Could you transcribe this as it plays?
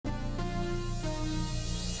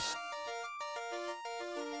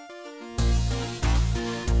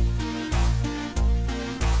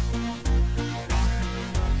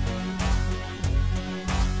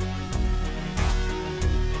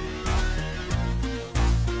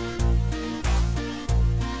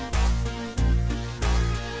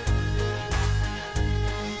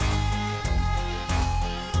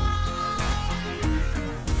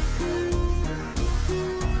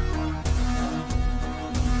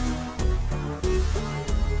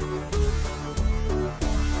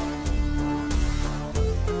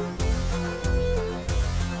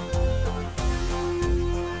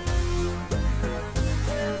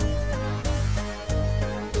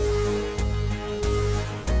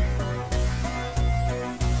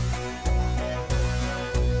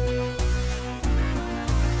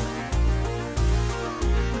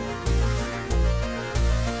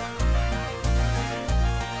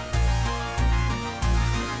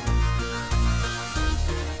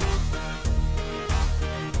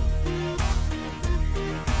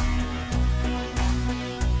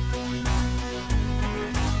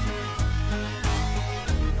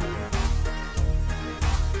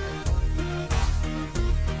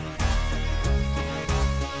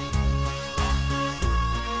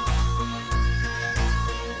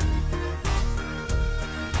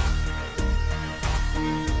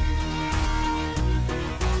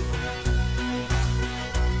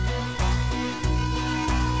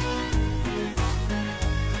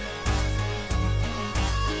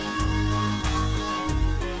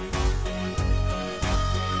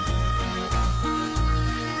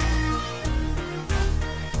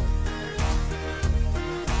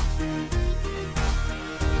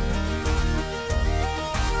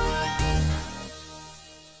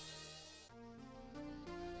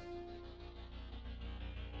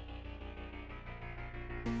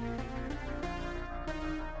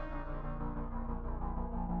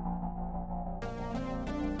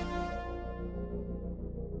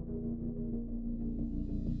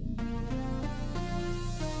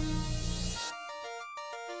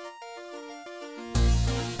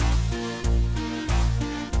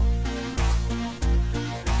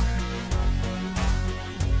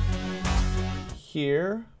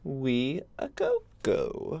here we go.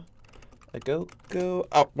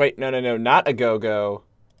 Oh, wait, no, not a go.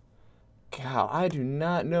 God, I do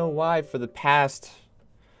not know why for the past...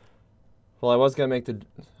 Well, I was gonna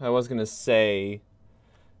say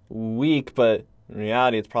week, but in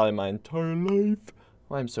reality, it's probably my entire life.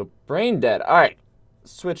 Why I'm so brain dead. All right,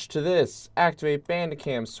 switch to this. Activate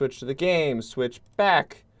Bandicam. Switch to the game. Switch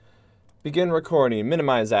back. Begin recording.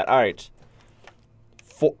 Minimize that. All right.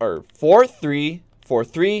 4, 3,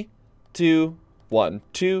 2, 1,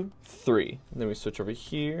 2, 3. And then we switch over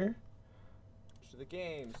here. Switch to the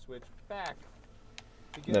game. Switch back.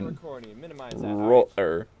 Begin recording. Minimize that. Roll.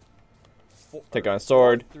 Right. Take on a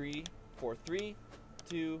sword. 4, 3,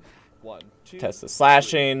 2, 1, 2. Test the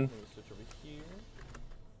slashing. Switch over here.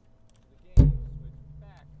 The game. Switch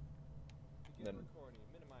back. Begin recording.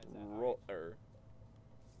 Minimize that. Roll.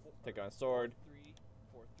 Take on a sword.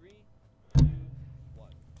 4, 3, 2, 1.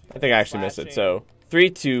 I think I actually missed it. So 3,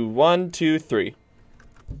 2, 1, 2, 3.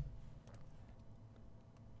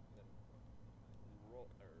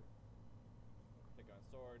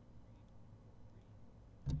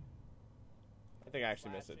 I think I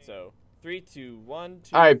actually missed it. So 3, 2, 1,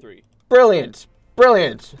 2, all right, 3. Brilliant.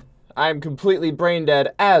 I'm completely brain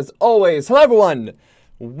dead as always. Hello everyone.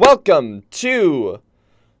 Welcome to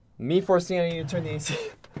me forcing you to turn the AC.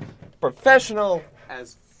 Professional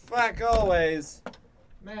as fuck always.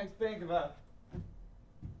 Max Bankova.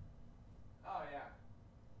 Oh yeah.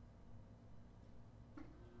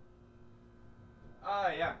 Oh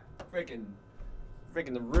yeah. Freaking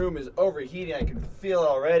the room is overheating. I can feel it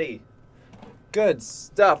already. Good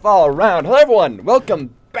stuff all around. Hello everyone.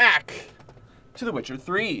 Welcome back to The Witcher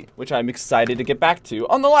 3, which I'm excited to get back to.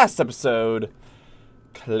 On the last episode,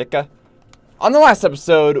 clicka. On the last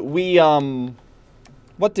episode, we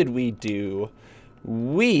what did we do?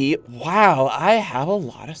 Wow, I have a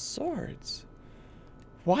lot of swords.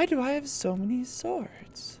 Why do I have so many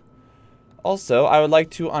swords? Also, I would like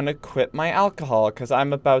to unequip my alcohol because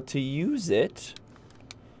I'm about to use it.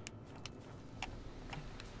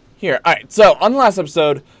 Here, alright, so on the last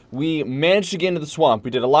episode, we managed to get into the swamp.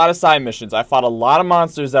 We did a lot of side missions. I fought a lot of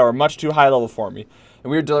monsters that were much too high level for me.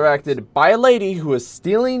 And we were directed by a lady who was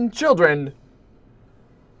stealing children.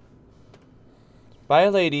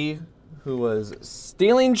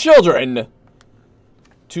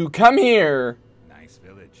 To come here. Nice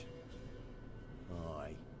village.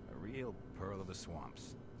 Aye, a real pearl of the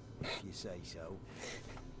swamps. If you say so.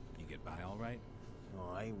 You get by all right?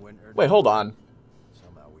 Aye, winter. Wait, hold on.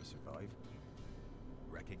 Somehow we survive.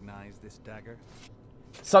 Recognize this dagger?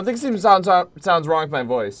 Something sounds wrong with my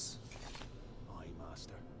voice. Aye,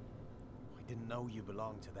 master. I didn't know you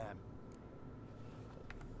belonged to them.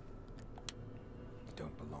 You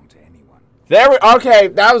don't belong to anyone. Okay,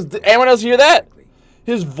 that was, anyone else hear that?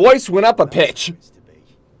 His voice went up a pitch.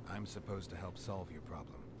 I'm supposed to help solve your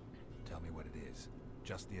problem. Tell me what it is.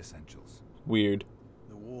 Just the essentials. Weird.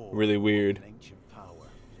 Really weird.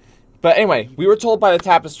 But anyway, we were told by the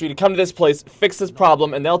Tapestry to come to this place, fix this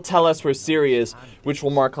problem, and they'll tell us where Ciri is, which will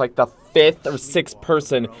mark like the 5th or 6th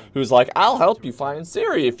person who's like, I'll help you find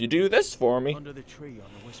Ciri if you do this for me. Under the tree on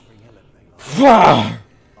the Whispering Hillock.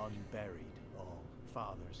 Unburied, all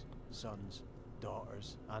fathers, sons,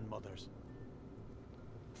 daughters, and mothers.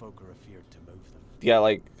 Folk are afeared to move them. Yeah,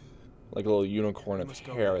 like a little unicorn of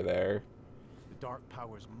hair there. The dark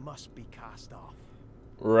powers must be cast off.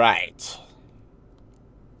 Right.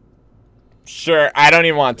 Sure, I don't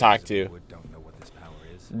even want to talk to you. Don't know what this power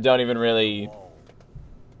is. Don't even really.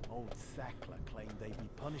 Old Thekla claimed they'd be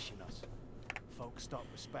punishing us. Folks stopped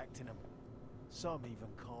respecting them. Some even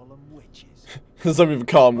call them witches. Some even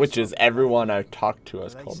call them witches. Everyone I've talked to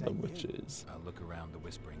has called them witches. I'll look around the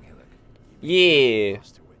Whispering Hillock. Yeah.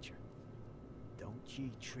 Don't you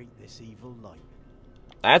treat this evil light.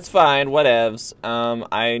 That's fine. Whatevs.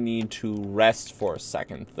 I need to rest for a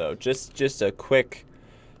second though. Just a quick,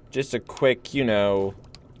 you know.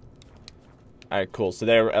 Alright, cool. So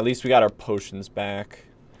there, at least we got our potions back.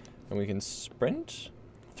 And we can sprint.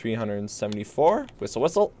 374. Whistle,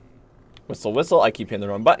 whistle. Whistle, whistle. I keep hitting the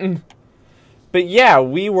wrong button. But yeah,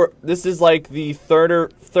 this is like the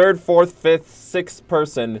third, fourth, fifth, sixth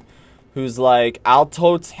person who's like, I'll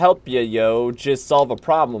totes help ya, yo. Just solve a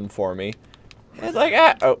problem for me. And it's like,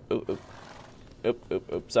 ah. Oh,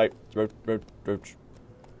 sorry.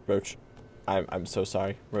 Roach. I'm so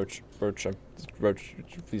sorry. Roach,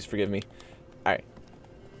 please forgive me. Alright.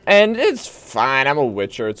 And it's fine, I'm a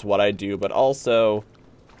witcher, it's what I do, but also...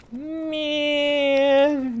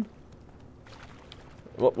 Man...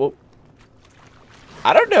 Whoa.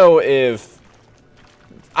 I don't know if...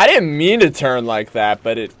 I didn't mean to turn like that,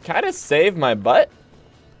 but it kind of saved my butt.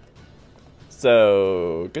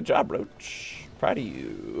 So, good job, Roach. Proud of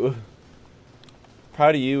you.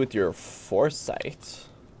 Proud of you with your foresight.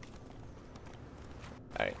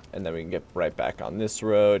 Alright, and then we can get right back on this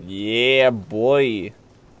road. Yeah, boy.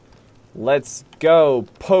 Let's go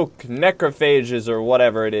poke necrophages or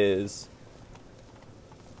whatever it is.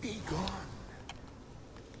 Be gone.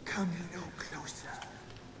 Come no closer.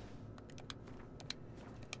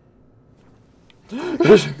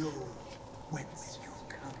 Know whence you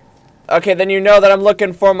come. Okay, then you know that I'm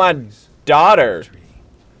looking for my daughter.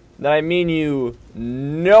 That I mean you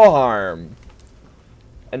no harm.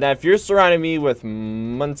 And that if you're surrounding me with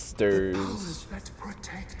monsters... Powers that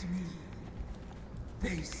protect me.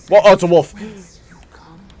 They Whoa, oh, it's a wolf. whence you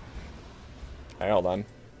come. Alright, hold on.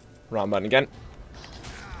 Wrong button again.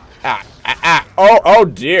 Ah, ah, ah. Oh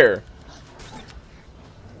dear.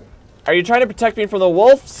 Are you trying to protect me from the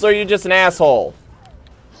wolves, or are you just an asshole?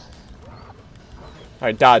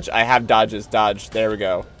 Alright, dodge. I have dodges. Dodge. There we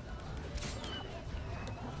go.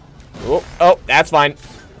 Oh, that's fine.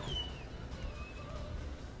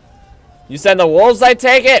 You send the wolves, I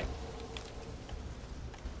take it.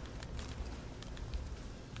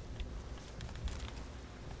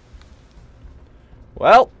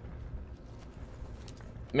 Well.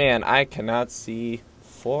 Man, I cannot see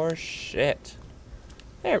for shit.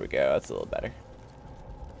 There we go. That's a little better.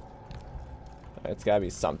 It's gotta be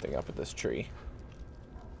something up with this tree.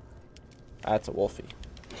 That's a wolfie.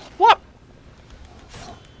 What?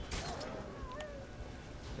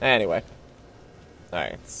 Anyway.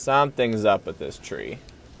 Alright, something's up with this tree.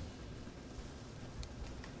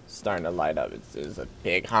 Starting to light up. It's a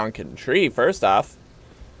big honking tree, first off.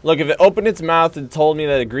 Look, if it opened its mouth and told me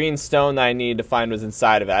that a green stone that I needed to find was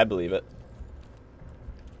inside of it, I'd believe it.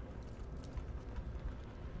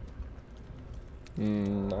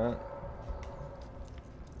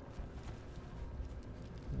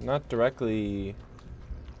 Not directly.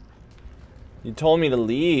 You told me to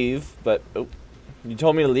leave, but... Oh. You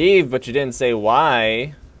told me to leave, but you didn't say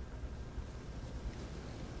why.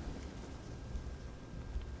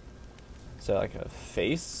 Is there like a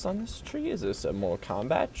face on this tree? Is this a Mortal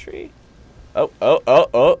Kombat tree? Oh.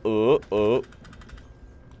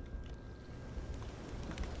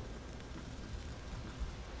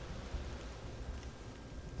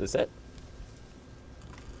 Is this it?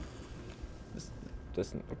 This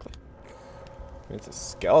doesn't look like... I mean, it's a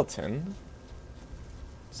skeleton.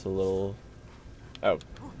 It's a little... Oh.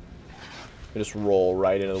 We just roll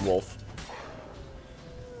right into the wolf.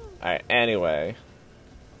 Alright, anyway.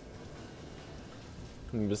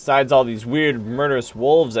 And besides all these weird murderous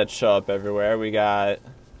wolves that show up everywhere, we got...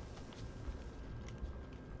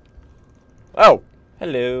 Oh!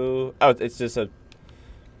 Hello! Oh, it's just a...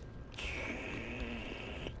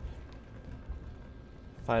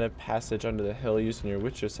 Find a passage under the hill using your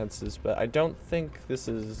Witcher senses, but I don't think this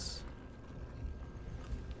is...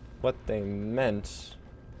 what they meant.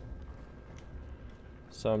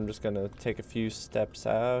 So I'm just gonna take a few steps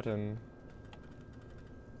out and...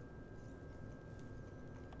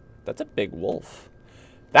 That's a big wolf.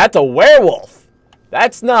 That's a werewolf!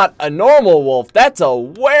 That's not a normal wolf, that's a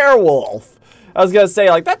werewolf! I was gonna say,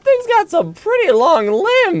 like, that thing's got some pretty long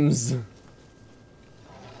limbs!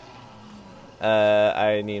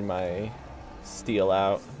 I need my steel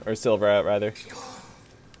out, or silver out, rather.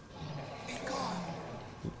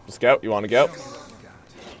 Let's go. You want to go?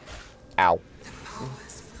 Ow.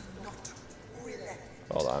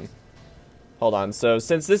 Hold on. Hold on. So,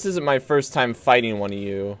 since this isn't my first time fighting one of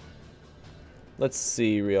you, let's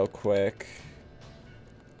see real quick.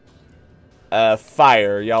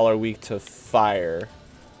 Fire. Y'all are weak to fire.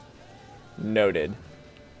 Noted.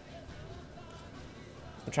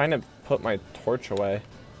 I'm trying to put my torch away.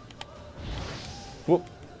 Whoop.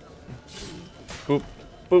 Boop.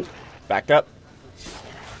 Boop. Back up.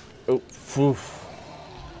 Oh, woof.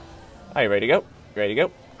 Are you ready to go? Ready to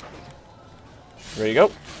go? Ready to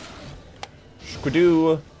go?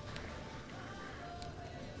 Squidoo.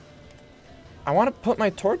 I want to put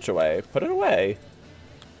my torch away. Put it away.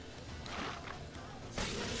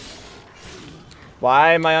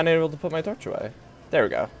 Why am I unable to put my torch away? There we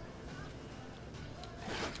go.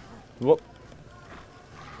 Whoop.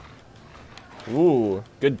 Ooh,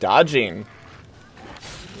 good dodging.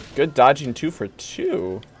 Good dodging 2 for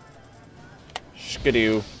 2.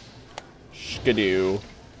 Skidoo. Skidoo.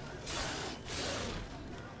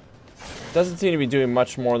 Doesn't seem to be doing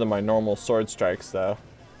much more than my normal sword strikes, though.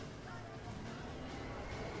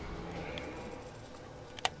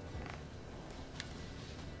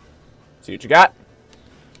 See what you got?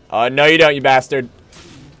 No you don't, you bastard.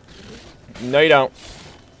 No you don't.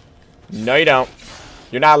 No you don't.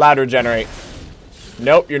 You're not allowed to regenerate.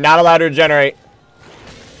 Nope, you're not allowed to regenerate.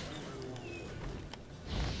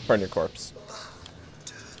 Burn your corpse.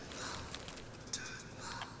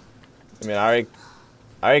 I mean, I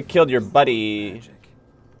already killed your buddy. Magic.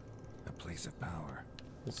 A place of power.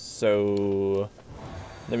 So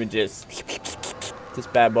let me just this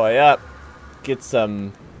bad boy up. Get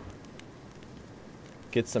some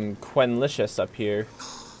Quenlicious up here.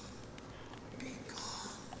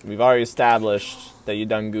 We've already established that you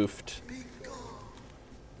done goofed.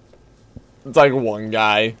 It's like one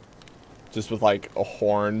guy just with like a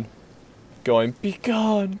horn going, "Be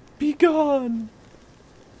gone, be gone."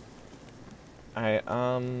 Alright,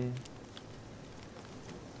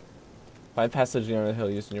 find passage on the hill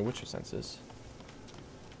using your Witcher senses.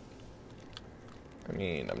 I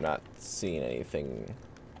mean, I'm not seeing anything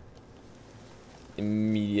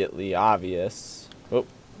immediately obvious. Oh,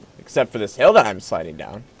 except for this hill that I'm sliding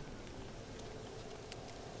down.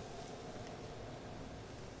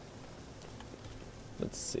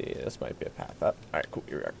 Let's see, this might be a path up. Alright, cool,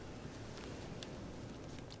 here we are.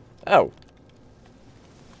 Oh.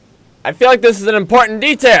 I feel like this is an important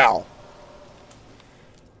detail!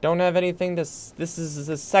 Don't have anything to... This is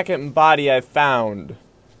the second body I've found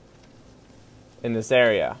in this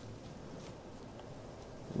area.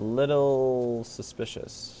 Little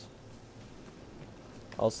suspicious.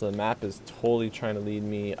 Also, the map is totally trying to lead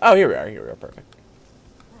me... Oh, here we are, perfect.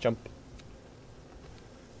 Jump.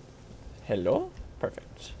 Hello?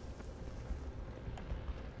 Perfect.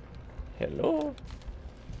 Hello?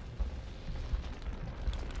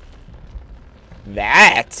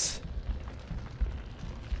 That's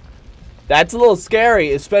a little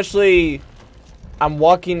scary, especially I'm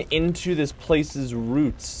walking into this place's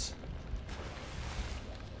roots.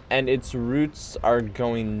 And its roots are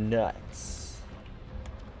going nuts.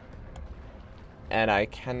 And I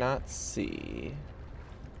cannot see.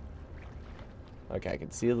 Okay, I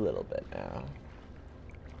can see a little bit now.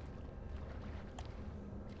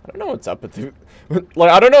 I don't know what's up with the, like,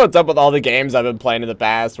 I don't know what's up with all the games I've been playing in the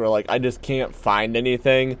past where, like, I just can't find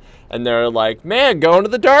anything. And they're like, man, go into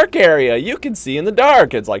the dark area. You can see in the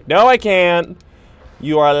dark. It's like, no, I can't.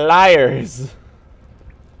 You are liars.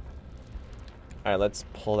 Alright, let's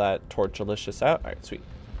pull that Torchalicious out. Alright, sweet.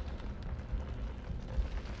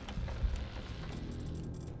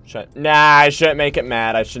 Nah, I shouldn't make it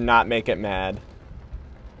mad. I should not make it mad.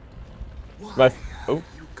 Oh.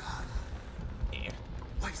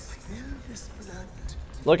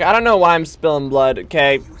 Look, I don't know why I'm spilling blood,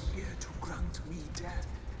 okay? Are you here to grant me death?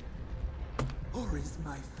 Or is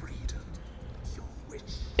my freedom your wish?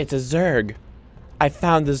 It's a Zerg. I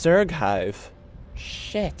found the Zerg hive.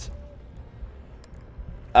 Shit.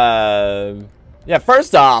 Yeah,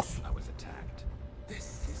 first off. I was attacked.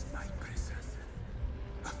 This is my prison.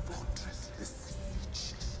 A fortress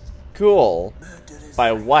besieged. Cool.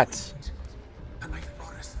 By what? And my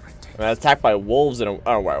forest protected. I was attacked by wolves and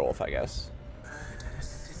a werewolf, I guess. Murderous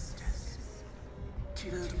sisters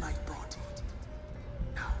killed my body.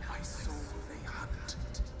 Now my soul they hunt.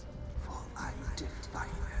 For I defy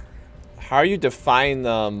them. How are you defying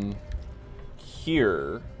them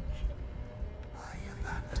here? I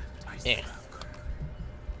abandoned my circle,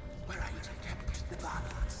 where I kept the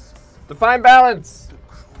balance. Define balance! The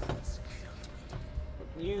crows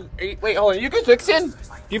killed me. Wait, hold on. You Guthixian?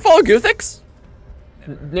 Do you follow Guthix?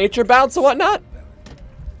 Nature bounce and whatnot?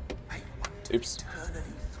 I want Oops. eternally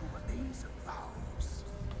through a maze of vows,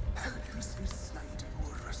 helplessly sliding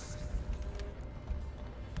over us.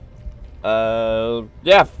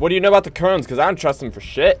 Yeah, what do you know about the Crones? Because I don't trust them for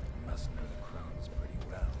shit. Must know the Crones pretty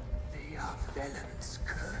well. They are Velen's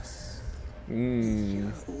curse. Hmm.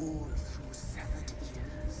 All through severed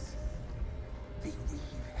ears. They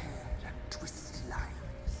weave hair and twist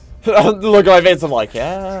lives. Look at my face, I'm like,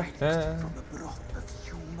 yeah. From the broth of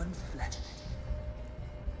human flesh.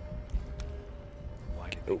 Why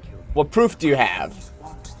did they kill you? What proof do you have?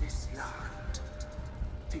 Want this land.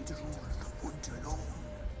 They'd rule the wood alone.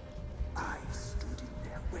 I stood in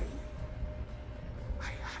their way. I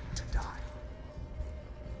had to die.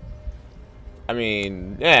 I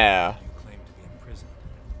mean, yeah. You claim to be imprisoned.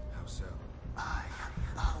 How so? I am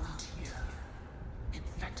bound here in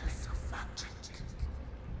fetters of magic.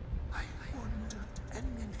 I wandered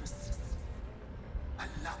endlessly. A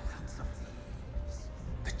labyrinth of thieves.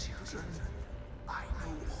 The children. I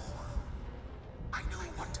know all. I know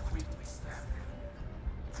what awaits them.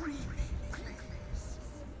 Free me, please.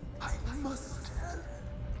 I must help.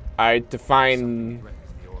 I define.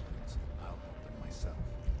 Threatens the orphans. I'll help them myself.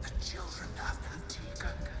 The children have been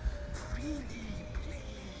taken. Free me,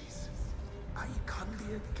 please. I can be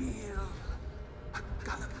a gale. A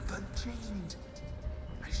gallop unchained.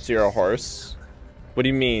 So you're a horse? What do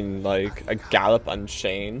you mean, like a gallop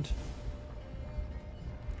unchained?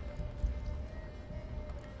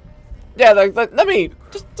 Yeah, like let me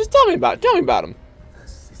just tell me about him. The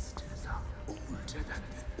sisters are older than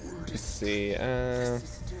the oldest. Let's see. The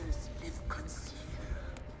sisters live concealed.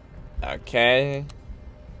 Okay.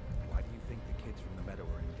 Why do you think the kids from the meadow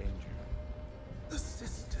are in danger? The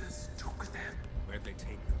sisters took them. Where'd they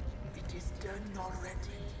take them? It is done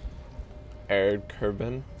already. Arid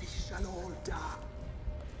Kerbin. They shall all die.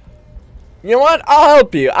 You know what? I'll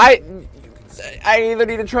help you. I either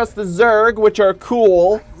need to trust the Zerg, which are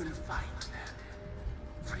cool, I will fight them.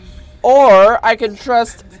 Free. or I can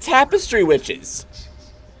trust Tapestry witches.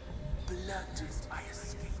 Blood is my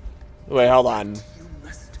escape. Wait, hold on. You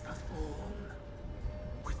must perform.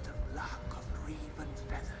 With the black of raven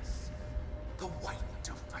feathers, the white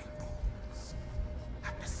of my bones,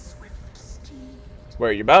 and the swift steed. Where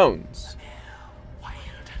are your bones? Wild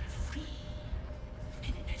and free,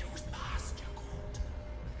 in meadows pasture gold,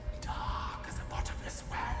 dark as a bottomless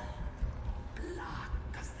well, black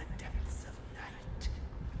as the depths of night.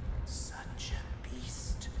 Such a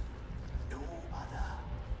beast, no other.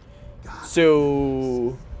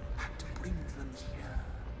 So Had to bring them here.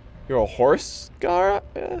 you're a horse, Gara?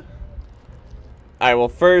 Yeah. Alright, well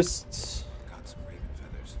first. Got some raven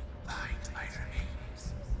feathers. Bind my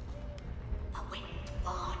remains. A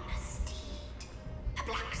wind-born steed, a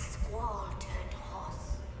black squall turned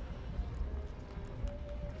horse.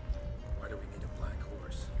 Why do we need a black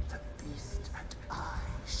horse? The beast and I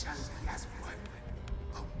shall be as one.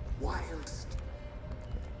 A wild steed.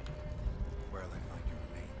 Where'll I find your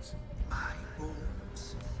remains? My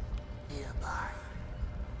bones nearby.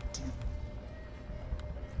 Do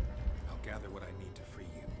I'll gather what I need to free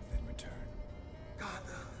you, then return.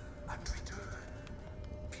 gather and return.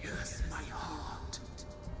 Pierce my heart.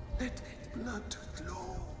 Let blood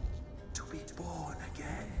flow to be born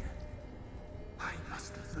again. I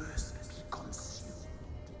must first be consumed.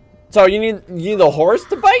 So you need the horse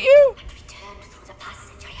to bite you? And returned through the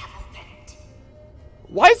passage I have opened.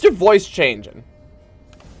 Why is your voice changing?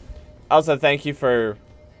 Also, thank you for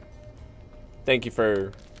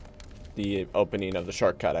the opening of the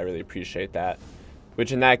shortcut. I really appreciate that.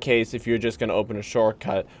 Which in that case, if you're just gonna open a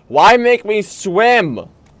shortcut, why make me swim?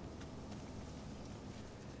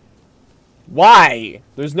 Why?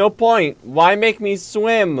 There's no point. Why make me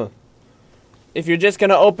swim? If you're just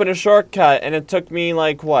gonna open a shortcut and it took me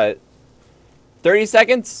like what? 30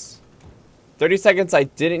 seconds? 30 seconds I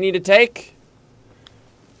didn't need to take?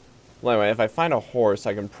 Well, anyway, if I find a horse,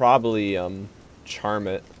 I can probably charm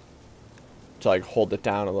it to like hold it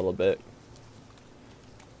down a little bit.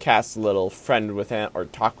 Cast a little friend with or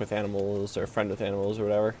talk with animals or friend with animals or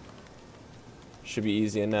whatever. Should be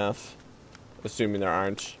easy enough, assuming there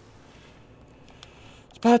aren't.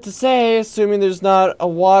 I was about to say, assuming there's not a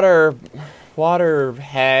water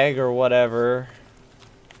hag or whatever.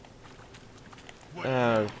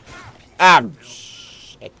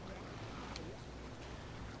 Shit.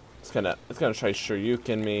 It's gonna try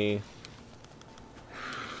Shoryuken me.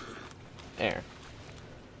 There.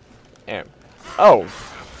 Oh,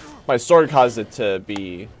 my sword caused it to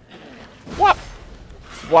be. Whop,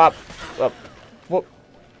 whop, whop, whoop.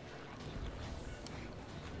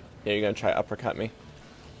 Yeah, you're gonna try uppercut me.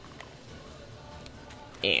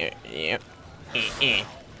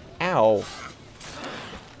 Ow.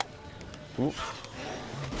 Oop.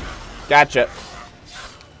 Gotcha.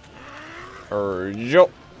 Yo.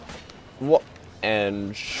 Whoop.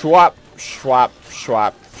 And schwap, schwap,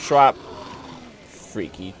 schwap, schwap.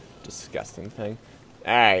 Freaky, disgusting thing.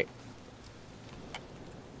 Alright.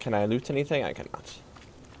 Can I loot anything? I cannot.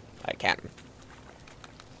 I can.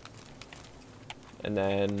 And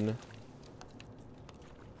then...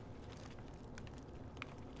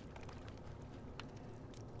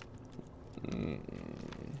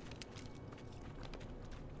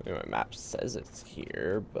 my map says it's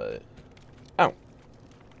here, but... Oh.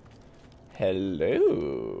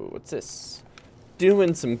 Hello. What's this?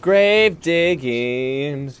 Doing some grave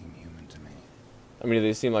digging. Seem human to me. I mean, do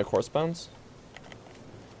they seem like horse bones?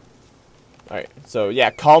 Alright, so yeah,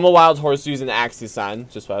 calm a wild horse using the Axis sign.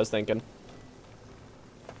 Just what I was thinking.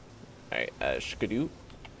 Alright, shkadoo.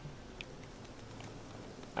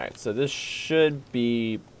 Alright, so this should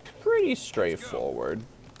be pretty straightforward.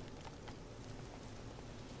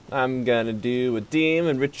 I'm gonna do a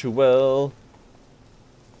demon ritual.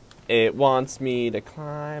 It wants me to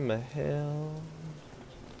climb a hill.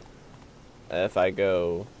 If I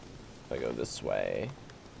go this way,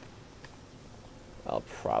 I'll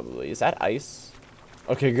probably... Is that ice?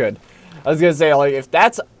 Okay, good. I was gonna say, like, if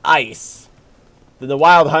that's ice, then the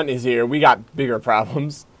wild hunt is here. We got bigger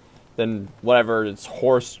problems. than whatever its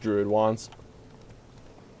horse druid wants.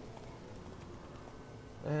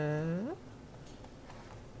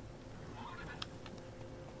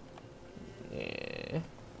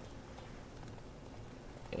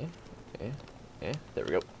 There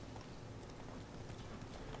we go.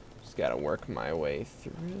 Just gotta work my way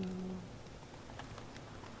through.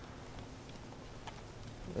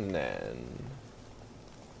 And then...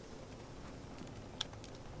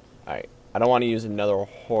 Alright. I don't want to use another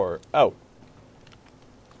horse. Oh.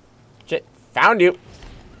 Shit. Found you.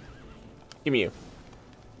 Give me you.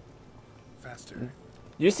 Faster.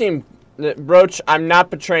 You seem... Roach, I'm not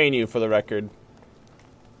betraying you, for the record.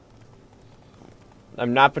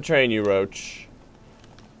 I'm not betraying you, Roach.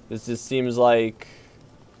 This just seems like...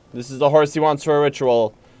 This is the horse he wants for a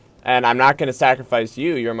ritual. And I'm not going to sacrifice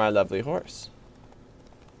you. You're my lovely horse.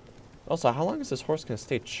 Also, how long is this horse going to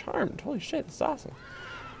stay charmed? Holy shit, this is awesome.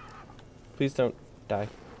 Please don't die.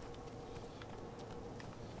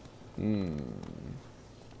 Nope.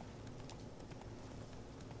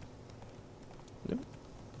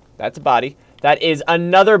 That's a body. That is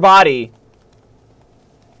another body.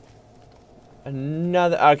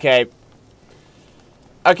 Another... Okay.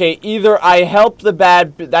 Okay, either I help the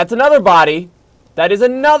bad... That's another body. That is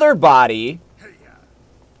another body.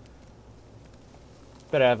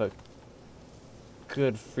 Better have a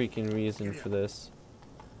good freaking reason for this.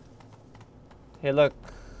 Hey, look.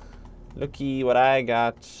 Looky what I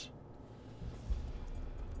got.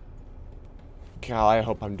 God, I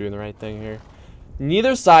hope I'm doing the right thing here.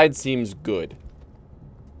 Neither side seems good.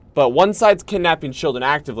 But one side's kidnapping children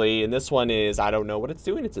actively, and this one is, I don't know what it's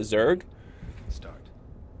doing. It's a Zerg. We can start.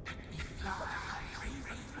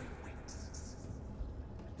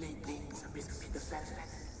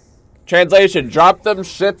 Translation, drop them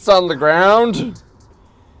shits on the ground.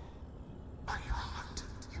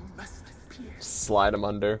 Slide them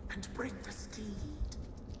under.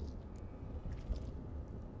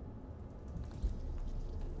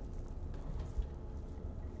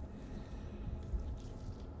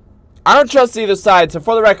 I don't trust either side, so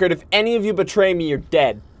for the record, if any of you betray me, you're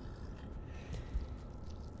dead.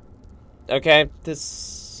 Okay,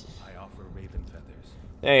 this... I offer raven feathers.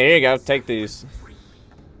 Hey, here you go, take these.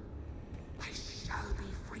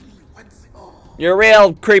 You're a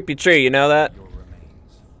real creepy tree, you know that? Your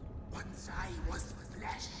remains. Once I was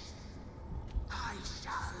flesh, I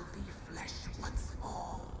shall be flesh once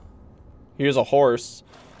more. Here's a horse.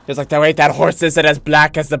 He's like, wait, that horse isn't as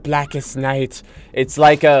black as the blackest night. It's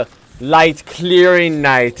like a light clearing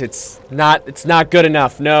night. It's not good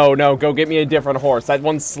enough. No, go get me a different horse. That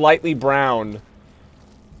one's slightly brown.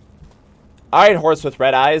 Alright, horse with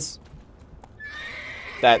red eyes.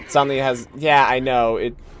 That something has... Yeah, I know.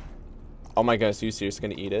 It... Oh my goodness, are you seriously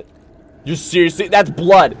gonna eat it? You seriously? That's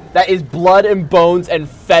blood. That is blood and bones and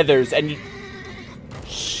feathers and you...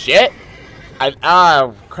 Shit!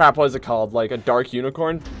 Crap, what is it called? Like a dark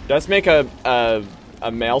unicorn? Let's make a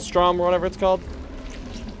maelstrom or whatever it's called.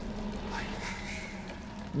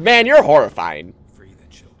 Man, you're horrifying. Free the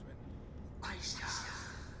children.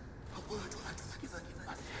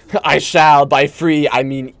 I shall, by free, I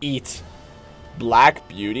mean eat. Black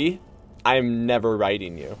Beauty? I'm never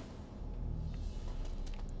writing you.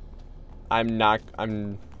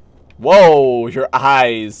 Whoa, your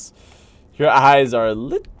eyes. Your eyes are a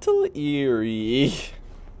little eerie.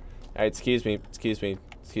 Alright, excuse me.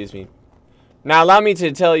 Now allow me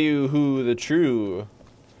to tell you who the true...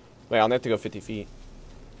 Wait, I'll have to go 50 feet.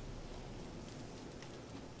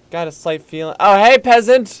 Got a slight feeling... Oh, hey,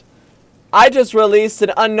 peasant! I just released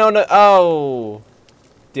an unknown... Oh.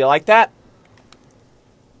 Do you like that?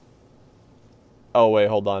 Oh, wait,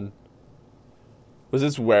 hold on. Was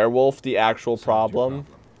this werewolf the actual problem?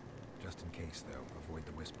 Just in case, though, avoid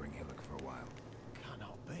the Whispering Hillock for a while.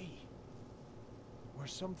 Cannot be.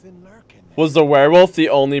 There's something lurking there. Was the werewolf the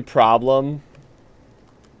only problem?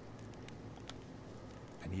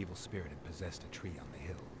 An evil spirit had possessed a tree on the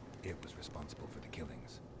hill. It was responsible for the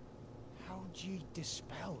killings. How'd you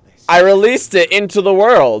dispel this? I released it into the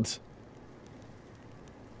world.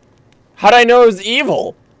 How'd I know it was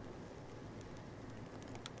evil?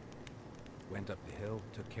 Went up the hill,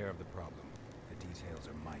 took care of the problem. The details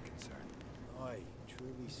are my concern. Aye,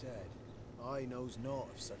 truly said. I knows naught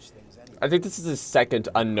of such things anyway. I think this is the second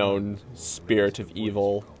unknown spirit of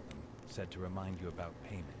evil. Said to remind you about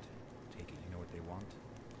payment. Take it you know what they want?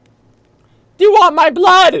 Do you want my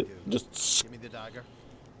blood? Just... Give me the dagger.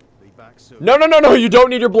 Be back soon. No, you don't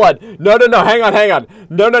need your blood. No, hang on.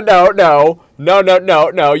 No,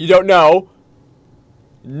 you don't know.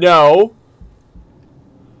 No.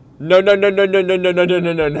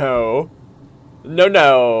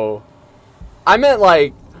 No. I meant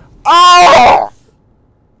like, Oh!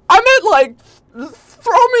 I meant, like,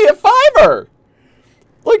 throw me a $5.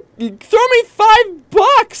 Like, throw me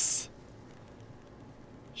 $5.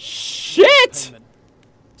 Shit!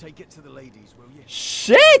 Take it to the ladies, will you?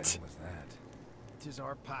 Shit! What was that? Tis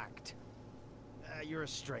our pact. You're a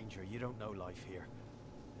stranger. You don't know life here.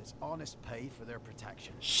 It's honest pay for their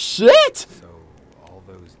protection. Shit! So, all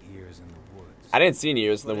those ears in the woods. I didn't see any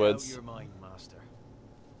ears in the Put out woods. your mind, master.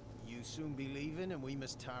 You soon be leaving, and we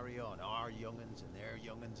must tarry on. Our young'uns and their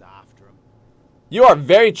young'uns after them. You are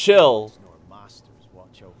very chill. Nor masters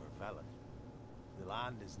watch over Velen. The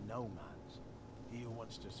land is no man's. He who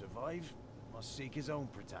wants to survive must seek his own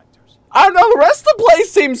protectors. I don't know, the rest of the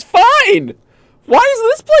place seems fine. Why is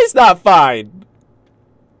this place not fine?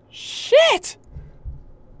 Shit!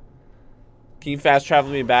 Can you fast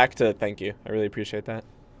travel me back to... Thank you. I really appreciate that.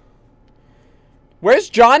 Where's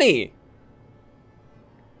Johnny?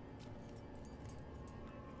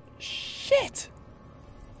 Shit!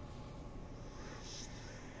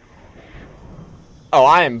 Oh,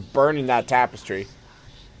 I am burning that tapestry.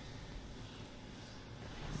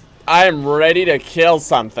 I am ready to kill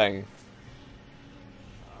something.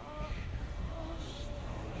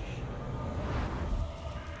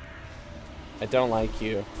 I don't like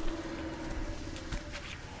you.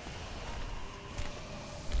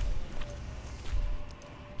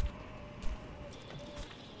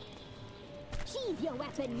 Sheathe your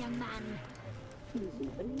weapon, young man. In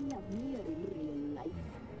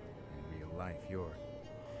real life, you're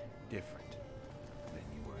different than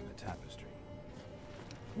you were in the Tapestry.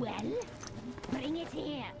 Well, bring it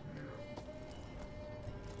here.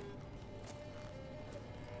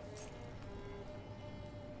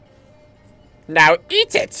 Now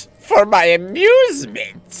eat it for my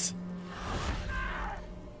amusement.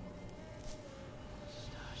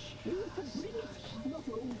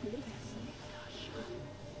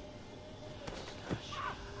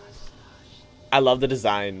 I love the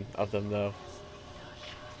design of them, though.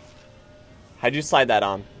 How'd you slide that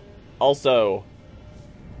on? Also,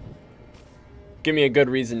 give me a good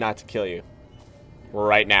reason not to kill you.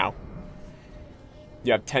 Right now.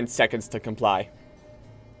 You have 10 seconds to comply.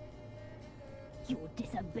 You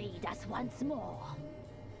disobeyed us once more.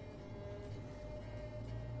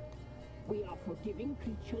 We are forgiving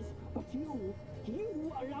creatures, but you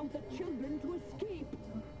allowed the children to escape.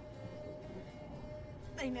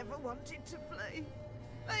 They never wanted to flee.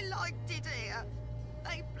 They liked it here.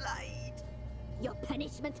 They played. Your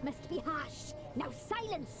punishment must be harsh. Now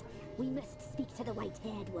silence! We must speak to the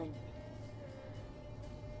white-haired one.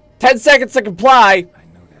 10 seconds to comply! I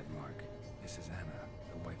know that, Mark. This is Anna,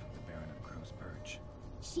 the wife of the Baron of Crow's Perch.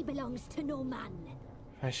 She belongs to no man.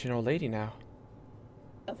 Why is she an old lady now?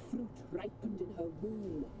 A fruit ripened in her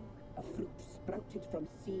womb. A fruit sprouted from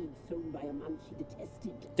seeds sown by a man she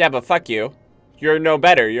detested. Yeah, but fuck you. You're no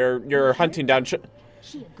better. You're hunting down She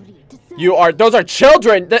agreed to serve. You are... Those are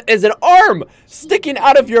children! That is an arm sticking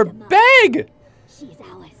out of your bag! She is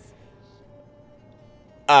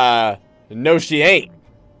ours. No she ain't.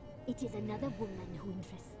 It is another woman who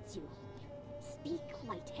interests you. Speak,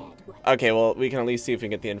 white-haired one. Okay, well, we can at least see if we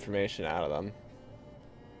can get the information out of them.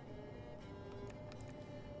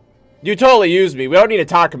 You totally used me. We don't need to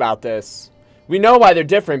talk about this. We know why they're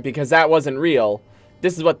different because that wasn't real.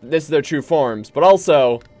 This is their true forms. But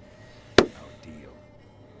also... Our deal.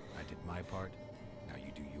 I did my part, now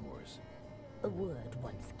you do yours. A word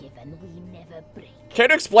once given, we never break. Care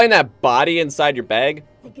to explain that body inside your bag?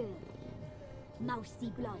 The girl.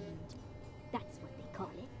 Mousy blonde. That's what they call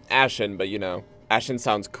it. Ashen, but you know. Ashen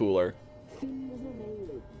sounds cooler. Finn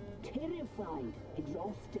was a terrified,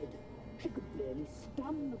 exhausted. She could barely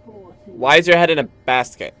stand the poor thing. Why is your head in a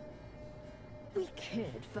basket? We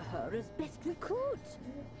cared for her as best we could.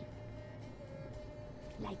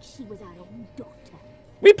 Like she was our own daughter.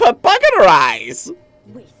 We put bug in her eyes!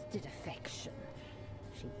 Wasted affection.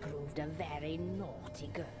 She proved a very naughty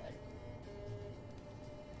girl.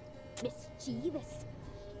 Mischievous,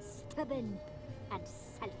 stubborn, and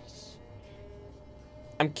selfish.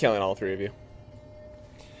 I'm killing all three of you.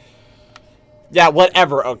 Yeah,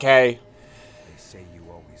 whatever, okay? They say you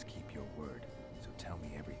always keep your word, so tell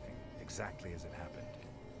me everything, exactly as it happened.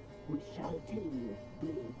 We shall tell you,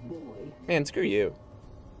 brave boy. Man, screw you.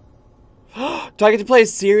 Do I get to play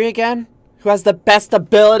as Ciri again? Who has the best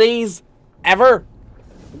abilities ever?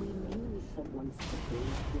 We knew someone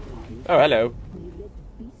supposed Oh, hello.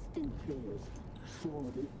 we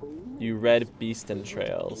read beast You read Beast and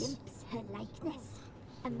Trails. Saw the old and Trails. Glimpse her likeness,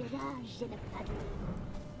 a mirage in a puddle.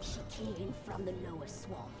 She came from the lower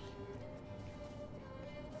swamp.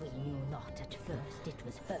 We knew not at first it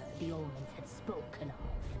was her the omens had spoken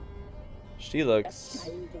of. She looks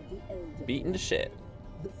beaten to shit.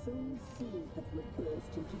 The soul seed that will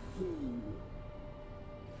burst into flame.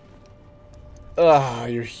 Ugh,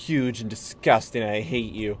 you're huge and disgusting. I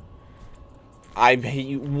hate you. I hate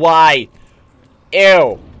you. Why?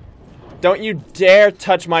 Ew. Don't you dare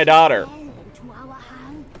touch my daughter.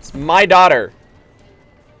 It's my daughter.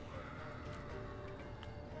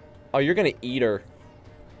 Oh, you're gonna eat her.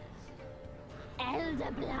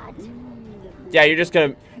 Elder blood. Yeah, you're just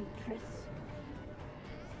gonna...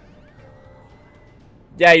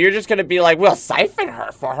 Yeah, you're just gonna be like, we'll siphon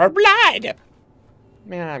her for her blood.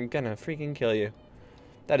 Man, I'm gonna freaking kill you.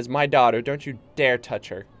 That is my daughter. Don't you dare touch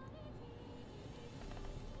her.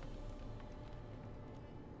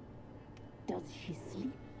 Does she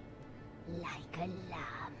sleep? Like a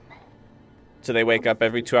lamb. So they wake up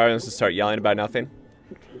every 2 hours and start yelling about nothing?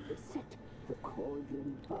 The table set, the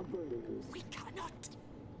cauldron bubbles. We cannot.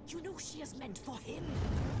 You know she is meant for him.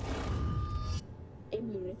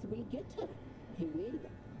 Emirath will get her. He will,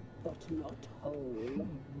 but not whole.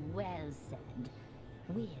 Well said.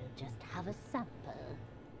 We'll just have a sample.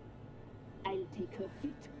 I'll take her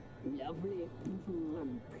feet. Lovely.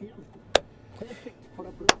 Perfect for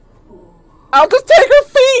a breath. I'll just take her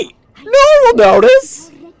feet! No one will notice!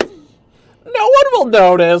 Already. No one will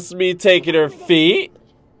notice me taking her feet!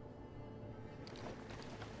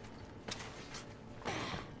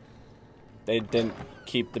 They didn't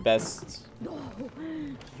keep the best... You'll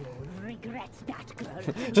regret that, girl.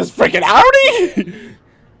 Just freaking howdy!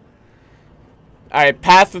 Alright,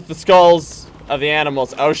 path with the skulls of the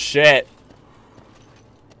animals. Oh shit.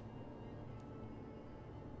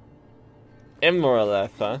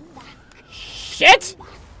 Immoraleth, huh? Shit!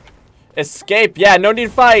 Escape, yeah, no need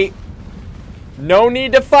to fight. No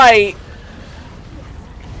need to fight.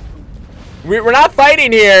 We're not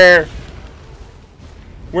fighting here.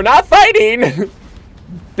 We're not fighting.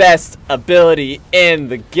 Best ability in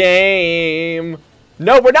the game.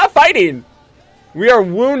 No, we're not fighting. We are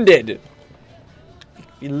wounded.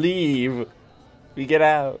 We leave. We get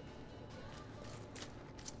out.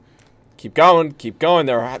 Keep going, keep going.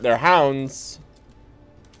 They're hounds.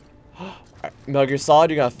 Right, Metal Gear Solid,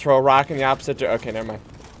 you're gonna throw a rock in the opposite direction. Okay, never mind.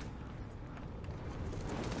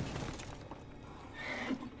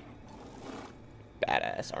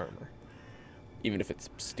 Badass armor. Even if it's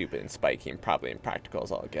stupid and spiky and probably impractical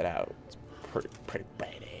as all get out. It's pretty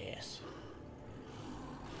badass.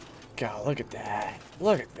 God, look at that.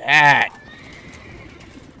 Look at that.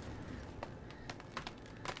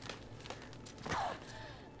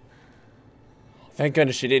 Thank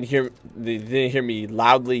goodness she didn't hear me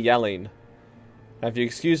loudly yelling. Now, if you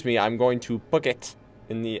excuse me, I'm going to book it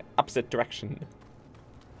in the opposite direction.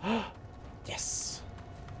 Yes.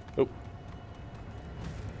 Oh.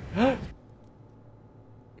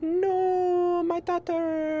 No, my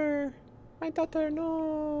daughter. My daughter,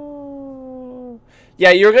 no.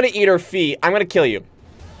 Yeah, you're gonna eat her feet. I'm gonna kill you.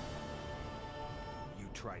 You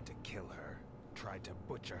tried to kill her, tried to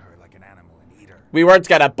butcher her like an animal and eat her. We weren't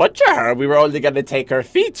gonna butcher her. We were only gonna take her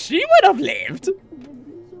feet. She would have lived.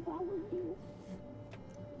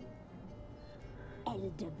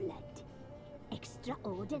 Elder blood.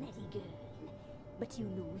 Extraordinary girl. But you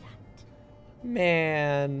know that.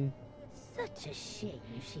 Man. Such a shame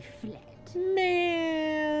she fled.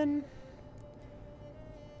 Man.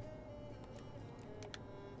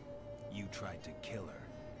 You tried to kill her.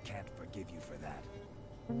 Can't forgive you for that.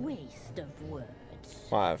 Waste of words.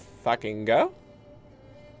 Wanna fucking go?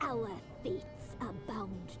 Our fates are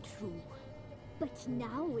bound true. But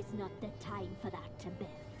now is not the time for that to bear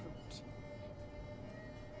fruit.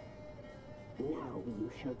 Now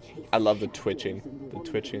you shall chase I love the shadows twitching. in The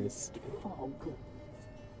twitching is... fog.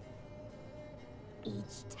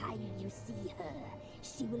 Each time you see her,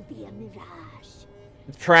 she will be a mirage.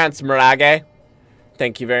 Trance Mirage.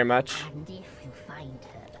 Thank you very much. And if you find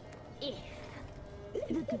her,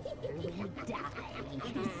 the girl will die.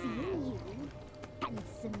 Seeing you,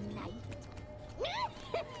 handsome knight.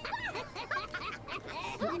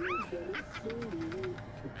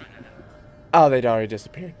 Oh, they'd already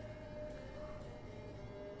disappeared.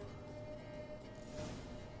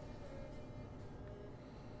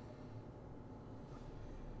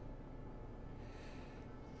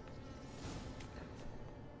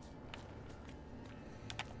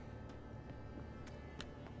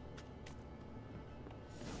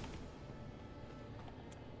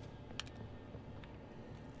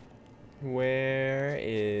 Where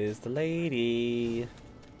is the lady?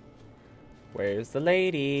 Where's the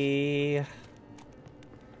lady?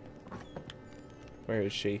 Where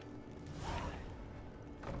is she?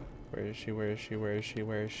 Where is she? Where is she? Where is she?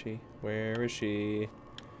 Where is she? Where is she?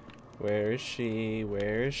 Where is she?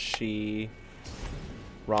 Where is she?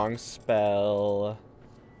 Wrong spell.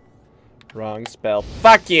 Wrong spell.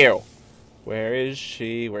 Fuck you! Where is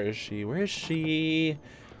she? Where is she? Where is she?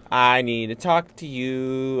 I need to talk to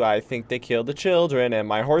you. I think they killed the children and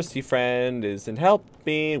my horsey friend isn't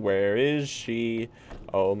helping. Where is she?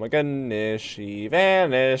 Oh my goodness, she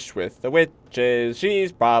vanished with the witches.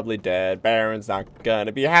 She's probably dead. Baron's not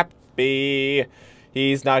gonna be happy.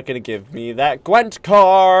 He's not gonna give me that Gwent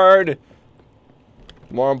card.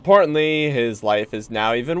 More importantly, his life is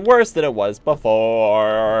now even worse than it was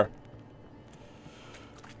before.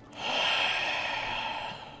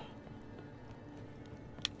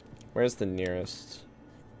 Where's the nearest?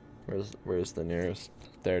 Where's the nearest?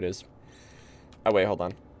 There it is. Oh wait, hold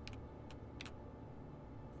on.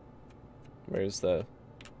 Where's the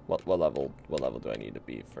what level do I need to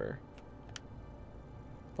be for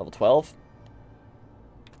level 12?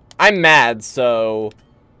 I'm mad, so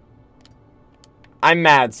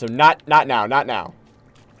not now.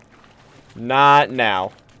 Not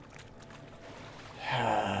now.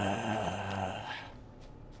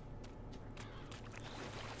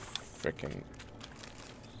 Frickin'.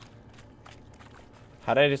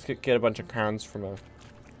 How did I just get a bunch of crowns from a...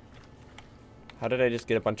 How did I just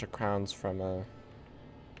get a bunch of crowns from a...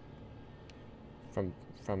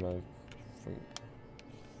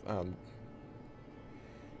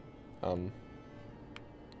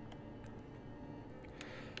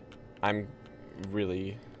 I'm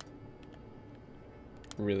really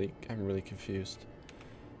confused.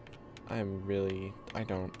 I don't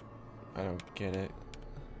get it.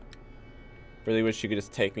 Really wish you could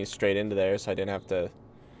just take me straight into there so I didn't have to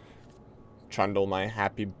trundle my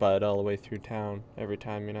happy butt all the way through town every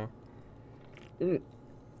time, you know?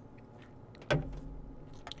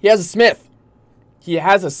 He has a smith! He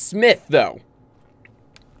has a smith, though!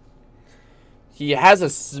 He has a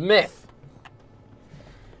smith!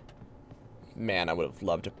 Man, I would have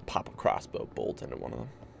loved to pop a crossbow bolt into one of them.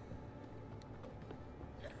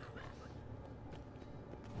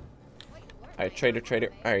 Alright,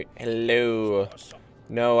 trader. Alright, hello.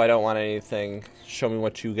 No, I don't want anything. Show me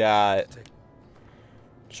what you got.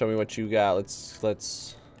 Show me what you got.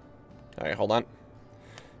 Let's... Alright, hold on.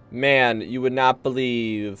 Man, you would not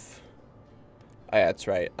believe... Oh, yeah, that's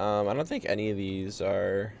right. I don't think any of these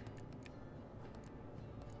are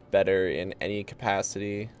better in any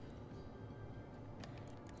capacity.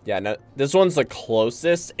 Yeah, no, this one's the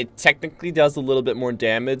closest. It technically does a little bit more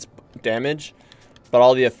damage, but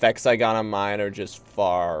all the effects I got on mine are just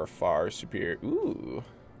far, far superior. Ooh.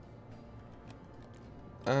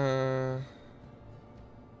 Alright.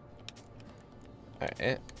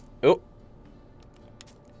 Oh.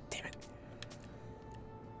 Damn it.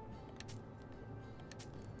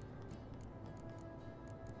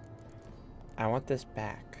 I want this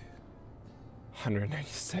back.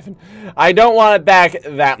 197. I don't want it back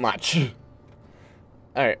that much.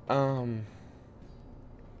 Alright,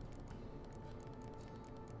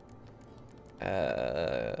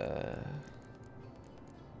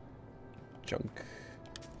 junk,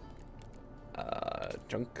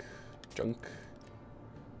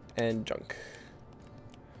 and junk.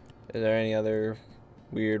 Is there any other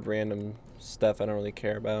weird random stuff I don't really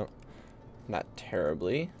care about? Not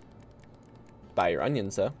terribly. Buy your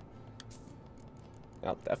onions though.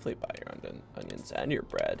 I'll definitely buy your onions and your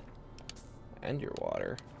bread and your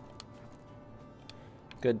water.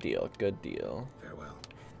 Good deal, good deal. Farewell.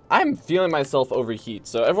 I'm feeling myself overheat,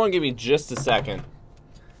 so everyone give me just a second.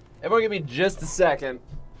 Everyone give me just a second.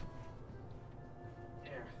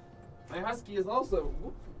 There. My husky is also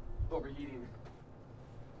overheating.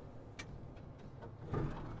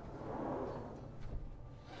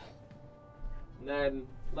 And then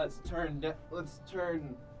let's turn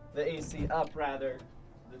the AC up, rather,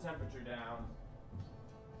 the temperature down.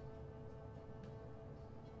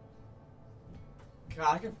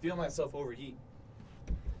 God, I can feel myself overheat.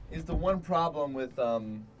 Is the one problem with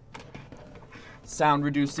sound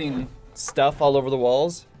reducing stuff all over the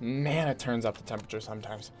walls. Man, it turns up the temperature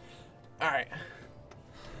sometimes. Alright.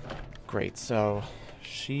 Great, so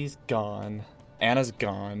she's gone. Anna's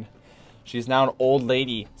gone. She's now an old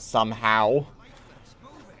lady somehow.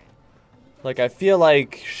 Like, I feel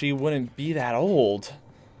like she wouldn't be that old.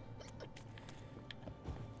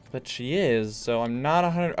 But she is, so I'm not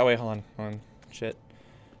 100... Oh, wait, hold on. Shit.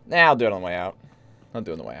 Nah, I'll do it on the way out. I'll do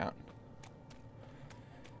it on the way out.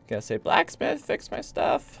 Gonna say, blacksmith, fix my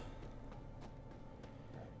stuff.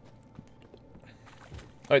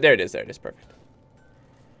 Oh, there it is, perfect.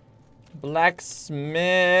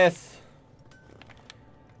 Blacksmith.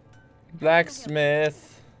 Blacksmith.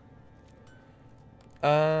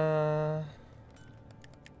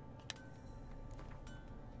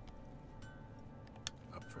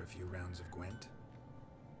 few rounds of Gwent?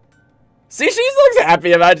 See, she looks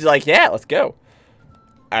happy about it. She's like, yeah, let's go.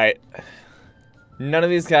 Alright. None of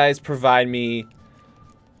these guys provide me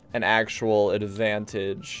an actual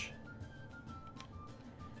advantage.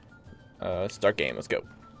 Start game. Let's go.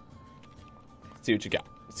 See what you got.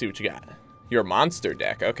 See what you got. You're a monster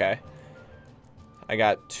deck. Okay. I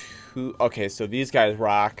got 2. Okay, so these guys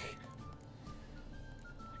rock.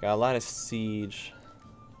 Got a lot of siege.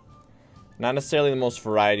 Not necessarily the most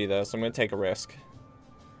variety, though, so I'm going to take a risk.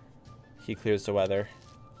 He clears the weather.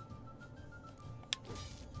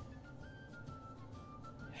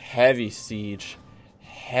 Heavy siege.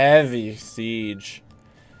 Heavy siege.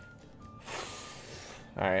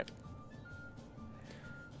 Alright.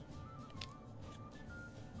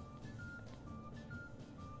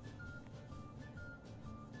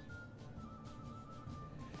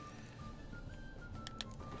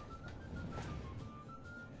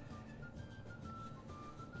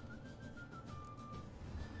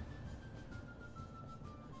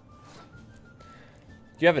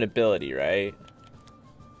 You have an ability, right?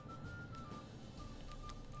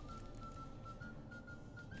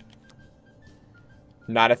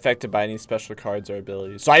 Not affected by any special cards or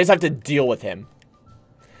abilities. So I just have to deal with him.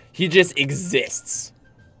 He just exists.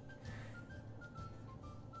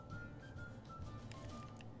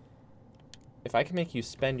 If I can make you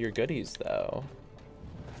spend your goodies, though.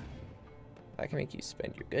 If I can make you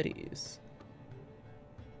spend your goodies.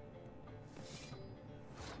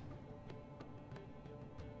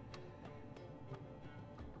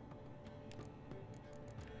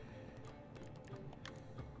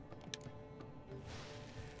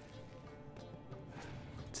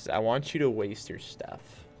 I want you to waste your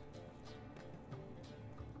stuff.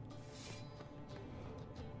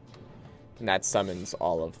 And that summons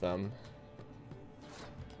all of them.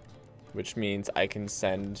 Which means I can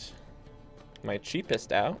send my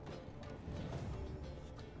cheapest out.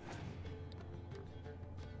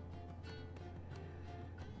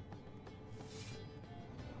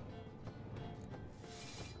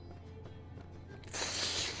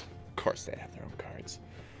 Of course they have their own cards.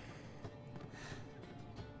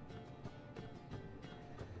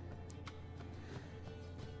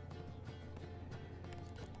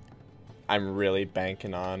 I'm really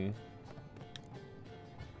banking on...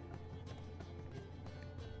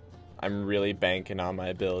 I'm really banking on my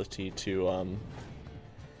ability to,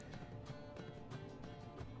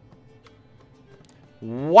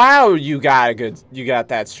 Wow, you got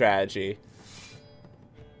that strategy.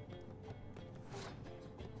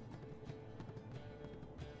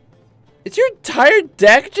 Is your entire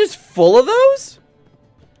deck just full of those?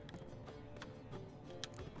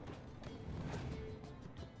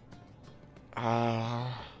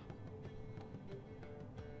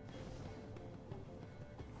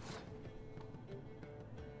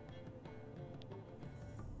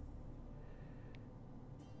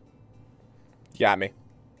 Got me.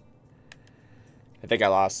 I think I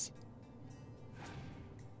lost.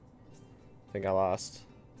 I think I lost.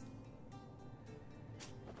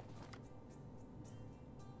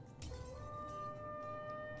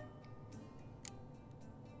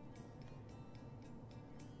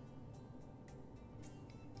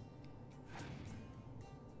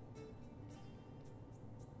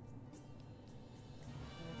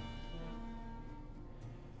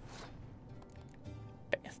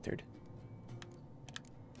 Bastard.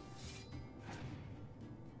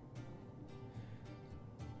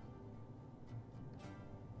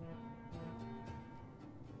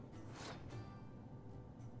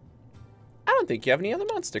 I don't think you have any other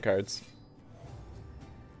monster cards.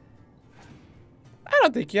 I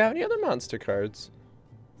don't think you have any other monster cards.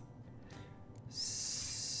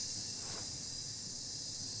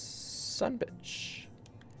 Son bitch.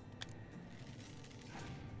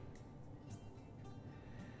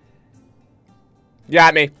 You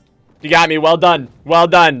got me. You got me. Well done. Well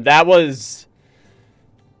done. That was...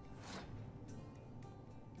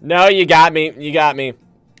 No, you got me. You got me.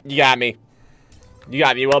 You got me. You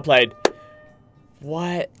got me. Well played.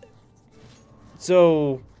 What?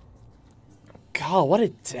 So... God, what a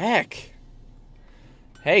deck.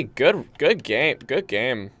 Hey, good game. Good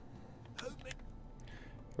game.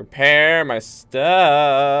 Repair my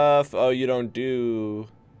stuff. Oh, you don't do...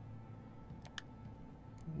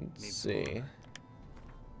 Let's see.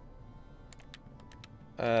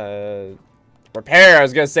 Repair. I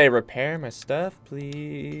was gonna say repair my stuff,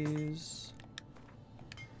 please.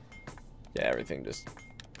 Yeah, everything needs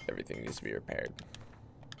to be repaired.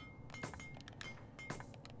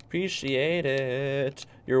 Appreciate it.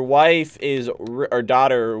 Your wife is, or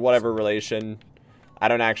daughter, or whatever relation. I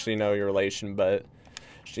don't actually know your relation, but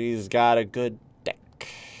she's got a good deck.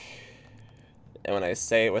 And when I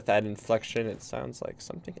say it with that inflection, it sounds like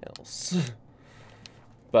something else.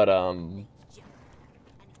 But,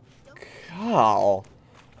 Carl.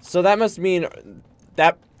 So that must mean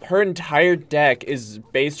that her entire deck is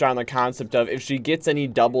based on the concept of if she gets any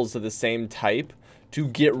doubles of the same type, to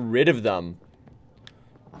get rid of them.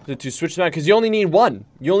 To switch them out, because you only need one.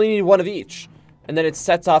 You only need one of each. And then it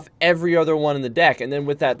sets off every other one in the deck. And then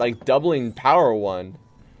with that, like, doubling power one.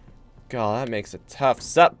 God, that makes it tough.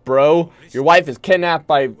 Sup, bro? Your wife is kidnapped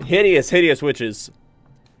by hideous, hideous witches.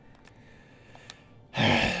 Got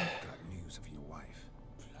news of your wife.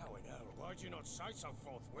 Blowing hell, why'd you not say so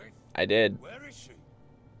forthwith? I did. Where is she?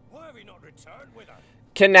 Why have you not returned with her?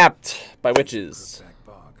 Kidnapped by witches. Crookback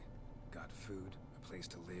Bog. Got food, a place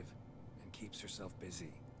to live, and keeps herself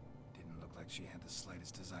busy. Didn't look like she had the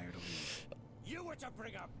slightest desire to leave. You were to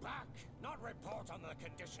bring her back, not report on the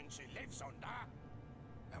conditions she lives under.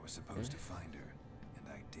 I was supposed to find her, and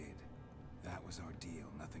I did. That was our deal,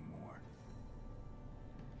 nothing more.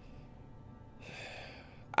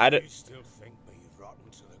 You still think me rotten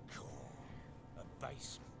to the core. A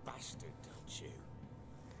base bastard, don't you?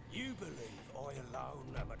 You believe I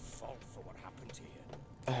alone am at fault for what happened to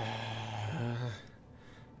you?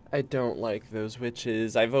 I don't like those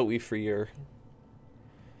witches. I vote we free her.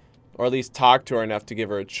 Or at least talk to her enough to give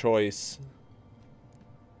her a choice.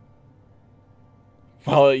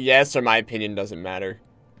 Well, yes, or my opinion doesn't matter.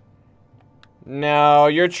 No,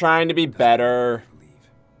 you're trying to be better.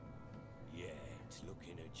 Yet,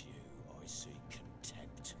 looking at you, I see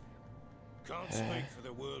contempt. Can't speak for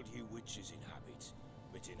the world you witches inhabit,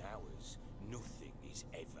 but in ours, nothing is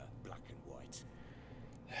ever black and white.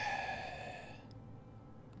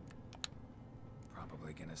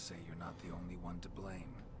 Probably gonna say you're not the only one to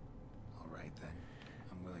blame. All right, then.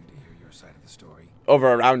 I'm willing to hear your side of the story.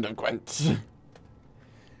 Over a round of Gwent.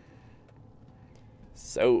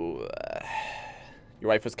 So, your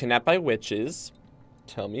wife was kidnapped by witches.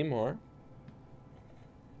 Tell me more.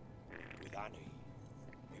 With Annie,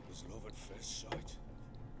 it was love at first sight.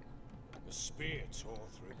 A spear tore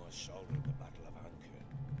through my shoulder at the Battle of Anchor.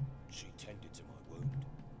 She tended to my wound.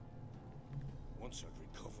 Once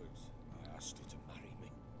I'd recovered, I asked her to marry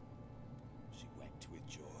me. She wept with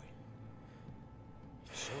joy.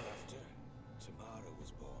 Soon after, Tamara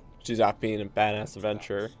was born. She's off being a badass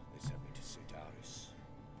adventurer. They sent me to Sidaris.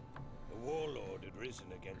 The warlord had risen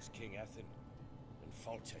against King Ethan, and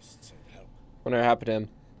Foltest sent help. Wonder what happened to him.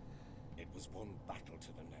 It was one battle to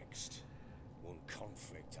the next, one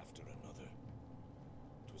conflict after another.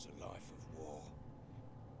 It was a life of war.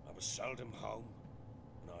 I was seldom home,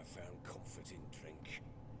 and I found comfort in drink.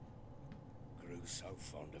 Grew so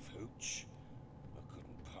fond of hooch, I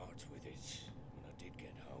couldn't part with it when I did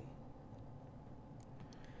get home.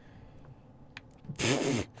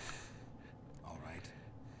 All right.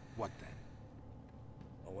 What then?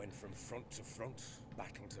 I went from front to front,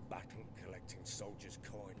 battle to battle, collecting soldiers'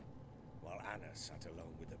 coin, while Anna sat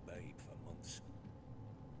alone with the babe for months.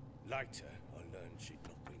 Later, I learned she'd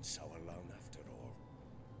not been so alone after all.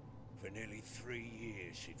 For nearly 3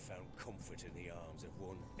 years, she'd found comfort in the arms of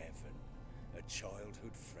one Evan, a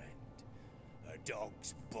childhood friend, her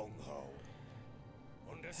dog's bunghole.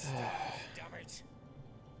 Understand, damn it!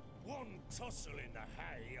 One tussle in the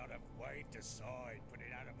hay I'd have waved aside, put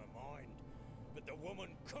it out of my mind. But the woman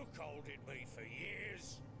cuckolded me for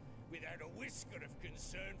years, without a whisker of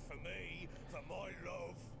concern for me, for my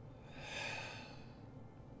love.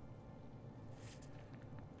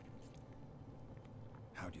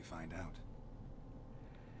 How'd you find out?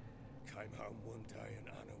 Came home one day and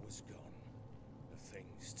Anna was gone. The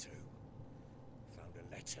things too. Found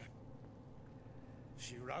a letter.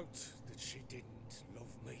 She wrote that she didn't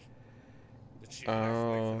love me. That she left me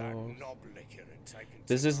for that knob liquor and taken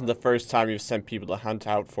This to isn't the first time you've sent people to hunt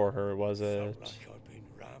out for her, was it? Felt like I'd been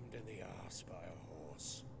rammed in the arse by a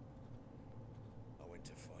horse. I went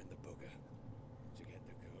to find the bugger, to get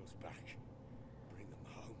the girls back, bring them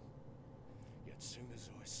home. Yet soon as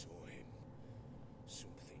I saw him,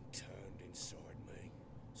 something turned inside me,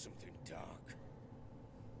 something dark.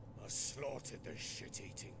 I slaughtered the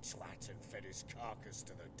shit-eating twat and fed his carcass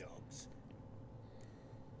to the dogs.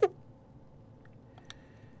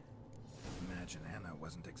 Imagine Anna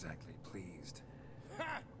wasn't exactly pleased.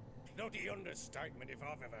 Ha! Bloody understatement if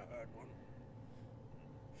I've ever heard one.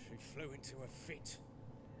 She flew into a fit,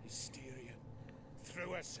 hysteria,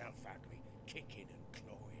 threw herself at me, kicking and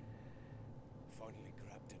clawing. Finally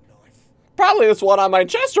grabbed a knife. Probably this one on my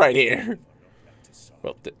chest right here. If I'm not left aside.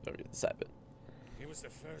 Well, the side bit. It was the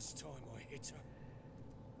first time I hit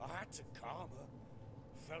her. I had to calm her.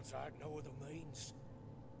 Felt I had no other means.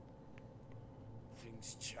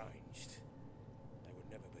 Things changed. They would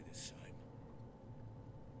never be the same.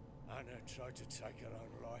 Anna tried to take her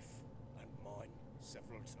own life, and mine,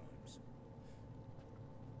 several times.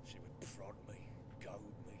 She would prod me, goad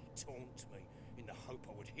me, taunt me, in the hope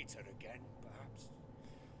I would hit her again, perhaps.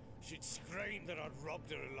 She'd scream that I'd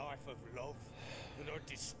robbed her a life of love, that I'd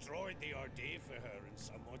destroyed the idea for her, and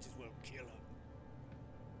so might as well kill her.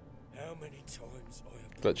 How many times I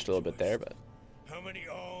have Glitched a little bit there, but how many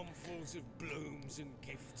armfuls of blooms and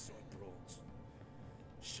gifts I brought.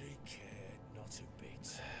 She cared not a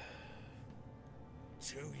bit.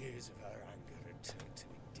 2 years of her anger had turned to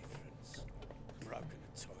indifference, broken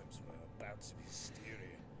at times by her bouts of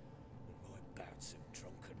hysteria and my bouts of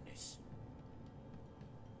drunkenness.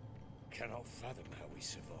 Cannot fathom how we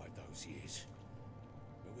survived those years,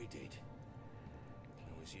 but we did.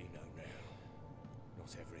 And as you know now,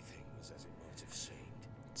 not everything was as it might have seemed.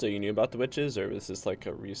 so you knew about the witches, or was this like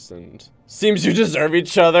a recent? Seems you deserve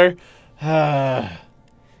each other.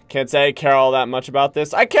 Can't say I care all that much about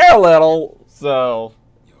this. I care a little, so.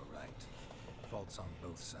 You're right. Faults on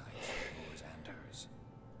both sides, yours and hers.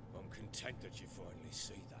 I'm content that you finally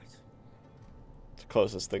see that. It's the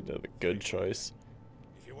closest thing to the good choice.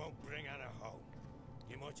 If you won't bring Anna home,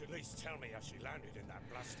 you might at least tell me how she landed in that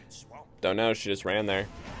blasted swamp. Don't know, she just ran there.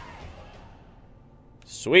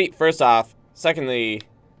 Sweet, first off. Secondly,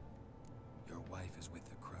 Your wife is with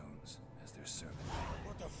the crones as their servant.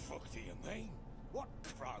 What the fuck do you mean? What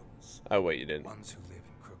crones? oh wait, you didn't. Ones who live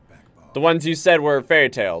in Crookback Bog. The ones you said were fairy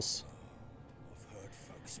tales. I've heard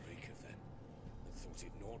folk speak of them and thought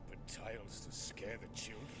it naught but tales to scare the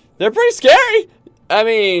children. They're pretty scary. I Where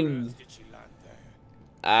mean, else did she land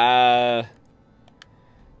there?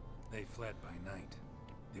 They fled by night.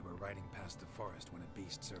 They were riding past the forest when a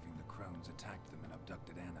beast serving the crones attacked them and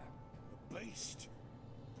abducted Anna. A beast?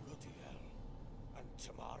 Bloody hell. And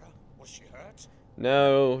Tamara? Was she hurt?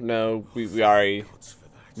 no, we already Gods for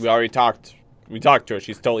that. talked. We talked to her.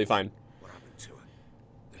 She's totally fine. What happened to her?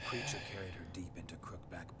 The creature carried her deep into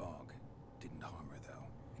Crookback Bog. Didn't harm her, though.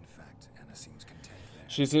 In fact, Anna seems content there.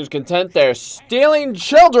 She seems content there, stealing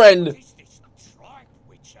children. What is this tribe,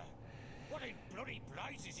 Witcher? What in bloody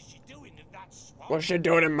blazes is she doing in that swamp? What's she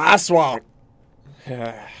doing in my swamp?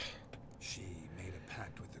 She made a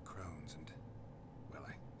pact with the crones and, well,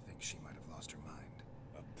 I think she might have lost her mind.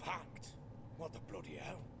 A pact? What the bloody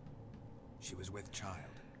hell? She was with child,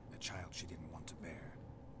 a child she didn't want to bear.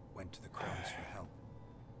 Went to the crones for help.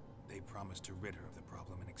 They promised to rid her of the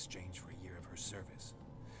problem in exchange for a year of her service.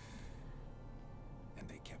 And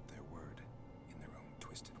they kept their word in their own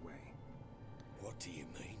twisted way. What do you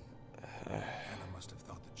mean? Anna must have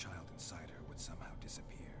thought the child inside her would somehow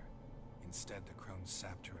disappear. Instead, the crones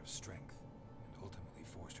sapped her of strength and ultimately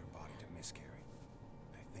forced her body to miscarry.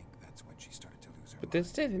 I think that's when she started to lose her But mind.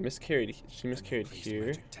 this day they miscarried. She And they miscarried placed here.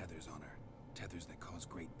 magic tethers on her. Tethers that cause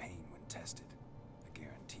great pain when tested. A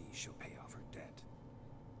guarantee she'll pay off her debt.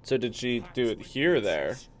 So did she do it here or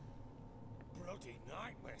there? Bloody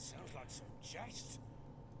nightmare. Sounds like some jest.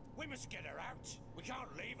 We must get her out. We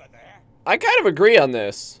can't leave her there. I kind of agree on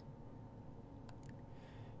this.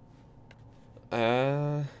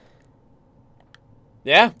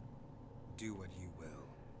 Yeah. Do what you will,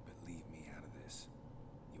 but leave me out of this.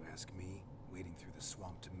 You ask me, wading through the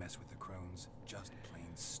swamp to mess with the crones, just plain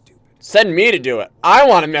stupid. Send me to do it. I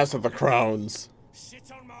want to mess with the crones.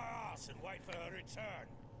 Sit on my ass and wait for her return.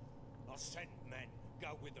 I'll send men,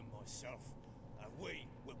 go with them myself, and we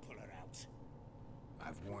will pull her out.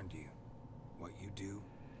 I've warned you. What you do,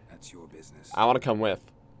 that's your business. I want to come with.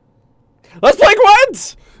 Let's play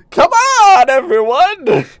Gwent! Come on, everyone!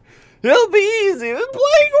 It'll be easy. Let's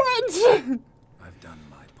play Gwent! I've done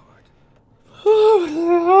my part. A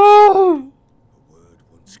word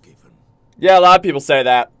once given. Yeah, a lot of people say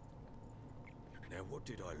that. Now what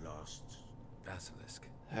did I last? Basilisk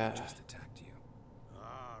just attacked you.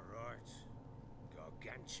 Ah, right.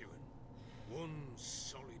 Gargantuan. One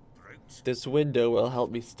solid brute. This window will help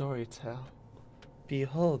me storytell.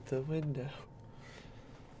 Behold the window.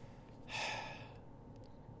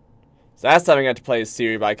 So last time I got to play as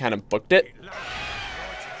Ciri, but I kind of booked it. It landed right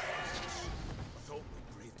in front of us. I thought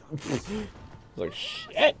we breathed our last. I was like,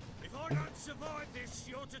 shit. If I don't survive this,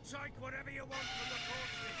 you're to take whatever you want from the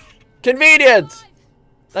fortress. Convenient!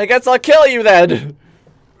 I guess I'll kill you then.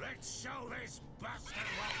 Let's show this bastard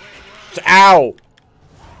what we're worth. Ow!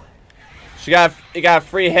 He got a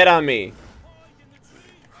free hit on me.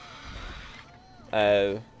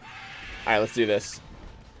 Alright, let's do this.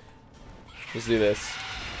 Let's do this.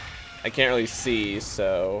 I can't really see,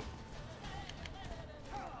 so...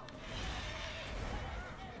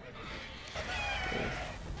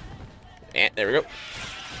 And there we go.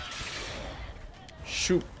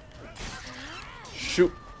 Shoot.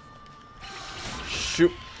 Shoot.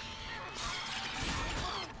 Shoot.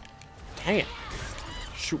 Dang it.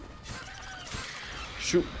 Shoot.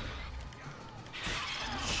 Shoot.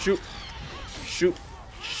 Shoot. Shoot.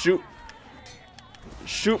 Shoot.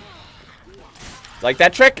 Shoot. Like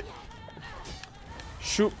that trick?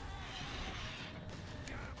 Shoot.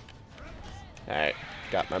 Alright.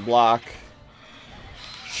 Got my block.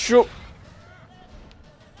 Shoot.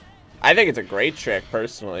 I think it's a great trick,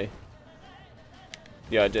 personally.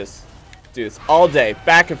 Yo, just do this all day,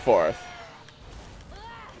 back and forth.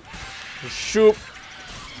 Shoot.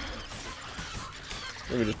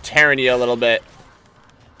 Let me just tearing you a little bit.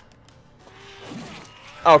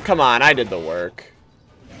 Oh, come on, I did the work.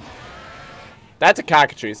 That's a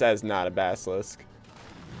cockatrice, that is not a basilisk.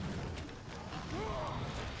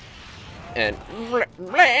 And blah,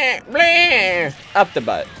 blah, blah, up the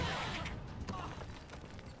butt.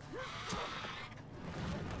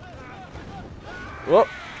 Whoop.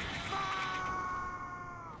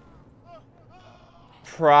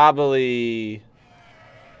 Probably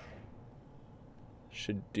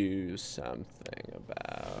should do something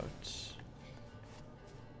about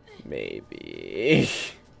maybe.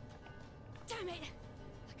 Damn it!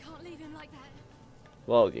 I can't leave him like that.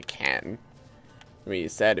 Well, you can. I mean, you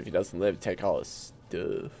said if he doesn't live, take all his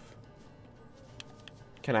stuff.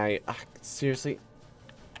 Can I? Seriously?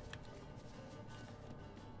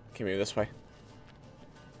 Can we move this way?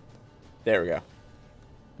 There we go.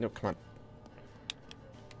 No, come on.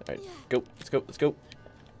 Alright, go. Let's go. Let's go.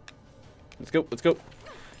 Let's go. Let's go.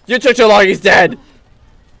 You took too long. He's dead.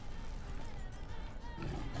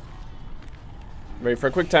 Ready for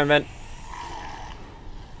a quick time event.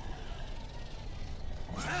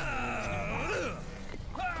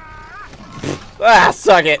 Ah,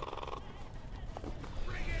 suck it.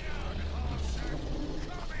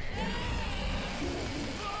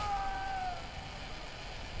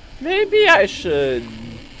 Maybe I should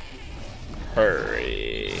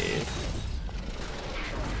hurry.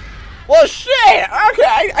 Well, shit.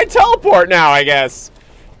 Okay, I teleport now, I guess.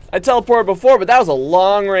 I teleported before, but that was a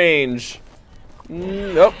long range.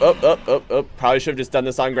 Oh. Probably should have just done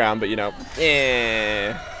this on ground, but you know.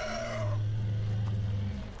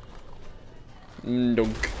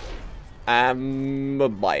 Dunk. I'm a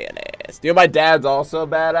badass. You know, my dad's also a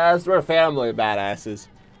badass. We're a family of badasses.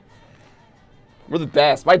 We're the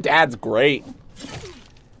best. My dad's great.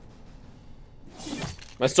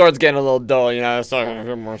 My sword's getting a little dull, you know. So I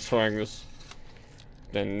have more swings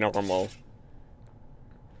than normal.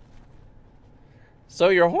 So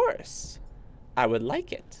your horse. I would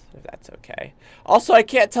like it, if that's okay. Also, I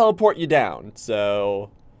can't teleport you down, so...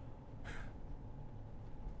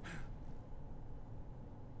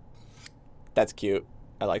 That's cute.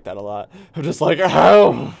 I like that a lot. I'm just like,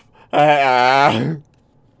 oh!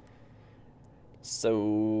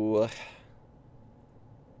 So...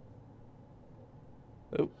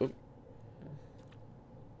 Oh.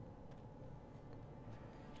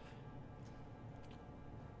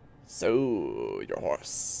 So, your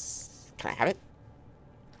horse. Can I have it?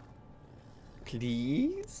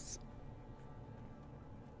 Please?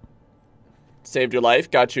 Saved your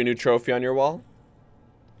life, got you a new trophy on your wall.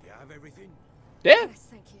 You have everything? Yeah. Yes,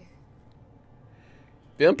 thank you.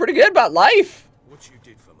 Feeling pretty good about life. What you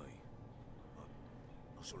did for me,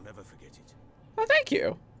 I shall never forget it. Oh, thank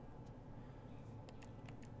you.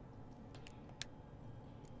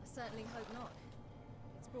 I certainly hope not.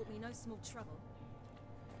 It's brought me no small trouble.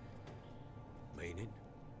 Meaning?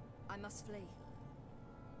 I must flee.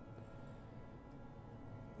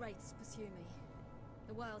 Wraiths pursue me.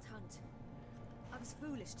 The wild hunt. I was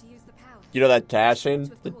foolish to use the power. You know that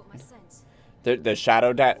dashing? The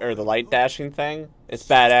shadow or the light dashing thing? It's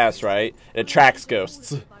badass, right? It attracts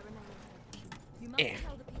ghosts. Here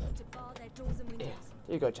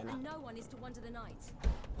you go, Jenna. No one is to wonder the night.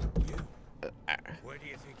 Where do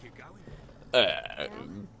you think you're going? I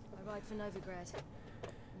ride for Novigrad.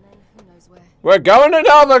 And then who knows where. We're going to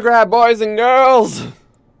Novigrad, boys and girls!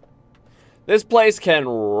 This place can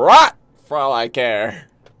rot for all I care.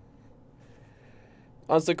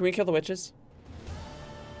 Also, can we kill the witches?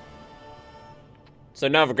 So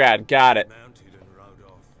Novigrad, got it. Mounted and rode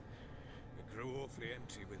off. It grew awfully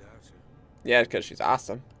empty without her. Yeah, because she's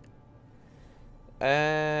awesome.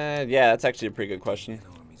 Yeah, that's actually a pretty good question.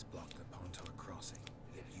 Armies blocked the Pontar crossing,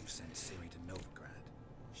 yet you sent Ciri to Novigrad.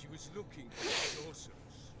 She was looking for sorcerers,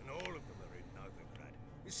 and all of them are in Novigrad.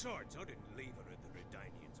 Besides, I didn't leave her at the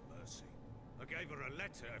Redanians' mercy. I gave her a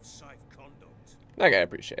letter of safe conduct. Okay, I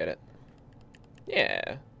appreciate it.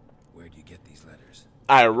 Yeah. Where'd you get these letters?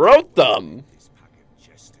 I wrote them! This pack of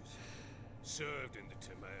jesters served in the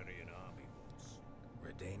Temerian army once.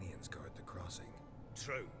 Redanians guard the crossing.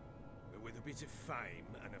 True, but with a bit of fame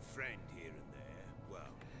and a friend here and there,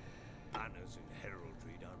 well, banners and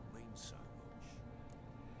heraldry don't mean so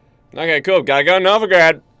much. Okay, cool. Gotta go to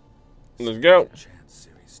Novigrad. Let's go. Chance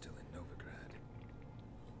Ciri's still in Novigrad.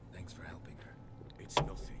 Thanks for helping her. It's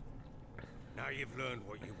nothing. Now you've learned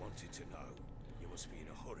what you wanted to know, you must be in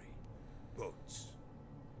a hurry. But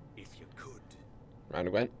if you could, Round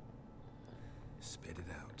of Gwent. Spit it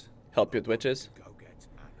out. Help you with witches. go get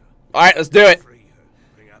Anna. Alright, let's do it. Free her,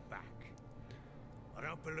 bring her back. I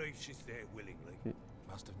don't believe she's there willingly.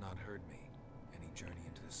 Must have not heard me. Any journey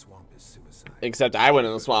into the swamp is suicide. Except I went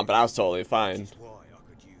in the swamp and I was totally fine. Which is why I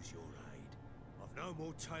could use your aid. I've no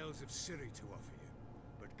more tales of Ciri to offer you,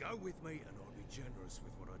 but go with me and I'll be generous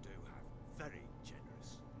with what I do have. Very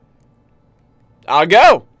generous. I'll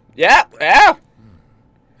go. Yeah, yeah.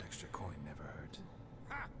 Extra coin never hurt.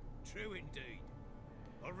 Ha! True indeed.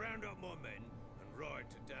 I'll round up my men and ride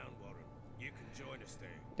to Downwarren. You can join us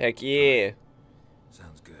there. Heck yeah.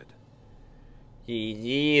 Sounds good.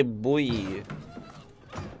 Yeah, boy.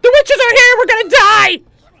 The witches are here. We're gonna die.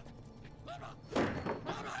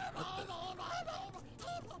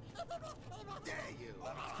 There you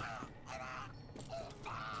are.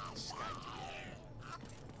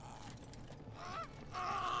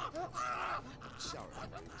 Sorry,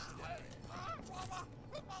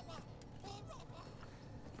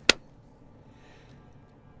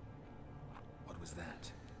 What was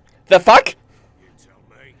that? The fuck? you tell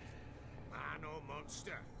me. Man or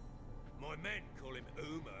monster? My men call him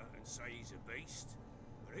Uma and say he's a beast,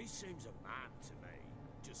 but he seems a man to me.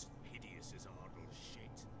 Just hideous as Ardle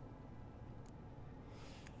shit.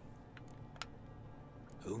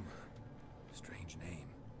 Uma. Strange name.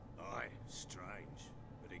 Aye, strange,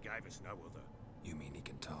 but he gave us no other. You mean he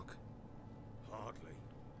can talk? Hardly.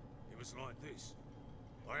 It was like this.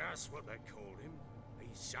 I asked what they called him. He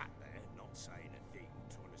sat there, not saying a thing,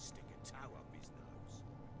 trying to stick a toe up his nose.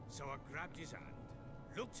 So I grabbed his hand,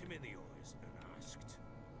 looked him in the eyes, and asked,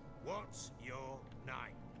 "What's your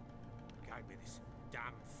name?" Gave me this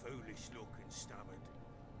damn foolish look and stammered,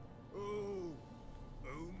 "Oh,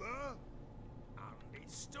 Uma?" And it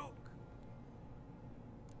stuck.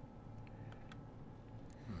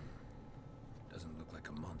 Doesn't look like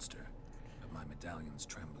a monster, but my medallion's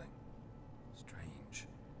trembling. Strange.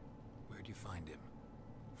 Where'd you find him?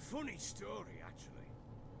 Funny story, actually.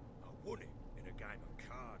 I won him in a game of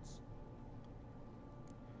cards.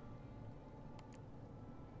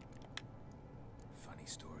 Funny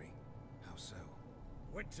story. How so?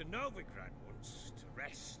 Went to Novigrad once to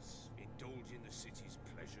rest, indulge in the city's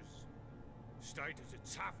pleasures. Stayed at a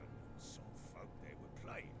tavern and some folk there were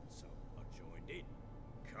playing, so I joined in.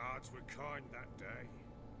 Cards were kind that day.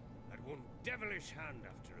 Had one devilish hand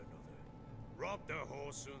after another. Robbed the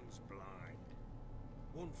whoresons blind.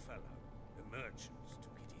 One fellow, the merchant,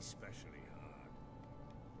 took it especially hard.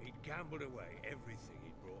 He'd gambled away everything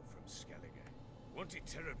he'd brought from Skellige. Wanted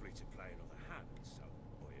terribly to play another hand, so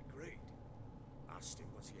I agreed. Asked him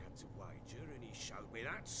what he had to wager, and he showed me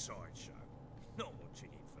that sideshow. Not much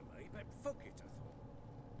in it for me, but fuck it, I thought.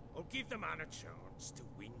 I'll give the man a chance to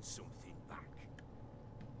win something back.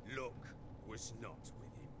 Luck was not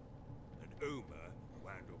with him, and Uma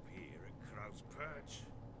wound up here at Crow's Perch.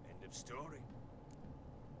 End of story.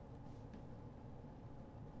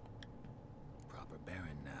 Proper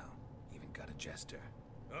baron now. Even got a jester.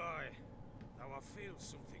 Aye, though I feel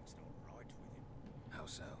something's not right with him. How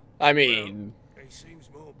so? I mean, Well, he seems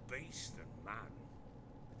more beast than man.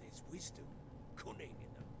 But there's wisdom, cunning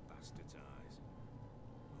in the bastard's eyes.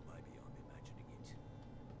 Or maybe I'm imagining it.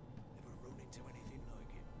 Ever run into anything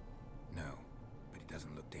like it? No, but he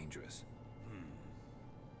doesn't look dangerous.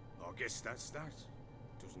 I guess that's that.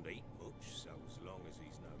 Doesn't eat much, so as long as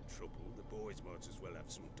he's no trouble, the boys might as well have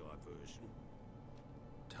some diversion.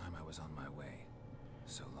 Time I was on my way.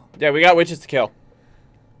 So long. yeah, we got witches to kill.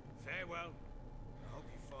 Farewell. I hope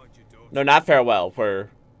you find your daughter. No, not farewell. We're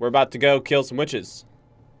about to go kill some witches.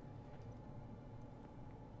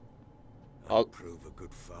 I'll prove a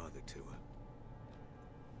good father to her.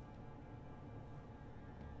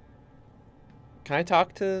 Can I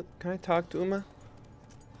talk to Uma?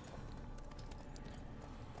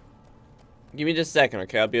 Give me just a second,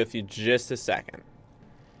 okay? I'll be with you just a second.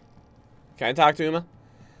 Can I talk to Uma?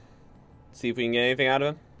 See if we can get anything out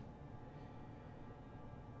of him.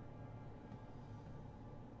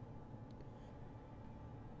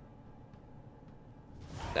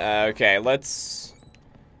 Okay, let's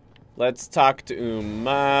talk to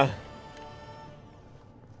Uma.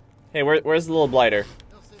 Hey, where's the little blighter?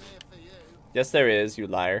 Yes, there is, you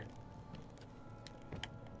liar.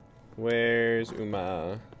 Where's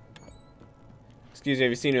Uma? Excuse me,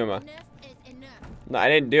 have you seen Uma? Enough is enough. No, I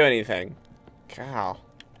didn't do anything. Cow.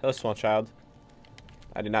 Hello, small child.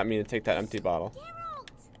 I did not mean to take that empty bottle.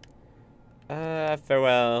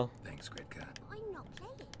 Farewell. Thanks, Gretka. I'm not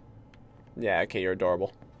playing. Yeah, okay, you're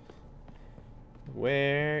adorable.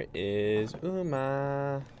 Where is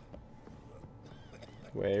Uma?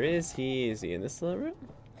 Where is he? Is he in this little room?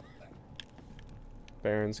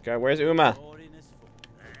 Baron Sky. Where's Uma?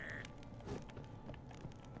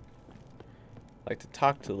 Like to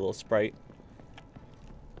talk to the little sprite.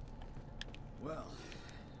 Well,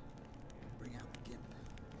 bring out the gimp.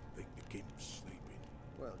 Think the gimp's sleeping.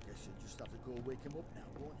 Well, guess you'll just have to go wake him up now,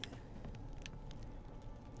 won't you?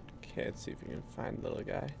 Okay, let's see if we can find the little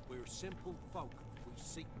guy. We're simple folk. We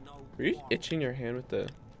seek no Were you quarrel. itching your hand with the...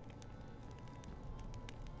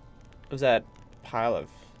 What was that pile of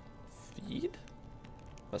feed?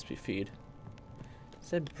 Must be feed. It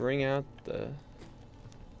said bring out the...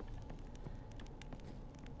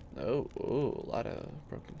 Oh, a lot of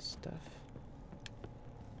broken stuff.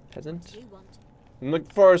 Peasant? You want? I'm looking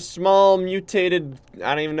for a small mutated...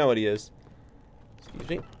 I don't even know what he is. Excuse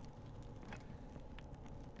me.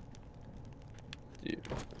 Dude.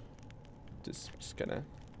 Just gonna...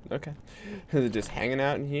 Okay. Is it just hanging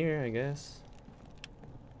out in here, I guess?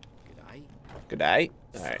 G'day. Good day.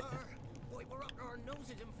 Alright. Why, we're up our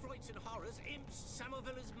noses in frights and horrors, imps,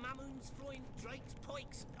 Samovillas, mamoons, flying drakes,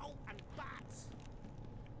 pikes, oh, and bats.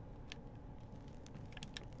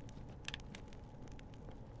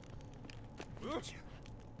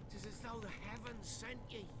 Tis as though the heavens sent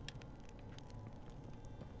ye.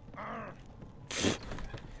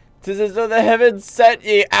 Tis as though the heavens sent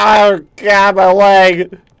ye. Oh god, my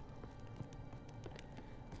leg.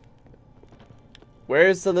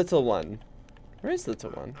 Where's the little one? Where's the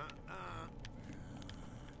little one?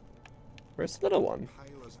 Where's the little one?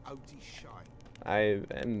 Pale as outy shine. I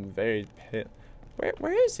am very pale.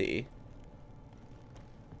 Where is he?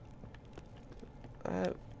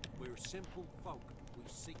 We're simple folk. We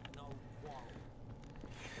seek no quarrel.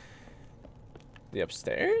 The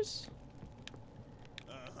upstairs?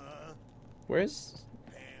 Where's...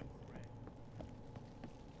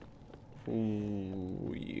 Weird.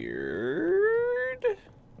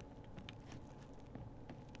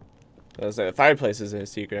 I was like, the fireplace is a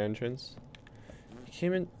secret entrance. He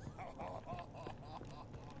came in...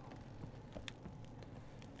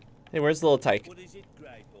 Hey, where's the little tyke? What is it,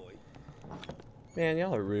 grey boy? Man,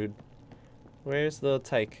 y'all are rude. Where's the little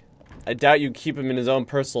tyke? I doubt you keep him in his own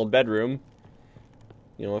personal bedroom.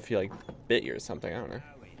 You know, if he, like, bit you or something. I don't know.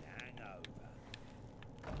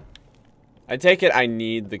 I take it I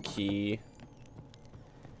need the key.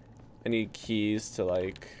 I need keys to,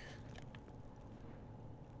 like,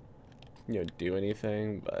 you know, do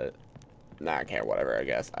anything, but... Nah, I can't, whatever, I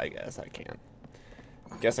guess I can.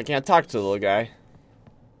 Guess I can't talk to the little guy.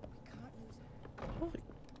 Holy,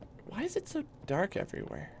 why is it so dark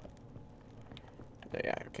everywhere?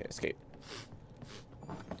 Yeah, okay, escape.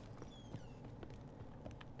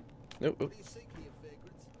 Nope. Nope.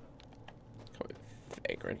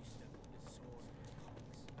 Vagrant.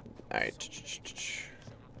 Alright.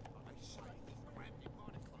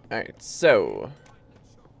 Alright, so.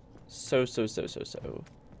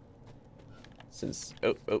 Since,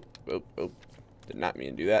 oh. Did not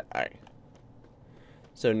mean to do that. Alright.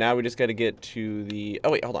 So now we just gotta get to the,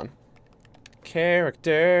 oh wait, hold on.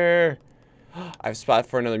 Character. I have a spot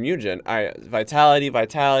for another mutagen. Alright,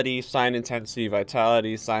 vitality, sign intensity,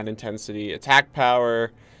 vitality, sign intensity, attack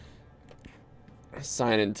power,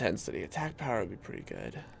 sign intensity. Attack power would be pretty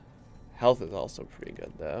good. Health is also pretty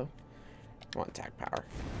good though. I want attack power.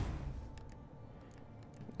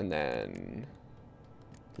 And then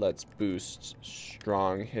let's boost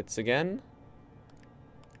strong hits again.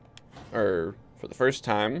 Or for the first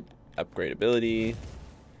time, upgrade ability.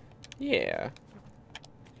 Yeah.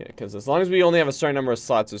 Yeah, because as long as we only have a certain number of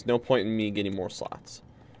slots, there's no point in me getting more slots.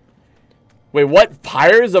 Wait, what?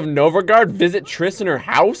 Pyres of Novigrad visit Triss in her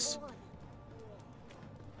house?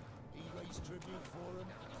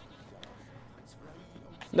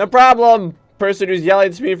 No problem. Person who's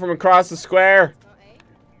yelling to me from across the square.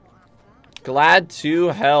 Glad to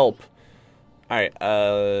help. Alright,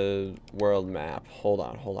 world map. Hold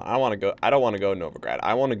on. I don't want to go Novigrad.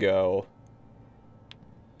 I want to go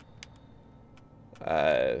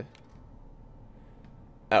oh,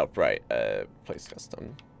 right. Place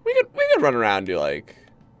custom. We could run around and do like,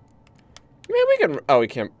 I mean, we can, oh, we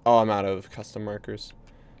can't, oh, I'm out of custom markers.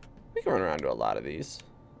 We can run around and do a lot of these.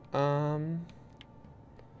 Hold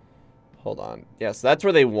on. Yeah, so that's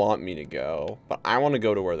where they want me to go, but I want to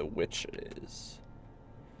go to where the witch is.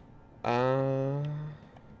 What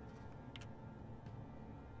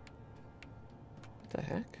the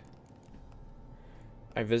heck?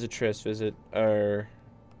 I visit Triss,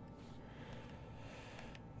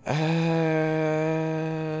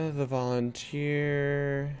 The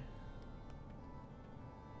volunteer.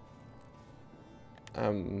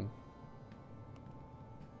 Hold.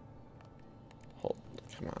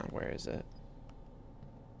 Come on, where is it?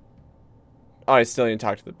 Oh, I still need to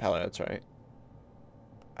talk to the Peller. That's right.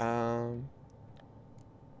 Well,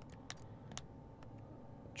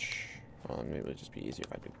 maybe it'd just be easier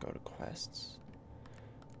if I could go to quests.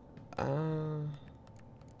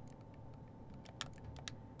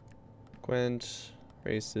 Gwent,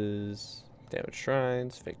 races, damaged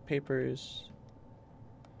shrines, fake papers.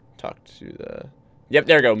 Talk to the... Yep,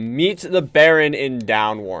 there we go. Meet the Baron in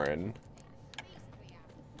Downwarren.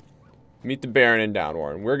 Meet the Baron in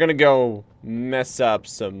Downwarren. We're gonna go mess up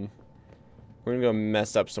some... We're gonna go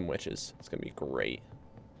mess up some witches. It's gonna be great.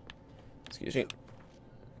 Excuse me.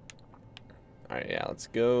 Alright, yeah, let's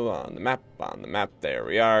go on the map. On the map, there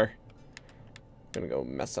we are. Gonna go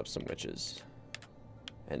mess up some witches.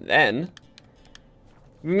 And then...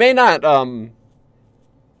 We may not,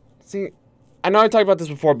 See, I know I talked about this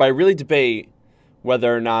before, but I really debate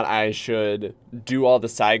whether or not I should do all the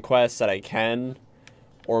side quests that I can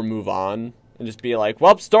or move on and just be like,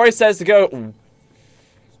 well, story says to go. A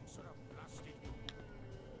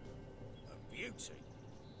beauty?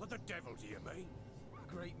 What the devil do you mean? A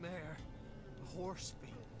great mare. A horse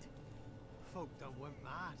fiend. Folk done went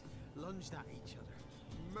mad. Lunged at each other.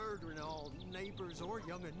 Murdering all neighbours or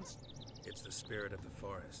young'uns. It's the spirit of the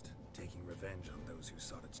forest, taking revenge on those who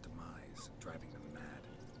sought its demise, driving them mad.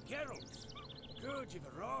 Geralt! Good, you've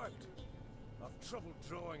arrived. I've trouble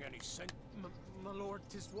drawing any sense. My lord,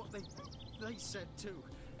 'tis what they said too.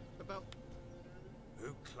 About...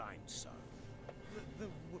 Who claimed so? The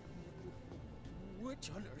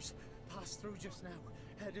witch hunters passed through just now,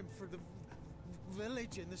 heading for the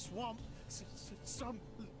village in the swamp. Some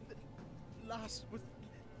lass was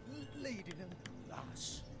leading them.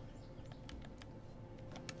 Lass?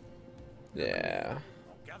 Yeah.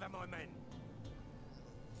 I'll gather my men.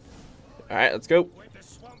 Alright, let's go. With the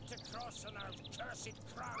swamp to cross and those cursed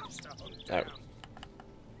crows to hunt Oh. down.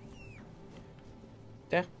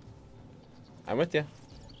 Yeah. I'm with you.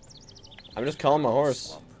 I'm just calling my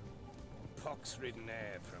horse. Pox-ridden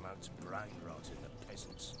air promotes brain rot in the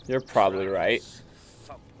peasants. You're probably right.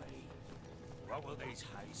 Fuck me. What will these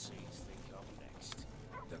hayseeds think of next?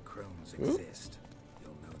 The crones exist.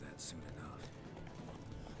 You'll know that soon enough.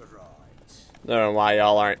 Right. I don't know why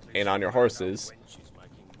y'all aren't in on your horses. Wenches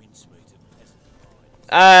making mincemeat of peasant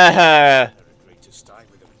minds. They're agreed to stay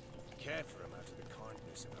with them. Care for them out of the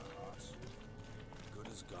kindness of her hearts. Good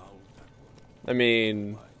as gold, that one. I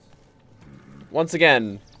mean, once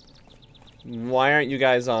again, why aren't you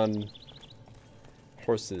guys on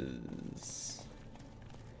horses?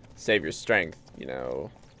 Save your strength, you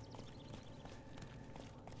know.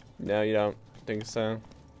 No, you don't think so?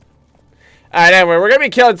 Alright, anyway, we're gonna be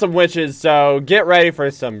killing some witches, so get ready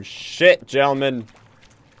for some shit, gentlemen.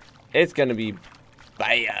 It's gonna be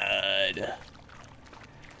bad.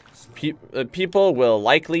 People will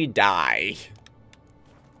likely die.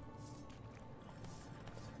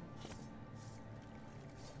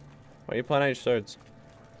 Why are you pulling out your swords?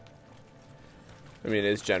 I mean,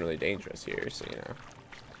 it's generally dangerous here, so you know.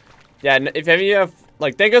 Yeah, if any of you have,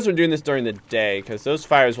 like, thank us for doing this during the day, because those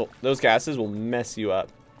those gases will mess you up.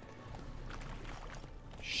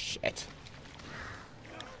 Shit.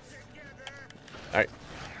 Alright.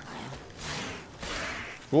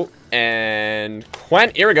 Cool. And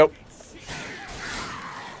Quen, here we go.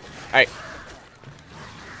 Alright.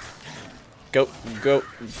 Go, go,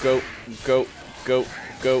 go, go, go,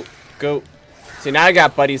 go, go. See, now I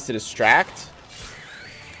got buddies to distract.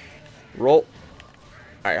 Roll.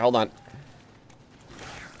 Alright, hold on.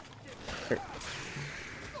 Here.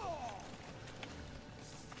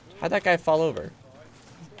 How'd that guy fall over?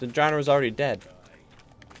 The Drowned was already dead.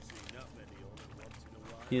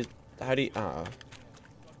 He's... How'd he... Hold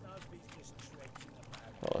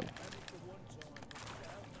on.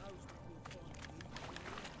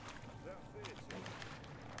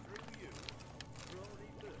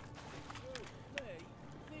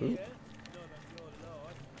 Ooh.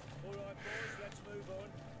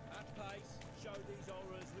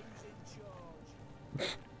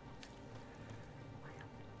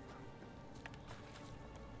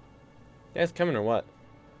 You guys coming or what?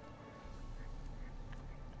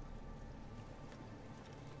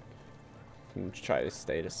 Can try to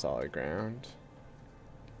stay to solid ground.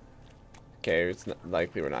 Okay, it's not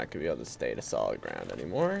likely we're not gonna be able to stay to solid ground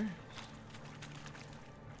anymore.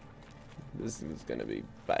 This is gonna be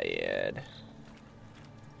bad.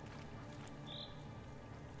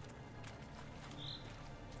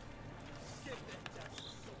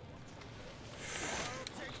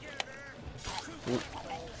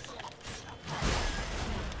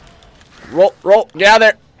 Roll, roll, get out of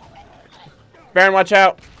there. Baron, watch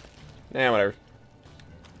out. Nah, whatever.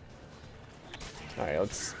 Alright,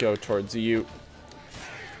 let's go towards you.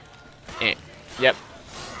 Yep.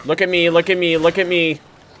 Look at me, look at me, look at me.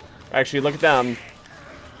 Actually, look at them.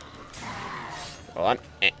 Hold on.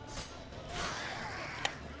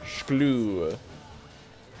 Screw.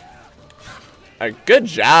 Alright, good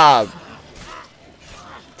job.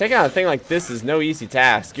 Taking on a thing like this is no easy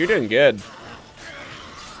task. You're doing good.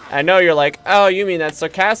 I know you're like, oh, you mean that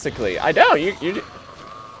sarcastically. I don't. You.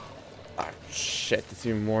 Oh, shit. There's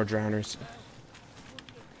even more drowners.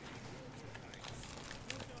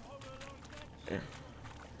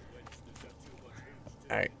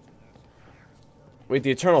 Alright. Wait,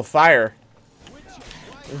 the eternal fire.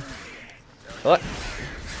 What?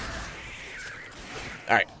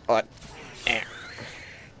 Alright, hold on.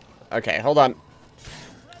 Okay, hold on.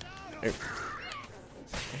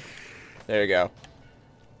 There you go.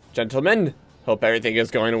 Gentlemen, hope everything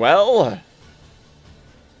is going well.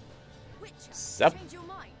 Sup?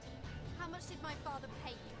 How much did my father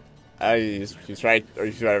pay you? He's right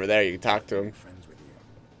over there. You can talk to him.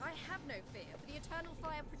 I have no fear, for the eternal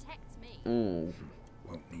fire protects me.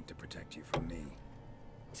 Won't need to protect you from me.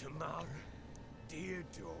 Tamara, dear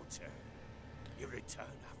daughter, you return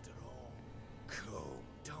after all. Come,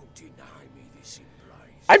 don't deny me this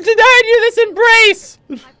embrace. I'm denying you this embrace!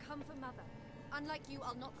 I've come for Mother. Unlike you,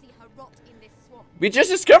 I'll not see her rot in this swamp. We just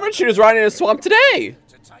discovered she was rotting in a swamp today!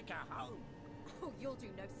 To take her home. Oh, you'll do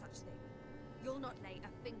no such thing. You'll not lay a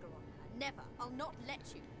finger on her. Never. I'll not let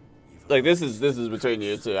you. Like, this is between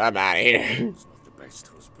you two. I'm out of here. He's not the best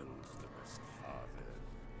husband, the best father,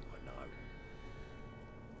 I know.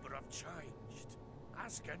 But I've changed.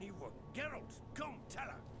 Ask anyone. Geralt, come, tell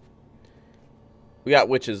her. We got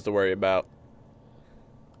witches to worry about.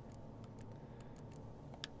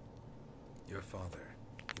 Your father,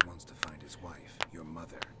 he wants to find his wife, your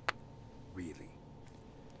mother. Really?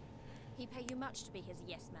 He pay you much to be his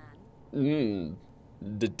yes man.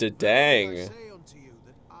 Dang. I say unto you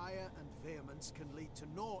that ire and vehemence can lead to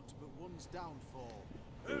naught but one's downfall.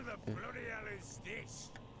 Who the bloody hell is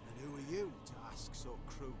this? And who are you to ask so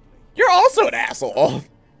crudely? You're also an asshole.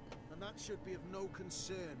 And that should be of no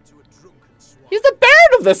concern to a drunken swine. He's the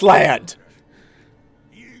Baron of this land.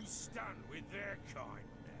 You stand with their kind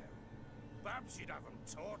now. Perhaps you'd have them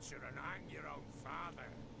torture and hang your own father.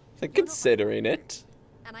 So considering it.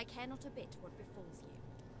 And I care not a bit what befalls you.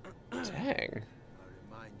 Dang. I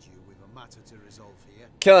remind you, we've a matter to resolve here.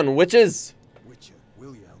 Killing witches. Witcher,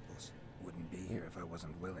 will you help us? Wouldn't be here if I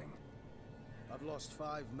wasn't willing. I've lost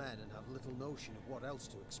 5 men and have little notion of what else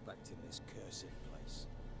to expect in this cursed place.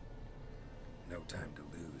 No time to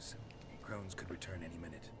lose. Crones could return any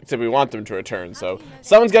minute. Except we want them to return, so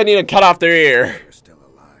someone's gonna need to cut off their ear. They're still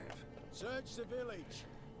alive. Search the village.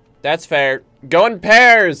 That's fair. Go in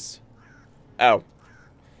pairs. Oh.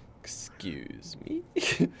 Excuse me.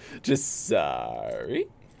 Just sorry.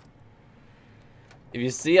 If you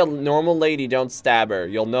see a normal lady, don't stab her.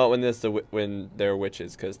 You'll know it when they're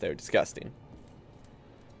witches, because they're disgusting.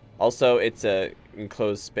 Also, it's a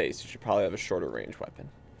enclosed space. You should probably have a shorter range weapon.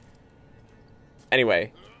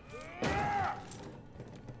 Anyway,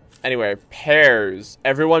 pairs.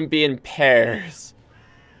 Everyone be in pairs.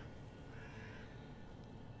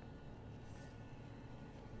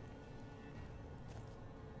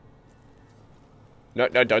 No,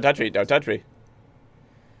 don't touch me. Don't touch me.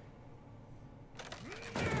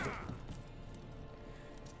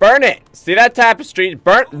 Burn it. See that tapestry?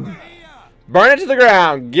 Burn it to the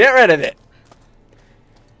ground. Get rid of it.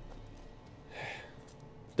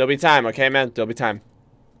 There'll be time, okay, man? There'll be time.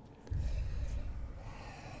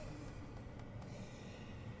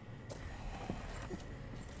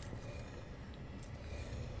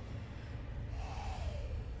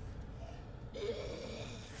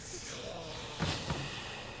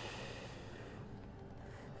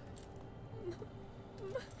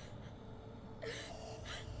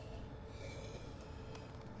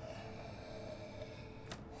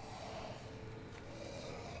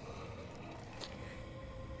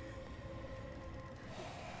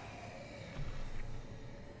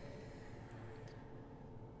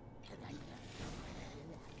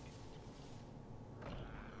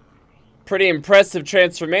 Pretty impressive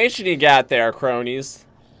transformation you got there, cronies.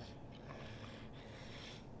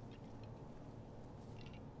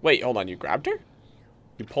 Wait, hold on. You grabbed her?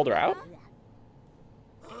 You pulled her out?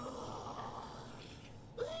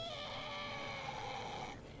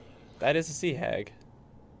 That is a sea hag.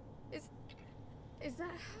 Is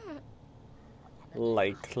that her?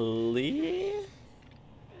 Likely.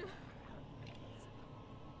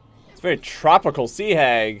 It's a very tropical sea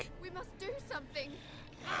hag. We must do something.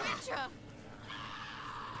 Witcher!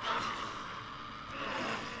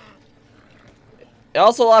 It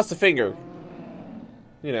also lost a finger.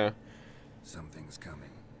 You know. Something's coming.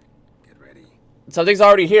 Get ready. Something's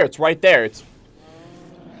already here. It's right there. It's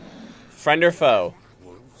friend or foe.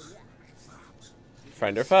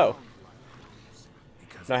 Friend or foe.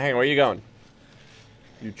 No, hang on. Where are you going?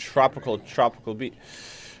 You tropical beat.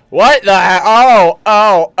 What the heck?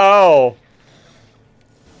 Oh.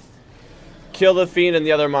 Kill the fiend and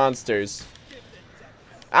the other monsters.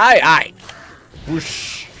 Aye.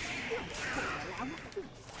 Whoosh.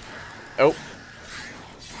 Oh.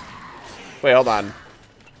 Wait, hold on.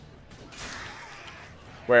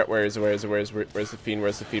 Where's the fiend?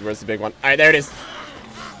 Where's the big one? Alright, there it is.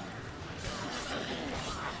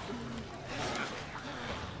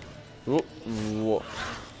 Ooh.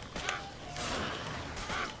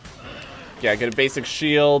 Yeah, get a basic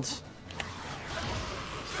shield.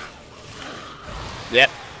 Yep.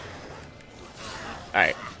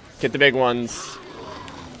 Alright. Get the big ones.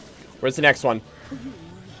 Where's the next one?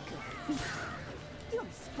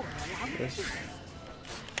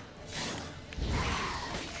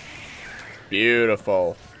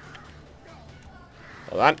 Beautiful.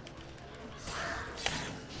 Hold on.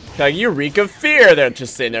 Like Eureka Fear, they're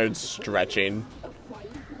just sitting there stretching.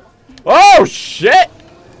 Oh shit!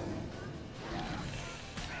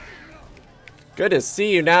 Good to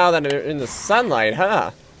see you now that you're in the sunlight,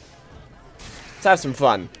 huh? Let's have some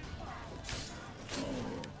fun.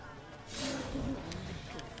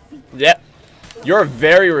 Yep. You're a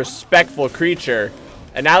very respectful creature.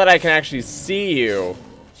 And now that I can actually see you,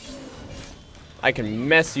 I can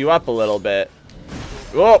mess you up a little bit.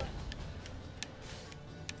 Whoa!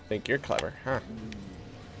 Think you're clever, huh?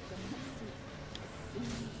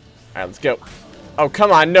 Alright, let's go. Oh,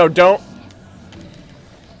 come on, no, don't.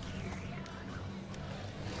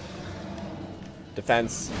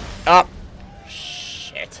 Defense. Up.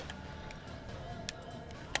 Shit.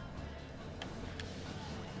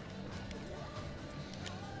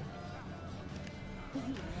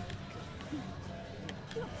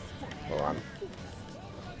 Hold on.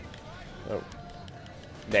 Oh.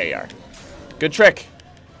 There you are. Good trick.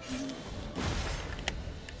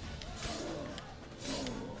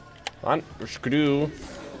 Come on. Screw.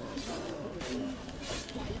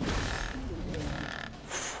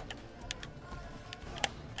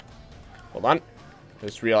 Hold on.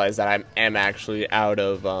 Just realized that I am actually out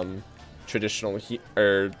of traditional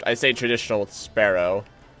I say traditional with Sparrow.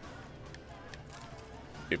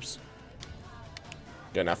 Oops.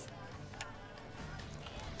 Good enough.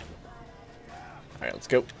 Alright, let's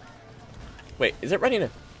go. Wait, is it running? Are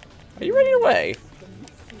you running away?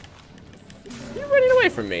 Are you running away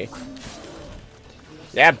from me?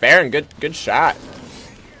 Yeah, Baron, good shot.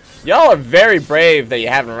 Y'all are very brave that you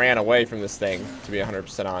haven't ran away from this thing, to be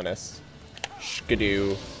 100% honest.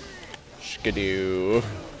 Shkadoo. Shkadoo.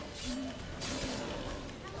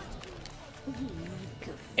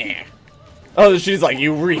 Eh. Oh, she's like,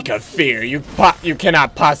 Eureka Fear. You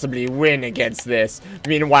cannot possibly win against this.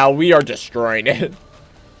 Meanwhile, we are destroying it.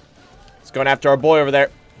 It's going after our boy over there.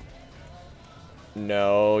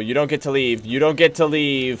 No, you don't get to leave. You don't get to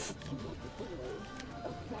leave.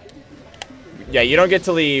 Yeah, you don't get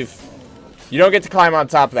to leave. You don't get to climb on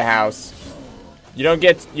top of the house. You don't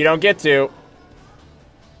get to.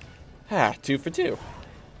 Ah, 2 for 2.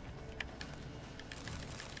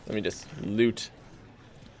 Let me just loot.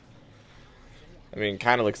 I mean,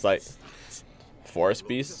 kind of looks like forest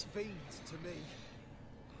beast.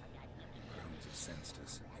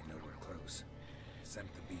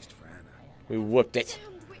 We whooped it.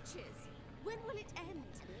 When will it end?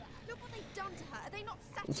 Look what they've done to her. Are they not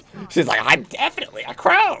satisfied? She's like, I'm definitely a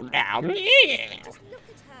crone now. Yeah. Just look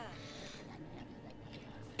at her.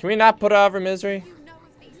 Can we not put her out of her misery? You know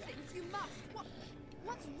of these things. You must.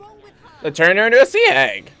 What's wrong with her? Let's turn her into a sea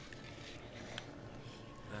egg.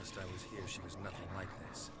 Last I was here, she was nothing like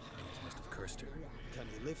this. Elves must have cursed her. Can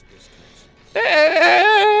you lift this curse?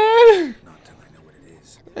 Not till I know what it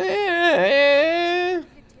is.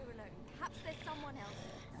 Perhaps there's someone else.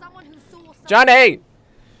 Someone who saw something. Johnny!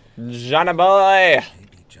 Johnny boy!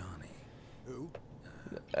 Maybe Johnny. Who?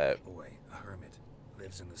 Boy, a hermit.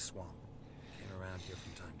 Lives in the swamp. Came around here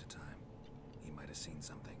from time to time. He might have seen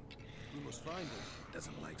something. We must find him.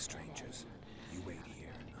 Doesn't like strangers. You wait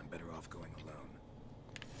here. I'm better off going alone.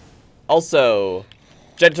 Also,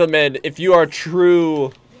 gentlemen, if you are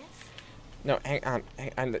true... No, hang on.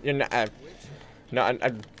 You're not... no,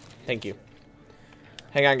 thank you.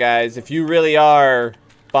 Hang on, guys. If you really are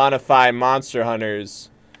bona fide monster hunters,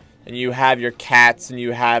 and you have your cats, and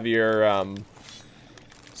you have your,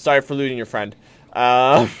 sorry for looting your friend.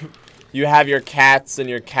 You have your cats, and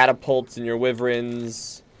your catapults, and your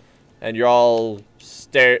wyverns, and you're all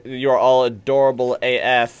you're all adorable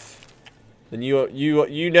AF, then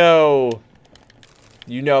you know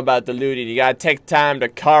about the looting. You gotta take time to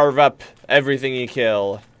carve up everything you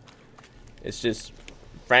kill. It's just,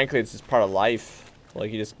 frankly, it's just part of life.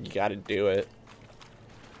 Like, you gotta do it.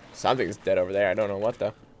 Something's dead over there. I don't know what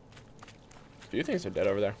though. A few things are dead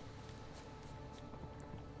over there.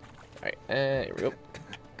 Alright, here we go.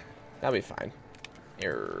 That'll be fine.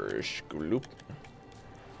 Gloop.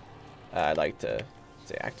 I'd like to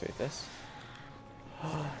say activate this.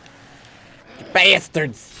 You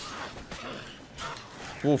bastards!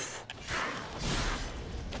 Woof.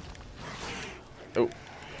 Oh,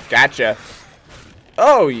 gotcha.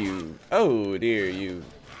 Oh, you. Oh, dear, you.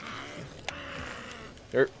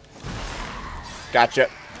 There. Gotcha.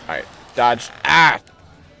 Alright, dodge. Ah!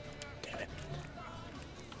 Damn it.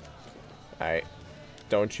 Alright.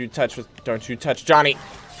 Don't you touch Johnny.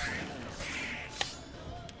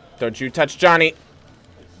 Don't you touch Johnny.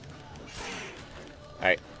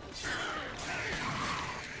 Alright.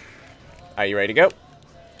 Are you ready to go?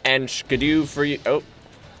 And skidoo for you. Oh.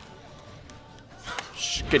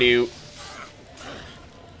 Skidoo.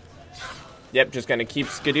 Yep, just gonna keep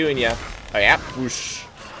skidooing ya. Oh yeah. Whoosh.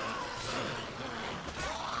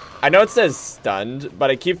 I know it says stunned,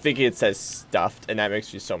 but I keep thinking it says stuffed, and that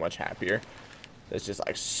makes me so much happier. It's just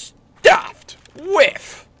like stuffed.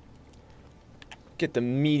 Whiff. Get the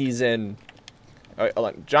meaties in. All right, hold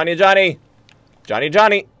on. Johnny.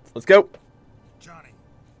 Let's go.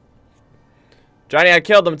 Johnny, I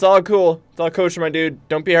killed him. It's all cool. It's all kosher, my dude.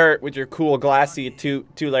 Don't be hurt with your cool, glassy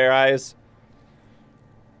two-layer eyes.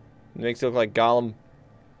 It makes you look like Gollum.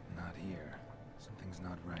 Not here. Something's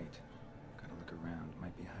not right. Gotta look around.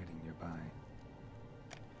 Might be hiding nearby.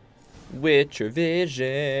 Witcher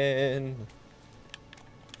vision.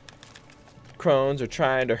 Crones are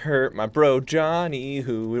trying to hurt my bro Johnny,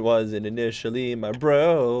 who wasn't initially my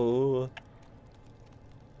bro.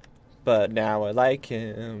 But now I like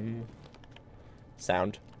him.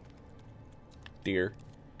 Sound. Deer.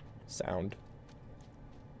 Sound.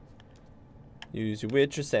 Use your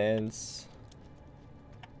Witcher sense.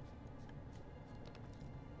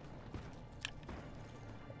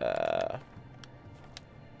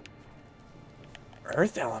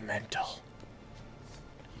 Earth Elemental.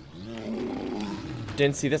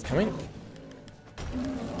 Didn't see this coming.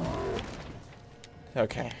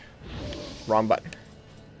 Okay. Wrong button.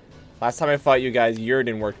 Last time I fought you guys,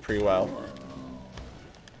 Yrden worked pretty well.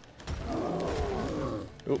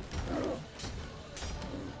 Oop.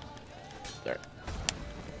 There.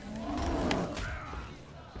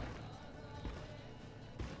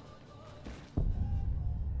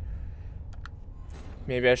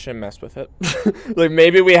 Maybe I shouldn't mess with it. Like,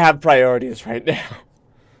 maybe we have priorities right now.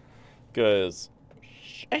 Because,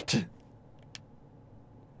 shit.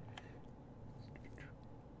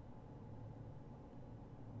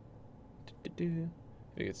 If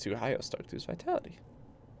it gets too high, it'll start to lose vitality.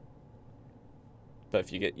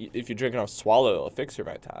 But if you drink enough swallow, it'll fix your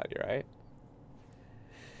vitality, right?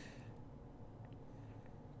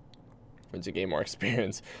 Once you gain more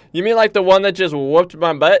experience. You mean like the one that just whooped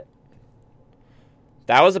my butt?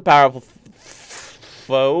 That was a powerful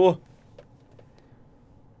foe.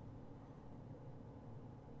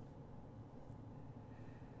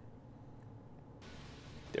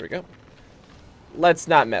 There we go. Let's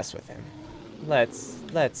not mess with him.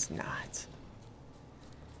 Let's not.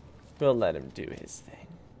 We'll let him do his thing.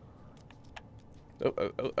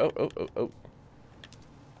 Oh.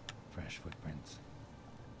 Fresh footprints.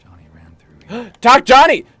 Johnny ran through here. Talk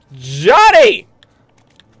Johnny! Johnny!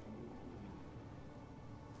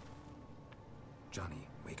 Johnny,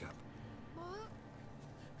 wake up. What?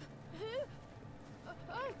 Who?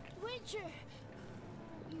 Oh, Witcher!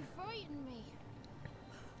 You frightened me.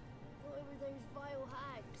 What were those vile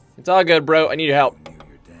hags? It's all good, bro. I need your help. The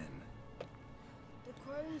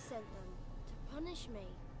crone sent them to punish me.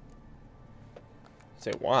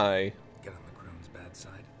 Say why? Get on the crone's bad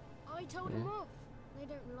side. I told them off. They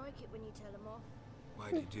don't like it when you tell them off.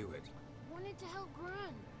 Why'd you do it? Wanted to help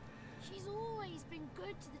Gran. She's always been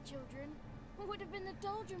good to the children. It would have been the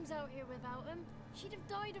doldrums out here without him. She'd have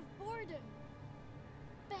died of boredom.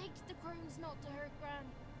 Begged the crones not to hurt Gran,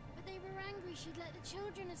 but they were angry she'd let the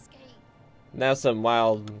children escape. Now some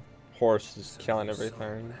wild horse is killing What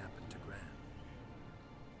everything. happened to Gran?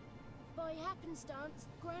 By happenstance,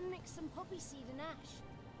 Gran mixed some poppy seed and ash.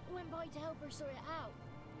 I went by to help her sort it out.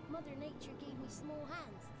 Mother Nature gave me small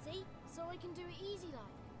hands, see? So I can do it easy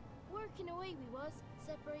like. Working away we was,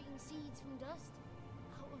 separating seeds from dust.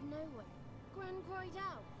 Out of nowhere, Gran cried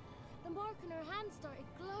out. The mark on her hand started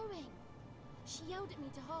glowing. She yelled at me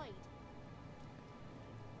to hide.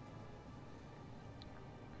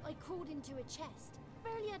 I crawled into a chest.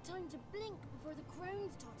 Barely had time to blink before the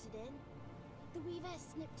crones totted in. The weavess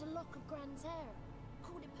snipped a lock of Gran's hair,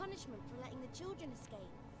 called it punishment for letting the children escape.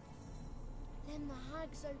 Then the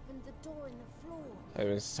hags opened the door in the floor.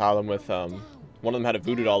 I saw them with one of them had a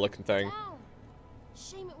voodoo doll looking thing. Down.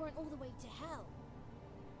 Shame it weren't all the way to hell.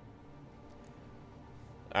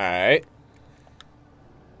 Alright.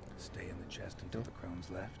 Stay in the chest until the crones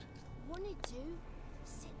left. Wanted to.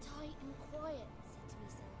 Sit tight and quiet, said to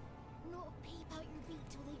myself. Not peep out your beak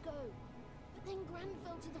till they go. But then Gran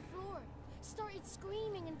fell to the floor. Started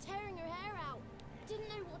screaming and tearing her hair out. Didn't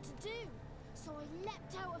know what to do. So I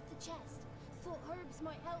leapt out of the chest. Thought herbs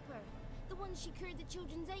might help her. The ones she cured the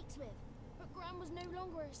children's aches with. But Gran was no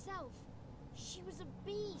longer herself. She was a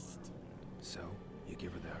beast. So, you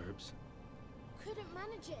give her the herbs? Couldn't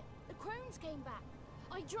manage it. The crones came back.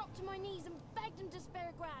 I dropped to my knees and begged him to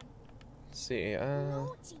spare Gran. Let's see,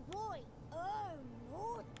 Naughty boy. Oh,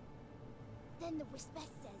 naughty. Then the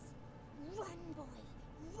Wispeth says, run, boy,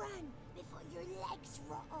 run, before your legs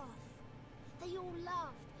rot off. They all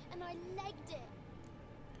laughed, and I legged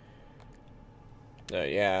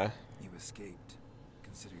it. yeah. You escaped.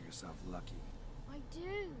 Consider yourself lucky. I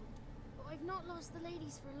do. But I've not lost the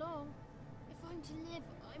ladies for long. If I'm to live,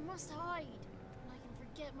 I must hide. And I can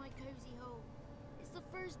forget my cozy hole. It's the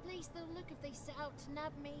first place they'll look if they set out to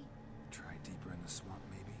nab me. Try deeper in the swamp,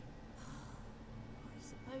 maybe? I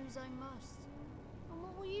suppose I must. And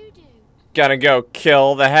what will you do? Gotta go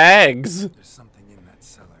kill the hags. There's something in that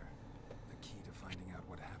cellar. The key to finding out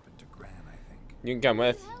what happened to Gran, I think. You can come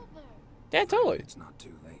with. Yeah, totally. It's not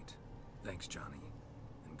too late. Thanks, Johnny.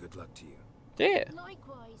 And good luck to you. Yeah.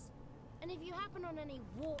 Likewise. And if you happen on any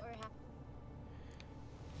water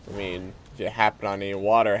I mean, if you happen on any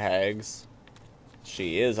water hags,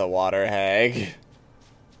 she is a water hag.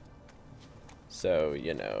 So,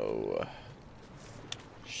 you know.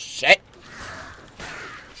 Shit!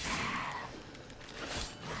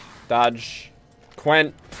 Dodge.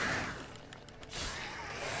 Quent.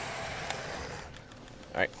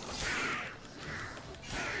 Alright.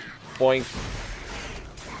 Boink.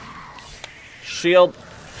 Shield.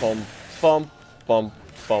 Boom. Bump. Bump.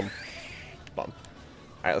 Bump. Bump.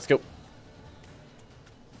 Alright, let's go.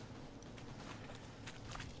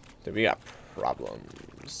 So we got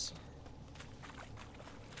problems.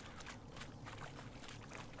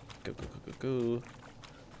 Go, go, go, go, go.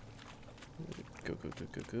 Go, go, go,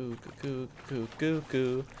 go, go, go, go, go,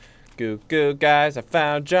 go. Go, go, guys, I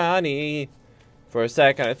found Johnny. For a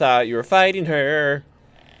second, I thought you were fighting her.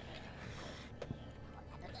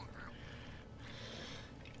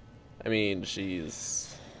 I mean,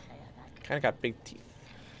 she's kind of got big teeth.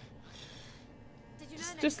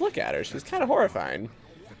 Just look at her. She's kind of horrifying.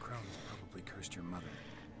 The crones probably cursed your mother,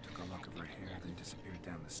 took a lock of her hair, then disappeared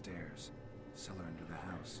down the stairs. Cellar under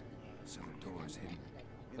the house. Cellar doors hidden.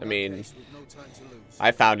 I mean,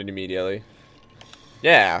 I found it immediately.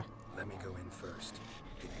 Yeah. Let me go in first.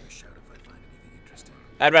 Give you a shout if I find anything interesting.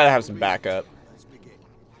 I'd rather have some backup.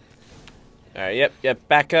 Alright, yep,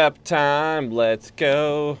 backup time. Let's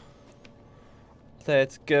go.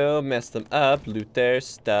 Let's go mess them up, loot their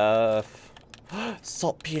stuff.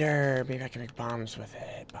 Saltpeter. Maybe I can make bombs with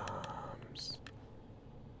it. Bombs.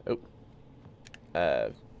 Oh.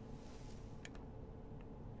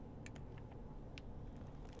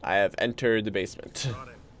 I have entered the basement.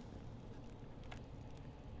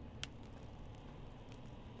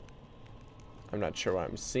 I'm not sure what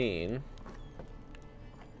I'm seeing.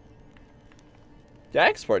 Yeah, I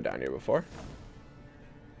explored down here before.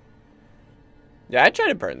 Yeah, I tried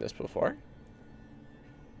to burn this before.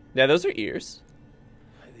 Yeah, those are ears.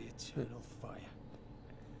 By the eternal fire.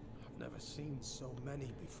 I've never seen so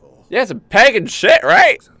many before. Yeah, some pagan shit,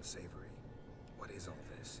 right? Looks unsavory. What is all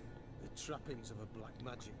this? The trappings of a black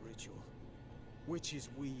magic ritual. Witches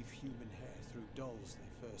weave human hair through dolls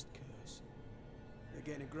they first curse.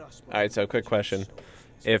 They gain a grasp. Alright, so quick question.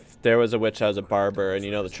 If there was a witch that was a barber, and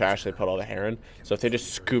you know the trash they put all the hair in, so if they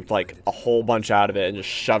just scooped like a whole bunch out of it and just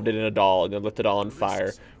shoved it in a doll and then lit it all on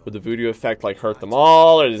fire, would the voodoo effect like hurt them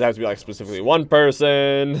all, or does it have to be like specifically one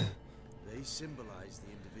person? They symbolize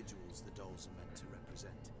the individuals the dolls are meant to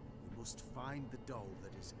represent. We must find the doll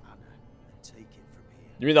that is Anna and take it from here.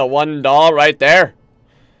 You mean the one doll right there?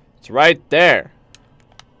 It's right there.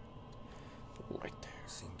 Right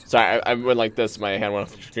there. Sorry, I went like this. My hand went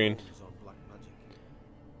off the screen.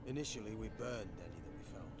 Initially, we burned any that we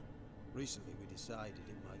found. Recently, we decided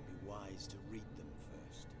it might be wise to read them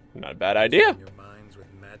first. Not a bad idea. Your minds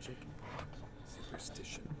with magic,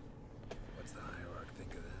 superstition. What's the hierarch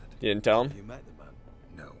think of that? You didn't tell him? Have you met the man?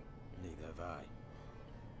 No. Neither have I.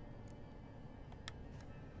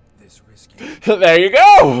 this risky. There you go!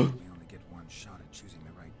 We only get one shot at choosing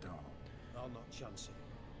the right doll. I'll not chance it.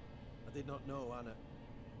 I did not know Anna.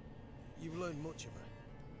 You've learned much of her.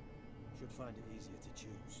 Should find it easier to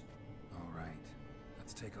choose. All right.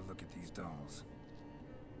 Let's take a look at these dolls.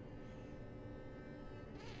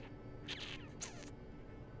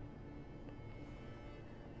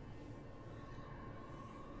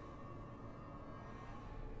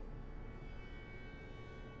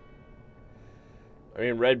 I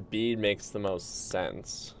mean, red bead makes the most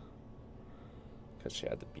sense. Because she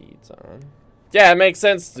had the beads on. Yeah, it makes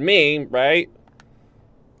sense to me, right?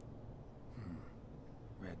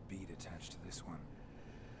 Red bead attached to this one.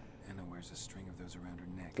 Anna wears a string of those around her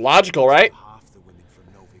neck. Logical, right? Half the women from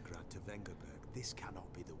Novigrad to Vengerberg. This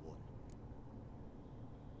cannot be the one.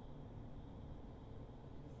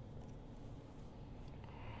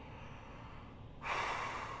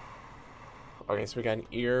 Okay, so we got an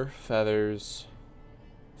ear, feathers,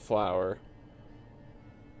 flower.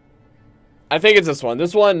 I think it's this one.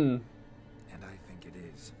 This one. And I think it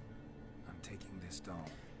is. I'm taking this doll.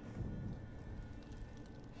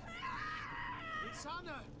 It's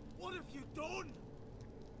Anna! What have you done?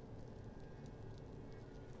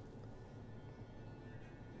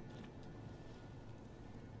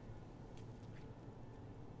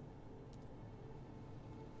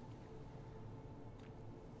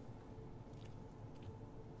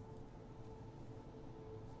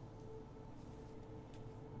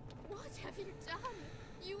 What have you done?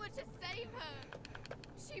 You were to save her.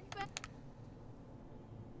 She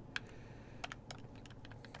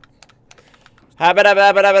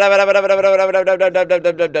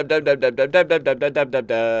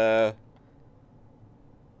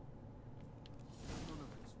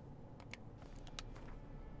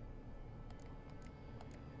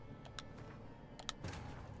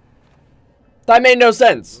That made no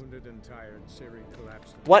sense. Wounded and tired, Ciri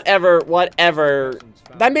collapsed. Whatever.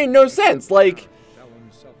 That made no sense. Like,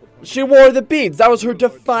 she wore the beads. That was her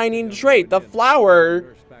defining trait. The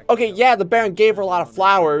flower. Okay, yeah, the Baron gave her a lot of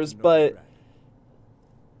flowers, but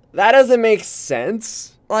that doesn't make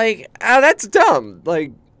sense. Like, that's dumb.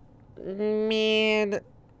 Like, man.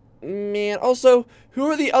 Also, who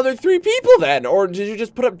are the other 3 people then? Or did you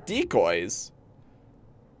just put up decoys?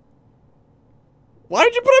 Why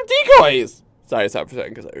did you put up decoys? Sorry, I stopped for a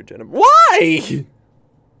second because I heard Jenna. Why?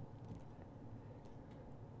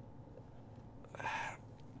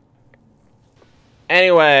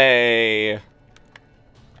 Anyway.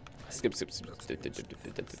 Skip.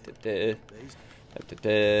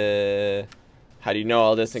 How do you know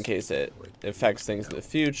all this in case it affects things in the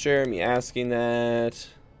future? Me asking that.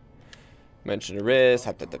 Mention a risk.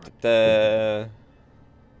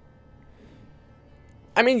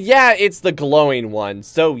 I mean, yeah, it's the glowing one,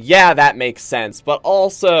 so yeah, that makes sense. But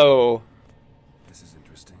also, This is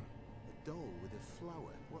interesting. A doll with a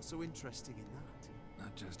flower. What's so interesting in that?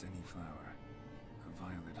 Not just any flower. A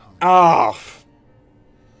violet holly. oh,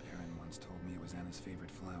 Baron once told me it was Anna's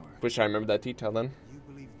favorite flower. wish I remembered that detail then. You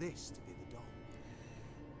believe this to be the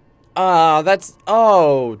doll? That's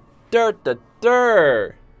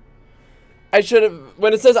dirt. I should have.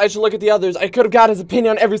 When it says I should look at the others, I could have got his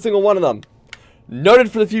opinion on every single one of them.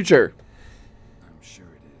 Noted for the future. I'm sure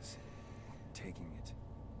it is. Taking it.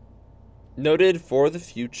 Noted for the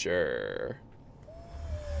future.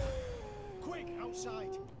 Quick, outside!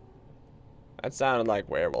 That sounded like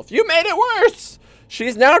werewolf. You made it worse!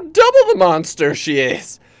 She's now double the monster she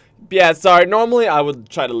is. Yeah, sorry. Normally I would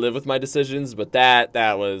try to live with my decisions, but that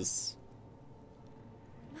was...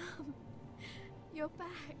 Mum, you're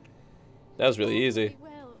back. That was really easy.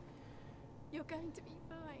 Well, you're going to be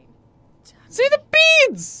fine. See the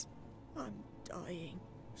beads! I'm dying.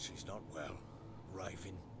 She's not well.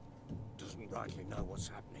 Raving. Doesn't rightly know what's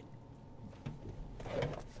happening.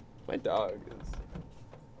 My dog is...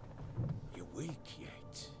 You're weak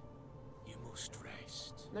yet. You must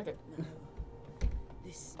rest. Okay. No.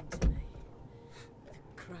 Listen to me. The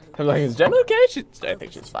crows. I'm like, is Jen okay? I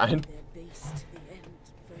think she's fine. Their beast to the end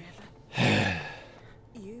forever.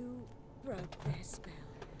 You broke their spell.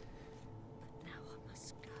 But now I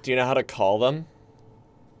must go. Do you know how to call them?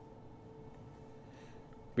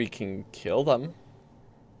 We can kill them.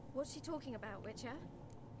 What's she talking about, Witcher?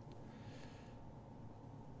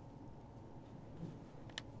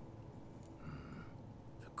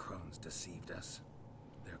 The crones deceived us.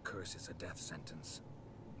 Their curse is a death sentence.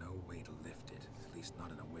 No way to lift it, at least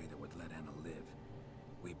not in a way that would let Anna live.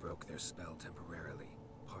 We broke their spell temporarily,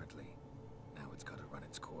 partly. Now it's got to run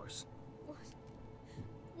its course. What?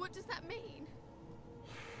 What does that mean?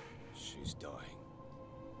 She's dying.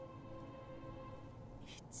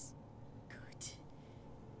 It's good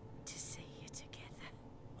to see you together.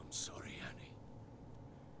 I'm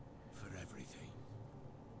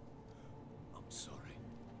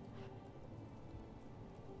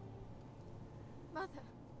Mother.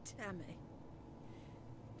 Tammy,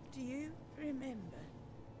 do you remember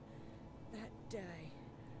that day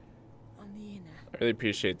on the inner? I really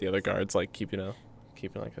appreciate the other guards like keeping like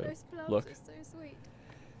a Those flowers look. are so sweet.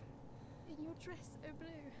 In your dress so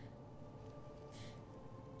blue.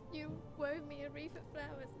 You wove me a wreath of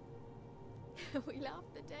flowers. We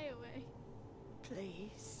laughed the day away.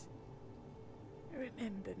 Please,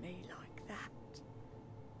 remember me like that.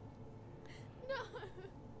 No.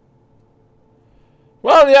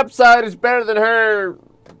 Well, the upside is better than her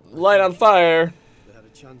light on fire. They had a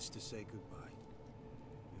chance to say goodbye.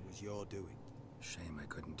 It was your doing. Shame I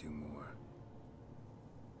couldn't do more.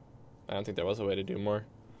 I don't think there was a way to do more.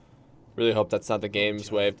 Really hope that's not the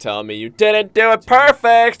game's way of telling me you didn't do it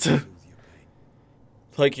perfect.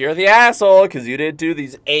 Like you're the asshole because you didn't do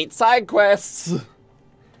these 8 side quests.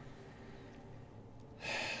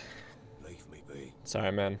 Leave me be.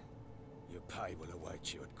 Sorry, man. Your pay will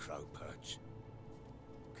await you at Crow Perch.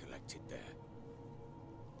 Collect it there.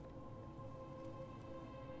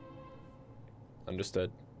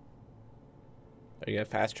 Understood. Are you gonna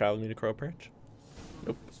fast travel me to Crow Perch?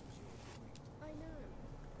 Nope. I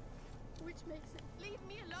know. Which makes it leave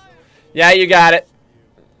me alone. Yeah, you got it.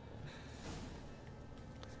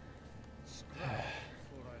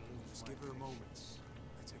 Just give her a moment.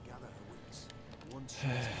 Let her gather her wits. Once she's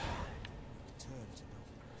return to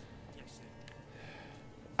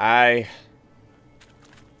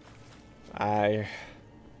them.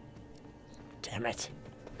 Damn it.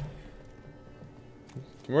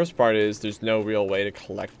 The worst part is there's no real way to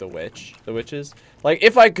collect the witches. Like,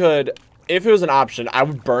 if it was an option, I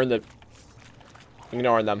would burn the...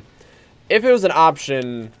 Ignoring them. If it was an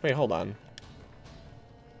option... Wait, hold on.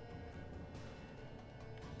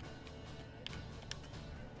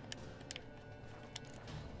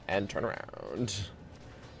 And turn around.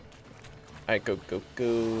 Alright, go.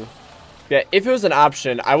 Yeah, if it was an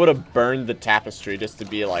option, I would have burned the tapestry just to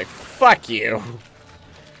be like, fuck you.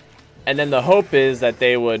 And then the hope is that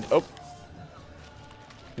they would... Oh.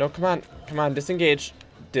 No, come on, disengage.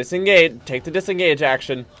 Disengage. Take the disengage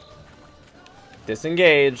action.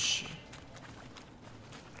 Disengage.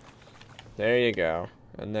 There you go.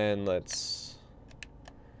 And then let's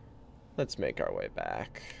make our way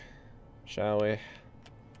back. Shall we?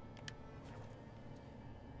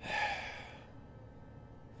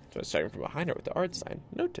 So I was starting from behind her with the art sign.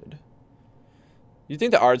 Noted. You'd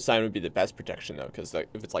think the art sign would be the best protection, though, because like,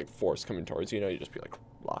 if it's like force coming towards you, you just be like,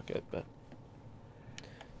 lock it, but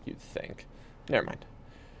you'd think. Never mind.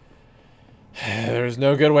 There's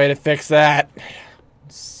no good way to fix that.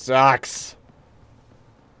 Sucks.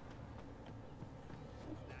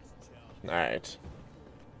 Alright.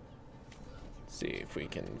 See if we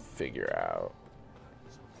can figure out.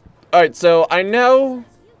 Alright, so I know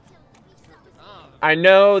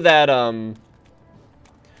that,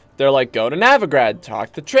 they're like, go to Novigrad,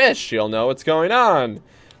 talk to Trish, she'll know what's going on.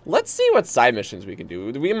 Let's see what side missions we can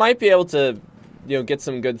do. We might be able to, get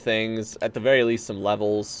some good things, at the very least some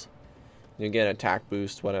levels. Get an attack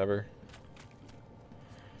boost, whatever.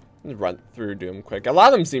 Just run through Doom quick. A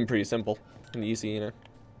lot of them seem pretty simple and easy,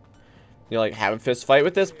 like, have a fist fight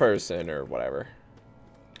with this person, or whatever.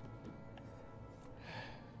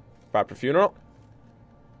 Proper funeral.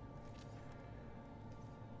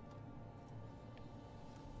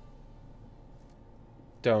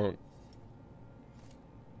 Don't.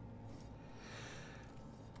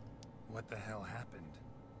 What the hell happened?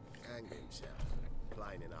 Hanged himself.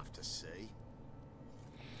 Plain enough to see.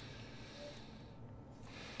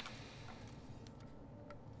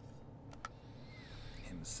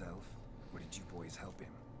 Himself? What did you boys help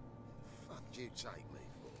him? Fuck do you take me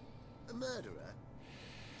for? A murderer?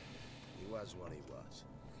 He was what he was.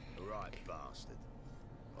 A right bastard.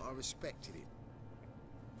 I respected him.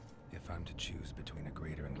 If I'm to choose between a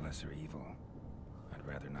greater and lesser evil, I'd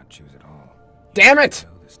rather not choose at all. Damn it! So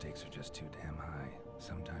the stakes are just too damn high.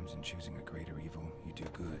 Sometimes in choosing a greater evil, you do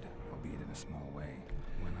good, albeit in a small way.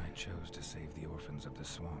 When I chose to save the orphans of the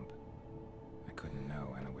swamp, I couldn't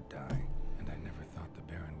know Anna would die, and I never thought the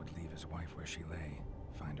Baron would leave his wife where she lay,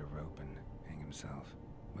 find a rope and hang himself.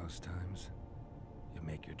 Most times, you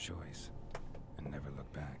make your choice and never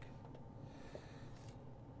look back.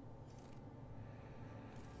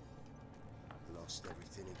 Lost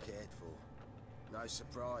everything he cared for. No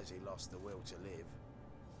surprise he lost the will to live.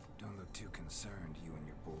 Don't look too concerned, you and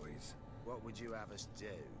your boys. What would you have us do?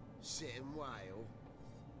 Sit and wail?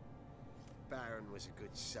 Baron was a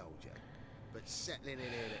good soldier, but settling in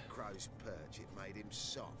here at Crow's Perch, it made him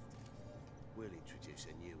soft. We'll introduce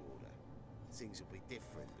a new order. Things will be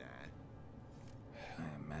different now. I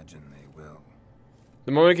imagine they will.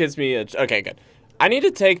 The moment gives me a... Okay, good. I need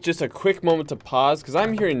to take just a quick moment to pause because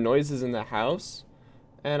I'm hearing noises in the house,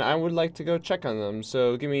 and I would like to go check on them.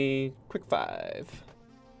 So give me quick 5.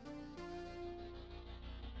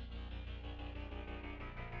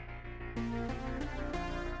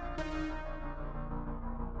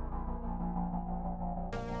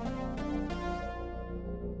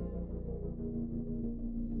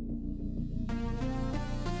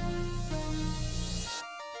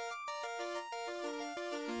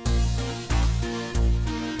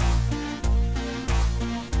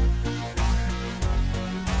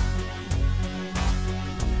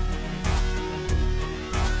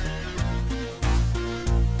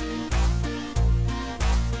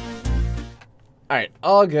 Alright,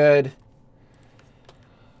 all good.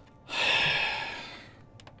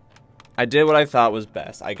 I did what I thought was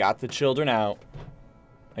best. I got the children out.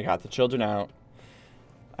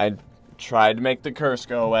 I tried to make the curse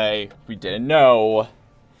go away. We didn't know.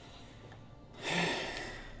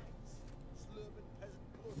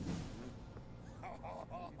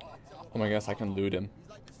 Oh my gosh, I can loot him.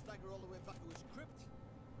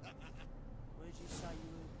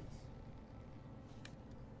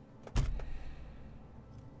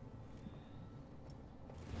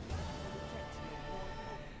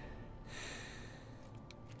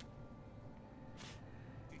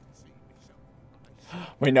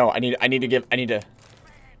 Wait, no, I need to.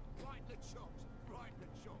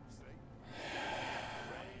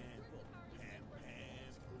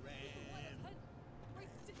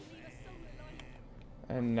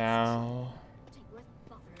 And now.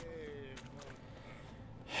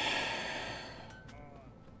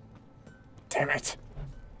 Damn it.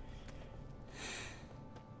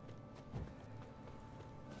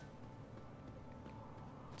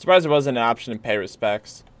 Surprised there wasn't an option to pay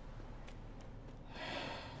respects.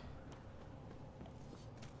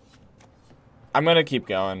 I'm gonna keep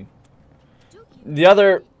going. The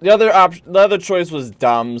other choice was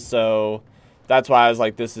dumb, so that's why I was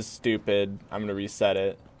like, this is stupid. I'm gonna reset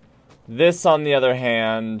it. This, on the other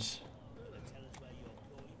hand,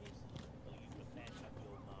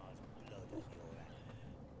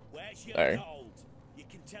 there. You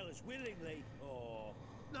can tell us willingly, or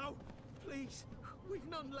no, please. We've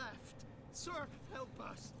none left. Sir, help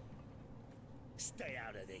us. Stay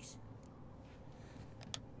out of this.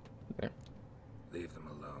 There. Leave them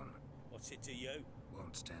alone. What's it to you?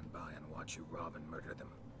 Won't stand by and watch you rob and murder them.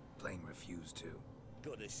 Plain refuse to.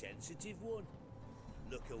 Got a sensitive one?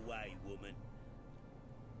 Look away, woman.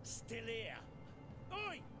 Still here.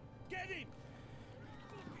 Oi! Get him!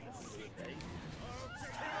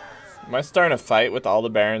 Am I starting a fight with all the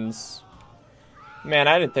barons? Man,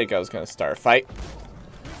 I didn't think I was gonna start a fight.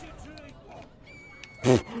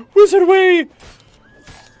 Wizard way!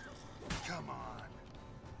 Come on.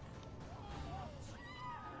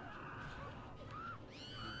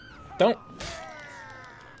 Don't.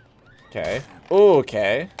 Okay. Ooh,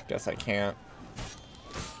 okay. Guess I can't.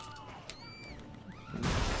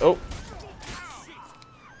 Oh.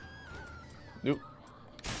 Nope.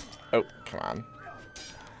 Oh, come on.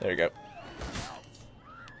 There you go.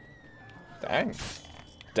 Dang.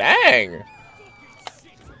 Dang!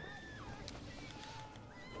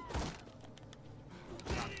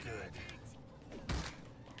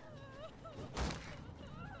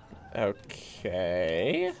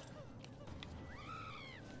 Okay.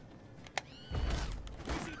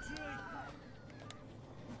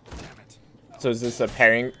 So is this a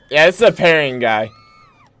pairing? Yeah, it's a pairing guy.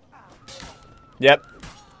 Yep.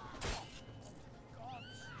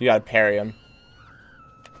 You gotta parry him.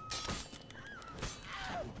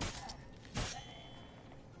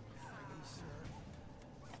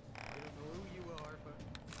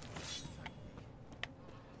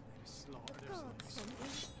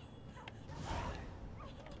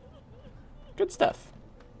 Good stuff.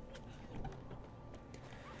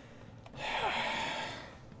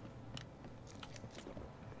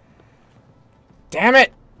 Damn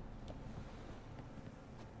it!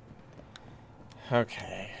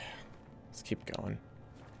 Okay. Let's keep going.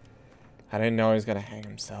 I didn't know he was gonna hang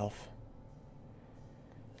himself.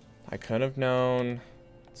 I could have known.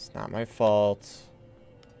 It's not my fault.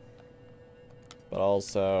 But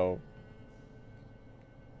also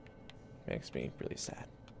makes me really sad.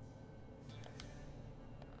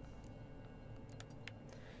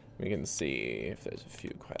 We can see if there's a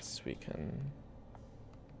few quests we can...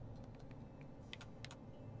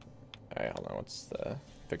 Alright, hold on. What's the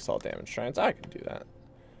fix all damage shrines? I can do that.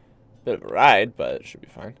 Bit of a ride, but it should be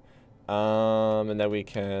fine. And then we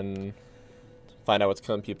can find out what's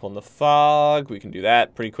killing people in the fog. We can do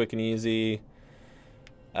that pretty quick and easy.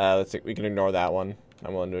 Let's see. We can ignore that one.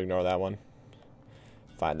 I'm willing to ignore that one.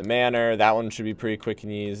 Find the manor. That one should be pretty quick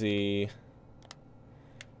and easy.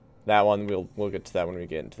 That one, we'll get to that when we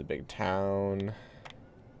get into the big town.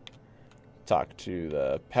 Talk to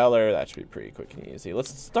the Peller. That should be pretty quick and easy.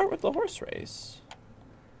 Let's start with the horse race.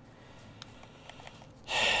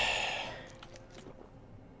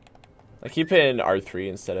 I keep it in R3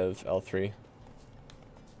 instead of L3.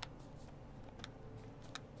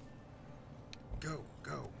 Go.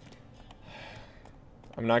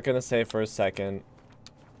 I'm not gonna say for a second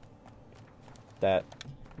that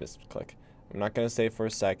misclick. I'm not gonna say for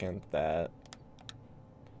a second that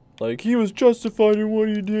like he was justified in what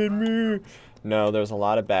he did, me. No, there's a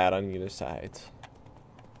lot of bad on either side.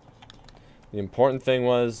 The important thing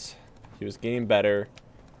was he was getting better.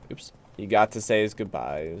 Oops. He got to say his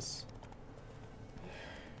goodbyes.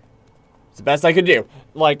 It's the best I could do.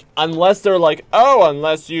 Like, unless they're like, oh,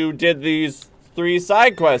 unless you did these 3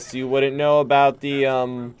 side quests, you wouldn't know about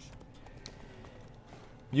the,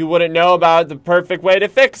 you wouldn't know about the perfect way to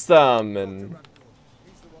fix them, and...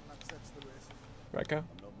 Rekko?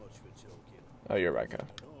 Oh, you're Rekko.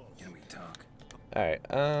 Can we talk? Alright,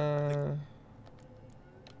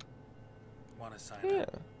 Wanna sign yeah.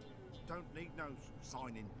 up? Don't need no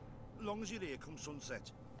signing. As long as you're here come sunset.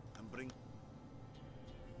 And bring...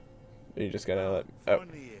 You just gotta let... Oh.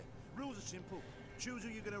 Finally here. Rules are simple. Choose who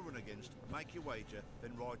you're going to run against, make your wager,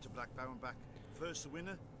 then ride to Blackbow and back. First the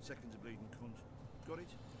winner, second's a bleeding cunt. Got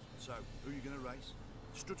it? So, who are you going to race?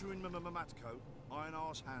 Stuttering Matko, Iron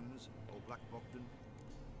Arse Hands, or Black Bogdan?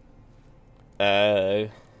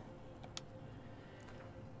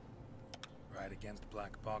 Ride against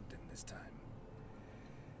Black Bogdan this time.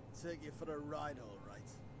 Take you for a ride, all right.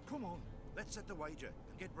 Come on, let's set the wager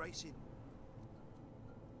and get racing.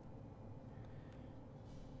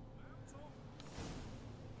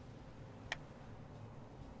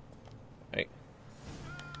 Right.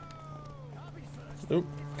 Oop.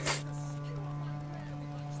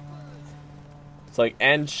 It's like,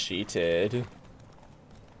 and cheated.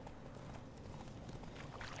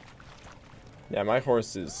 Yeah, my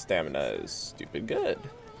horse's stamina is stupid good.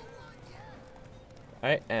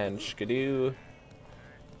 Alright, and skidoo.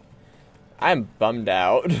 I'm bummed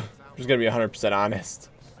out. I'm just gonna be 100% honest.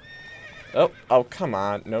 Oh, come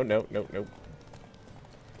on. No. Nope.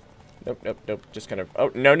 Just gonna... Oh,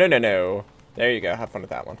 no. There you go. Have fun with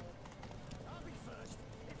that one.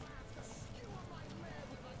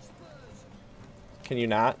 Can you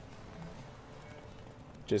not?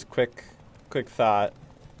 Just quick thought.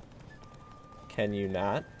 Can you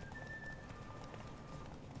not?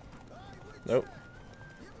 Nope.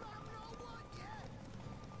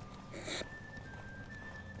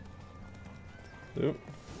 Oop.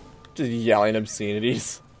 Just yelling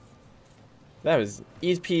obscenities. That was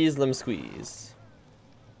ease peas, lemon squeeze.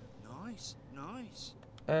 Nice.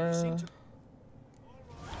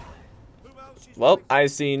 Well, I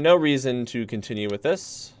see no reason to continue with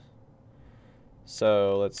this.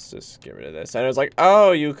 So let's just get rid of this. And it was like,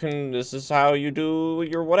 oh, you can, this is how you do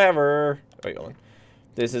your whatever. Wait, hold on.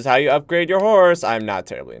 This is how you upgrade your horse. I'm not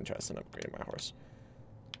terribly interested in upgrading my horse.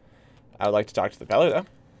 I would like to talk to the Peller, though.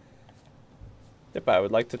 Yep, I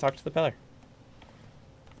would like to talk to the Peller.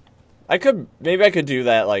 Maybe I could do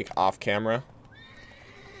that, like, off camera.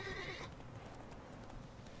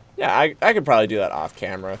 Yeah, I could probably do that off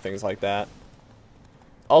camera, things like that.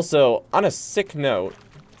 Also, on a sick note,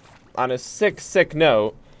 the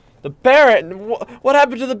Baron, what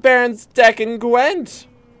happened to the Baron's deck in Gwent?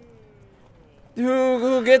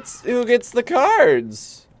 Who gets the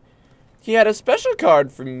cards? He had a special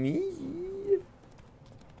card for me.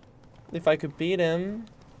 If I could beat him,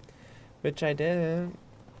 which I didn't,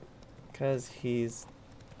 because he's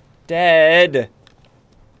dead.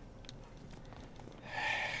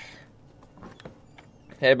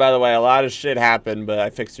 Hey, by the way, a lot of shit happened, but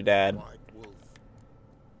I fixed your dad.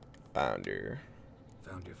 Found your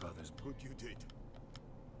father's book. You did.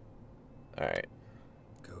 Alright.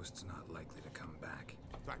 Ghost's not likely to come back.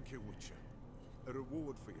 Thank you, Witcher. A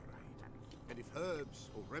reward for your aid. And if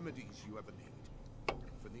herbs or remedies you ever need,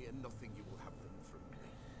 for near nothing you will have them from me.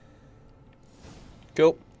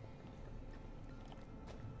 Cool.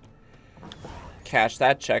 Cash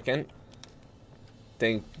that check-in.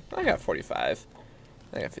 Think I got 45.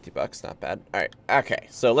 I got $50, not bad. Alright, okay,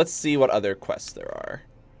 so let's see what other quests there are.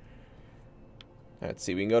 Let's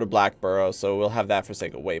see, we can go to Blackborough, so we'll have that for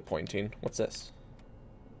sake of waypointing. What's this?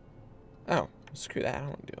 Oh, screw that, I don't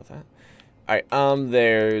want to deal with that. Alright,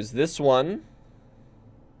 there's this one.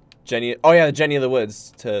 Jenny, oh yeah, the Jenny of the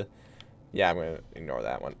Woods yeah, I'm gonna ignore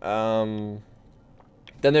that one.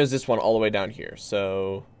 Then there's this one all the way down here,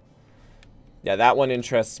 so... Yeah, that one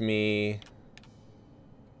interests me.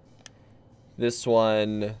 This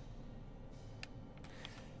one,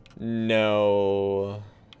 no.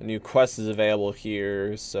 A new quest is available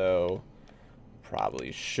here, so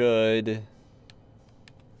probably should.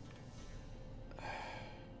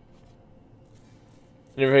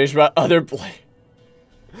 Information about other play.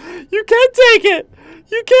 You can't take it.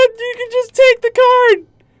 You can just take the card.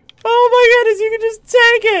 Oh my goodness, you can just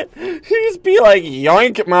take it. You just be like,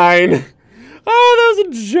 yoink mine. Oh, that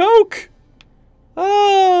was a joke.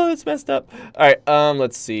 Oh, it's messed up. All right,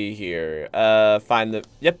 let's see here. Find the,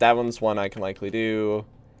 yep, that one's one I can likely do.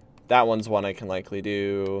 That one's one I can likely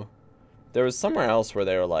do. There was somewhere else where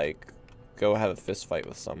they were like, go have a fist fight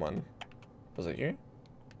with someone. Was it here?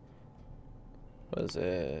 Was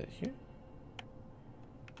it here?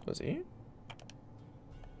 Was it here?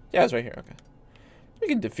 Yeah, it's right here. Okay. We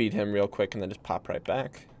can defeat him real quick and then just pop right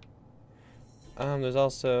back. There's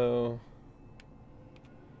also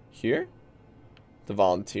here the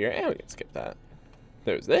volunteer, and we can skip that.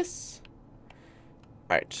 There's this.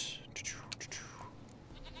 All right.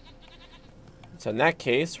 So in that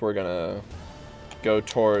case, we're gonna go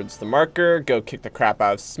towards the marker, go kick the crap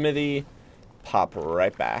out of Smithy, pop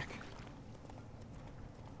right back.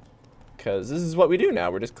 Because this is what we do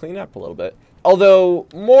now. We're just cleaning up a little bit. Although,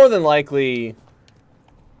 more than likely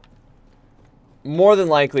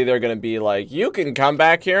they're going to be like, you can come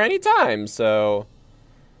back here anytime. So,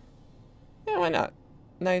 yeah, why not?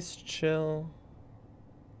 Nice, chill,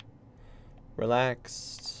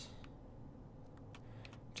 relaxed.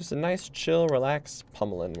 Just a nice, chill, relaxed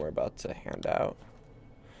pummeling we're about to hand out.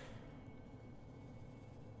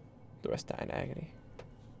 The rest die in agony.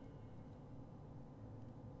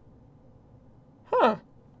 Huh.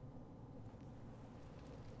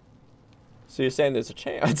 So you're saying there's a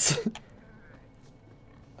chance?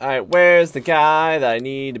 Alright, where's the guy that I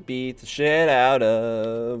need to beat the shit out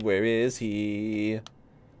of? Where is he?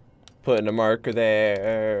 Putting a marker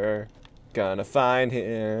there. Gonna find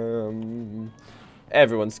him.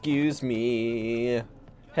 Everyone, excuse me.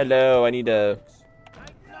 Hello, I need to...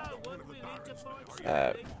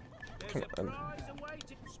 come on.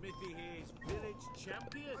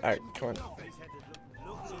 Alright, come on.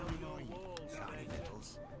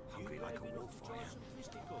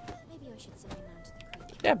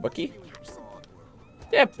 Yeah, Bookie.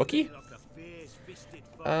 Yeah, Bookie.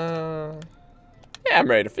 Yeah, I'm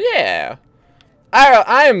ready to. Yeah.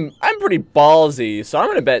 I'm pretty ballsy, so I'm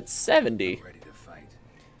gonna bet 70. Ready to fight.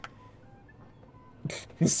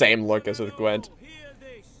 Same look as with Gwent.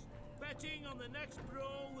 Betting on the next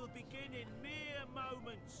brawl will begin in mere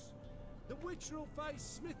moments. The witch will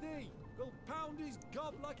face Smithy. Will pound his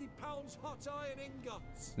gob like he pounds hot iron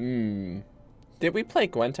ingots. Did we play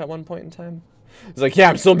Gwent at one point in time? He's like, yeah,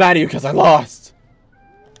 I'm still mad at you because I lost.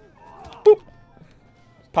 Boop.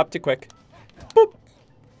 Pop too quick. Boop.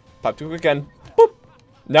 Pop too quick again. Boop.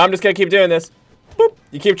 Now I'm just going to keep doing this. Boop.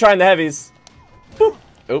 You keep trying the heavies. Boop.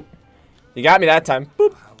 Oop. You got me that time.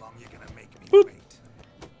 Boop. How long you gonna make me Boop.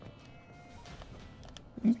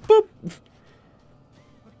 wait? Boop.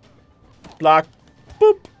 Block.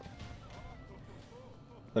 Boop.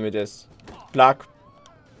 Let me just block.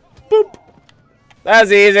 Boop.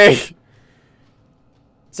 That's easy.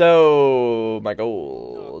 So, my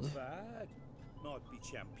gold. Not bad. Might be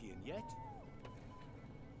champion yet.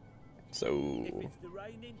 So, If it's the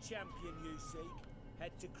reigning champion you seek,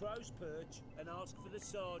 head to Crow's Perch and ask for the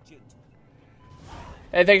sergeant.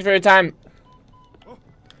 hey, thanks for your time.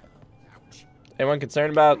 Anyone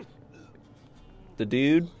concerned about the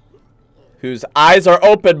dude? Whose eyes are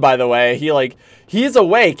open, by the way. He's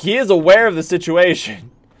awake. He is aware of the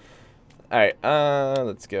situation. Alright,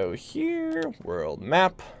 let's go here. World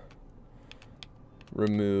map.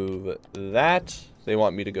 Remove that. They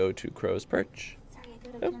want me to go to Crow's Perch. Sorry, I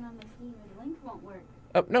gotta turn on my Steam or the link won't work.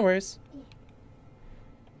 Oh, no worries.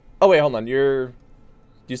 Oh, wait, hold on. You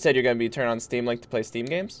said you're going to be turning on Steam Link to play Steam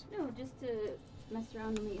games? No, just to mess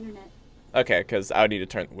around on the internet. Okay, because I would need to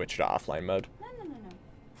turn Witch to offline mode.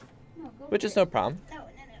 No, go Which for is it. no problem. No,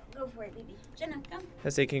 go for it, baby. Jenna, come. I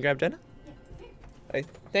say, can you grab Jenna? Yeah. Alright,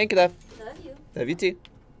 thank you, love. Love you. Love you too.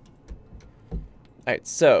 Alright,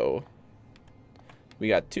 so we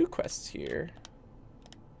got 2 quests here.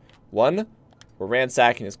 1, we're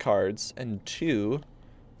ransacking his cards, and 2,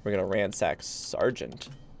 we're gonna ransack Sergeant.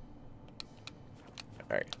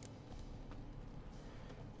 Alright.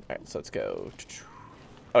 Alright, so let's go.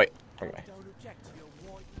 Oh wait, wrong way.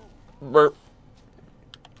 Burp.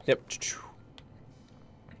 Yep.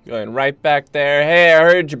 Going right back there. Hey, I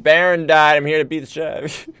heard your Baron died. I'm here to beat the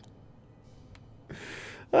sheriff.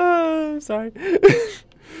 Oh, I'm sorry.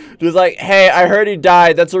 Just like, hey, I heard he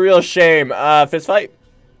died. That's a real shame. Fist fight.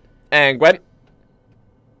 And Gwent.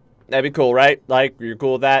 That'd be cool, right? Like, you're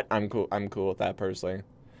cool with that? I'm cool with that, personally.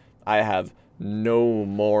 I have no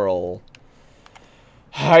moral.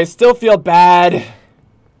 I still feel bad.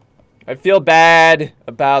 I feel bad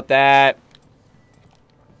about that.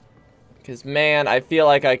 Because, man, I feel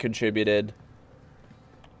like I contributed.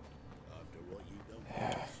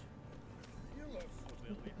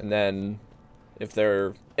 And then, if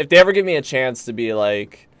they ever give me a chance to be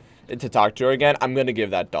like, to talk to her again, I'm gonna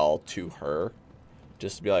give that doll to her.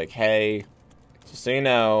 Just to be like, hey, just so you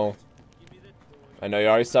know, I know you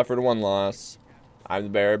already suffered one loss. I'm the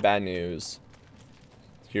bearer of bad news.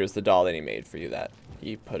 Here's the doll that he made for you that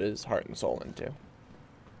he put his heart and soul into.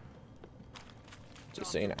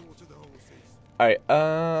 Just so you know. Alright,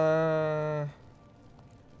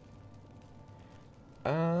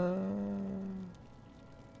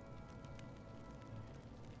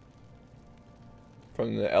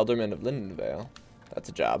 from the Elderman of Lindenvale. That's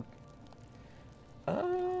a job.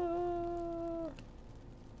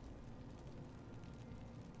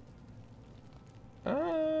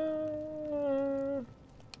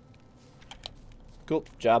 Cool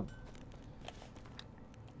job.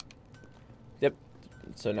 Yep.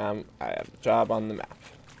 So now I have a job on the map.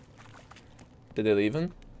 Did they leave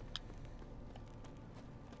him?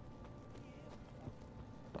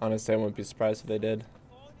 Honestly, I wouldn't be surprised if they did.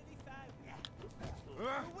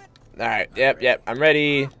 Alright, yep, I'm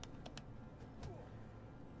ready.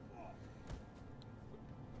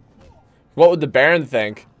 What would the Baron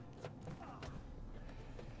think?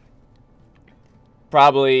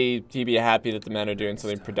 Probably he'd be happy that the men are doing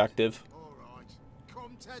something productive.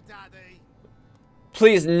 Come to Daddy.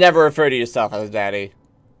 Please never refer to yourself as Daddy.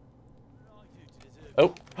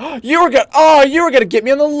 Oh, you were gonna get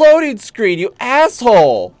me on the loading screen, you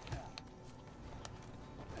asshole!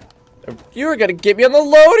 You were gonna get me on the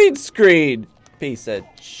loading screen, piece of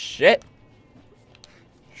shit.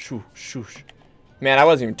 Shoosh, shoosh. Man, I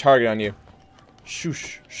wasn't even targeting on you.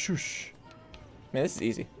 Shoosh, shoosh. Man, this is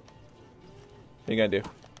easy. What are you gonna do?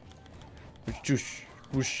 Whoosh,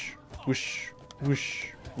 whoosh, whoosh,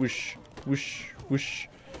 whoosh, whoosh, whoosh, whoosh.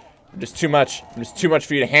 I'm just too much. I'm just too much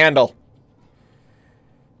for you to handle.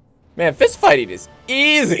 Man, fist fighting is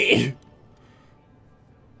easy.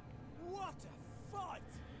 What a fight!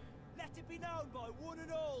 Let it be known by one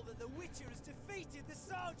and all that the Witcher has defeated the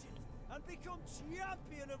sergeant and become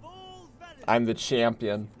champion of all Venice. I'm the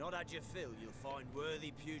champion. If not at your fill, you'll find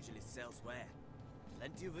worthy pugilists elsewhere.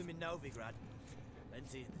 Plenty of them in Novigrad.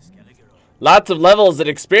 Plenty in the Skellige. Lots of levels and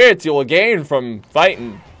experience you will gain from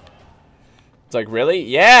fighting. It's like, really?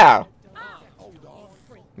 Yeah!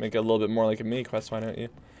 Make it a little bit more like a mini quest, why don't you?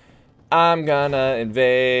 I'm gonna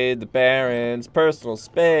invade the Baron's personal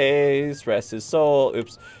space. Rest his soul.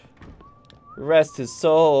 Oops. Rest his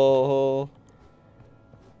soul.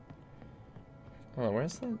 Hold on,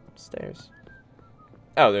 where's the stairs?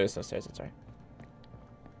 Oh, there's no stairs, that's right.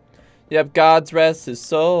 Yep, God's rest his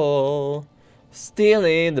soul.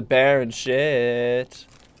 Stealing the Baron shit.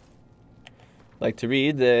 Like to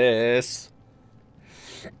read this.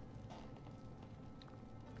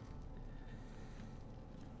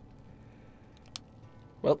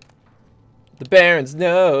 Well, the Baron's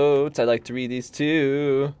notes. I'd like to read these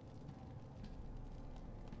too.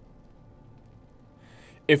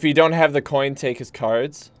 If you don't have the coin, take his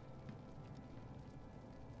cards.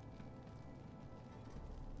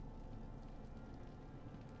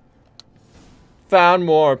 Found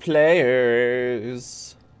more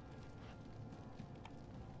players.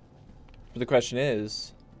 But the question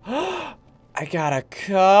is, I got a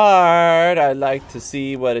card. I'd like to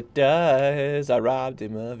see what it does. I robbed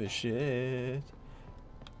him of his shit.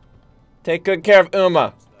 Take good care of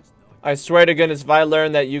Uma. I swear to goodness, if I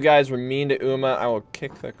learn that you guys were mean to Uma, I will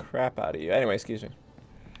kick the crap out of you. Anyway, excuse me.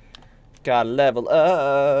 Gotta level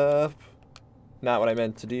up. Not what I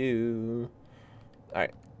meant to do.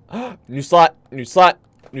 Alright. New slot. New slot.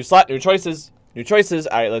 New slot. New choices. New choices.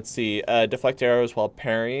 Alright, let's see. Deflect arrows while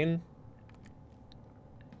parrying.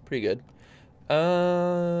 Pretty good.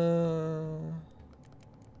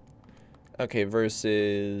 Okay,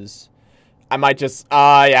 versus... I might just...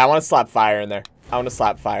 yeah, I want to slap fire in there. I want to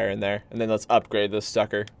slap fire in there. And then let's upgrade this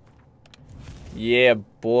sucker. Yeah,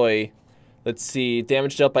 boy. Let's see.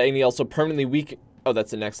 Damage dealt by Igni also permanently weak... Oh,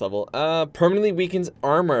 that's the next level. Permanently weakens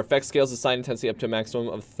armor. Effect scales assign intensity up to a maximum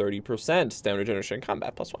of 30%. Stamina regeneration in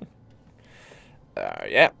combat +1.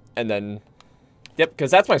 Yeah. And then... Yep,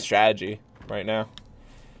 because that's my strategy right now.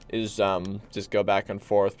 Is just go back and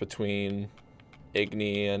forth between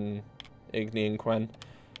Igni and Quen.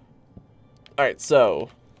 Alright, so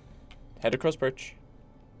head to Crow's Perch.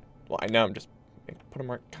 Well, I know I'm just put a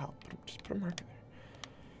mark. Just put a marker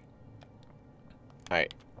there.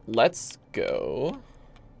 Alright. let's go.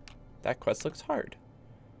 That quest looks hard.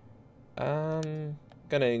 Gonna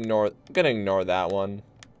ignore that one.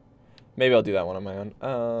 Maybe I'll do that one on my own.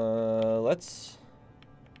 Let's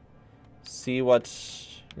see what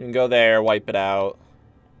we can go there, wipe it out.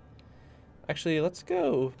 Actually, let's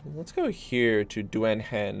go here to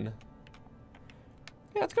Duenhen.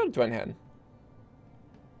 Yeah, let's go to Duenhen.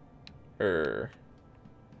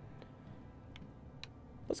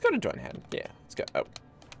 Let's go to Duenhen. Yeah, let's go. Oh.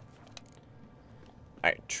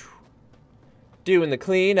 Alright. Doing the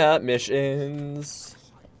cleanup missions.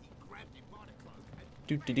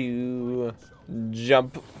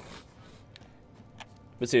 Jump.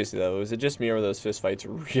 But seriously though, is it just me or were those fist fights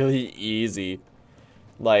really easy?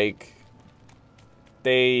 Like,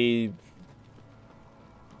 you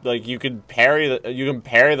can parry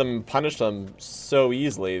them and punish them so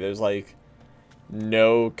easily. There's like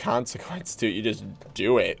no consequence to it. You just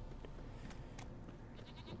do it.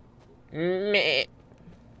 Meh.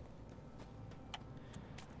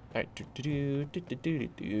 Alright,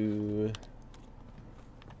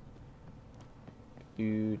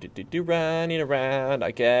 running around.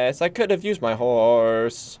 I guess I could have used my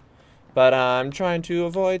horse, but I'm trying to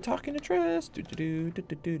avoid talking to Tress.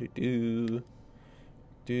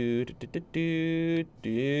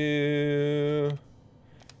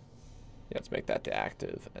 Yeah, let's make that to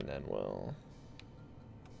active, and then we'll.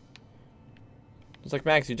 It's like,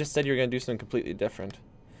 Max, you just said you were gonna do something completely different.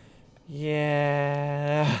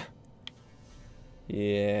 Yeah.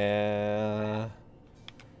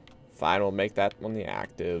 Fine, we'll make that one the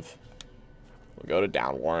active. We'll go to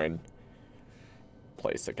Down Warren.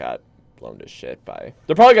 Place that got blown to shit by.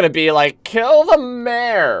 They're probably gonna be like, kill the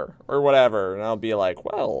mayor or whatever, and I'll be like,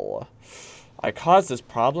 well, I caused this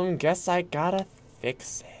problem. Guess I gotta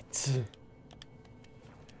fix it.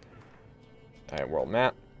 All right, world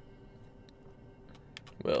map.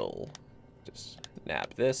 We'll just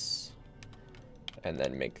nab this, and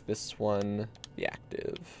then make this one the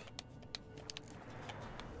active.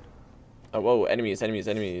 Oh, whoa, enemies.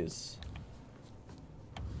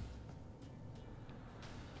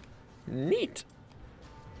 Neat.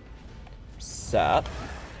 Sup?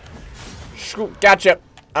 Gotcha.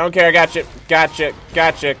 I don't care, I gotcha.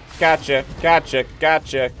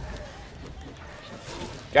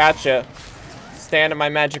 Gotcha. Stand in my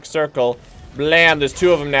magic circle. Blam, there's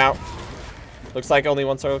two of them now. Looks like only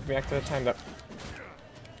one circle can be active at a time, though.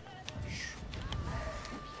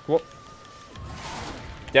 Whoop.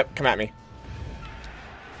 Yep, come at me.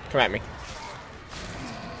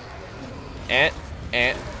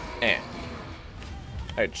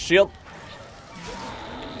 Alright, shield.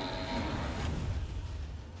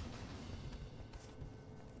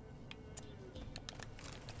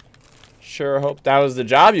 Sure hope that was the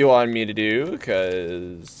job you wanted me to do,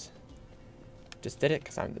 because just did it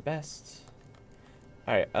because I'm the best.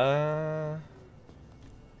 Alright,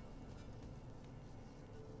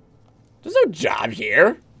 there's no job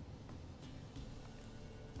here.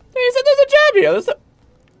 He said there's a job here. There's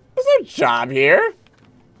no job here.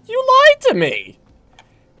 You lied to me.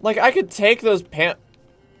 Like, I could take those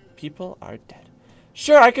people are dead.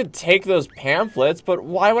 Sure, I could take those pamphlets, but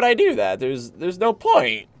why would I do that? There's no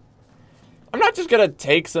point. I'm not just gonna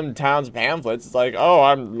take some town's pamphlets. It's like, oh,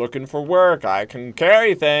 I'm looking for work. I can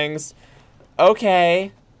carry things.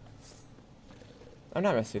 Okay. I'm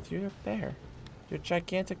not messing with you. You're a bear. You're a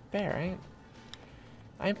gigantic bear.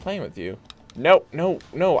 I ain't playing with you. No.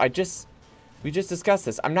 We just discussed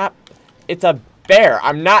this. It's a bear.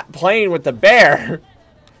 I'm not playing with the bear.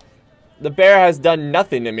 The bear has done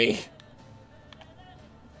nothing to me.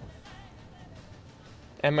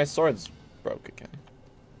 And my sword's broke again.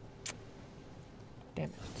 Damn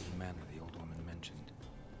it. The manor the old woman mentioned.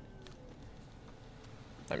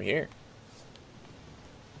 I'm here.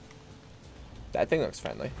 That thing looks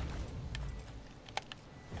friendly.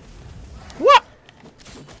 What?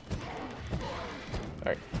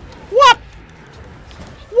 Alright. What?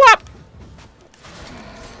 What?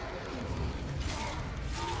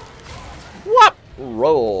 What?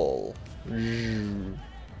 Roll.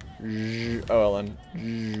 OLN.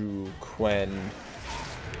 Quen.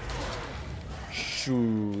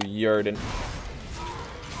 Shu Yurden.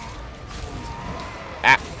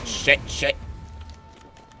 Ah, shit.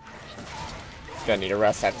 Gonna need a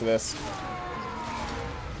rest after this.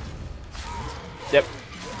 Yep.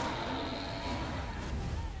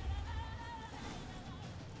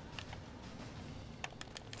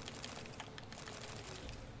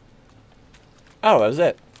 Oh, that was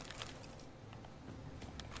it.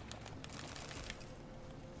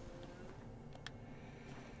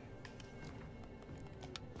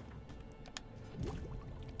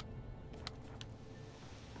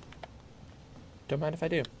 Don't mind if I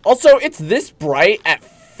do. Also, it's this bright at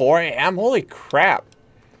 4 a.m. Holy crap.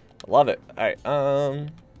 I love it. Alright,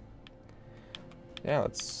 yeah,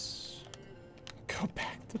 let's go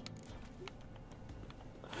back to...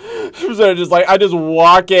 So just like, I just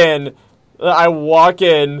walk in,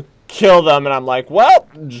 kill them, and I'm like, well,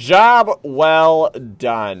 job well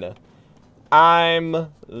done. I'm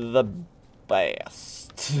the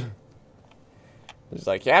best. He's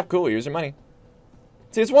like, yeah, cool, here's your money.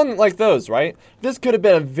 See, it's one like those, right? This could have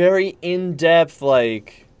been a very in-depth,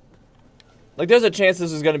 like there's a chance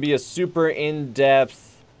this is going to be a super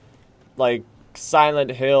in-depth, like,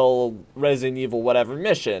 Silent Hill, Resident Evil, whatever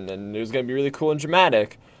mission, and it was going to be really cool and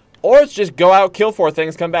dramatic. Or it's just go out, kill 4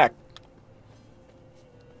 things, come back.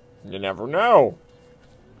 You never know.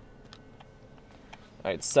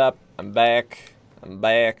 Alright, sup, I'm back.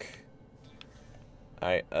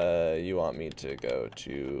 Alright, you want me to go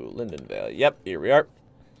to Lindenvale. Yep, here we are.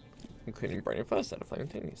 Including burning fuss out of flame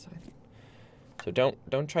tiny sign. So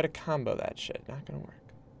don't try to combo that shit. Not gonna work.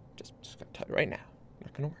 Just gonna tell you right now.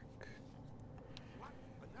 Not gonna work.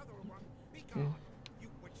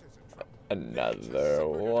 Another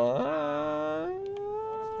one.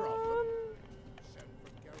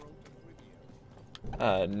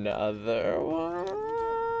 Another one.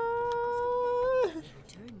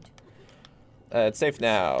 It's safe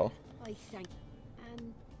now. I thank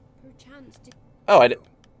and perchance to... Oh, I did.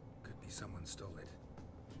 Could be someone stole it.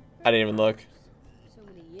 I didn't even look. So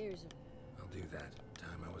many years of... I'll do that.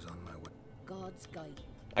 Time I was on my way. God's guide.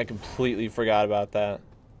 I completely forgot about that.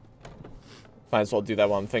 Might as well do that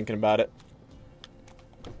while I'm thinking about it.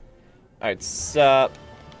 Alright, sup.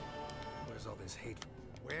 Where's all this hate?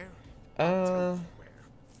 Where? Where?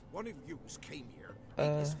 One of yous came here,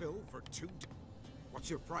 ate his fill for 2 days. What's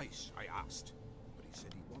your price? I asked. But he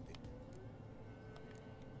said he wanted.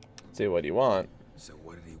 See, what do you want? So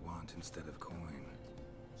what did he want instead of coin?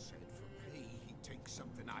 Said for pay he'd take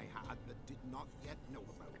something I had that did not yet know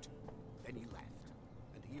about. Then he left.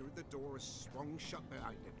 And here the door swung shut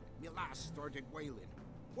behind him. My lass started wailing.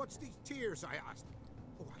 What's these tears? I asked.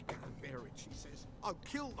 Oh, I can't bear it, she says. I'll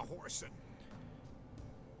kill the horse and...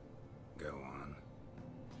 Go on.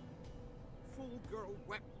 Full girl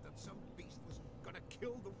wept that some beast was gonna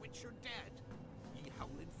kill the witcher dead. Ye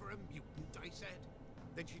howling for a mutant, I said.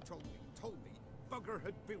 Then she told me, bugger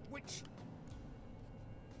had bewitched.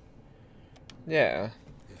 Yeah.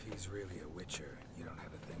 If he's really a witcher, you don't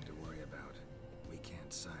have a thing to worry about. We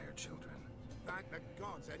can't sire children. Thank the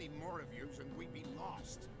gods any more of yous and we'd be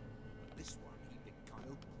lost. But this one, he did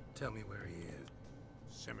Kyle. Tell me where he is.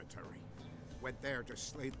 Cemetery. Went there to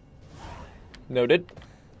slay... Noted.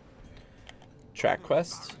 Track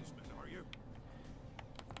quest.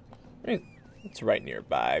 I mean, it's right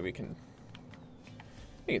nearby. We can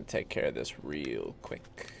take care of this real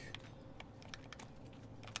quick.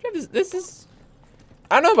 Yeah, this is...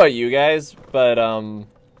 I don't know about you guys, but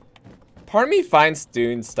part of me finds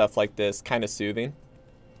doing stuff like this kind of soothing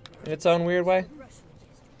in its own weird way.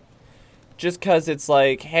 Just because it's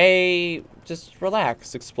like, hey, just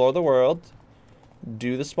relax, explore the world,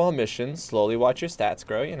 do the small missions, slowly watch your stats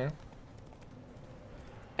grow, you know.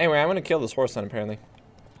 Anyway, I'm gonna kill this horse then, apparently.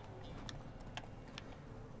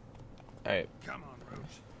 Alright. Come on,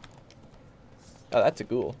 Rose. Oh, that's a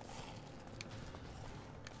ghoul.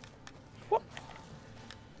 What?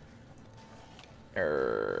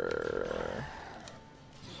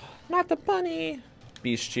 Not the bunny.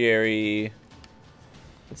 Bestiary.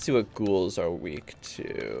 Let's see what ghouls are weak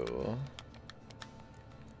to.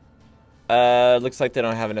 Looks like they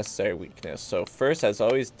don't have a necessary weakness. So first, as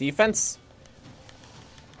always, defense.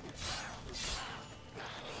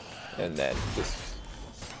 And then just...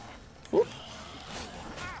 Whoop.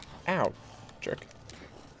 Ow. Jerk.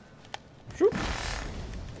 Whoop.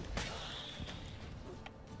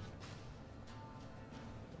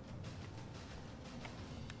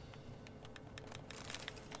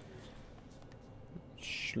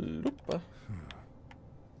 Shloop.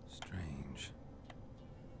 Strange.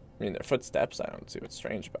 I mean, their footsteps, I don't see what's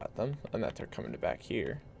strange about them. And that they're coming back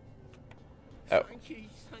here. Oh. Thank you.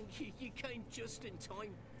 You came just in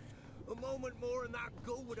time. A moment more and that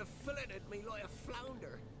gull would have filleted me like a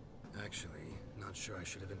flounder. Actually, not sure I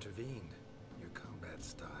should have intervened. Your combat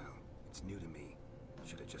style, it's new to me.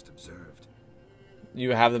 Should have just observed.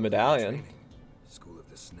 You have the medallion. Training. School of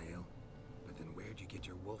the Snail. But then where'd you get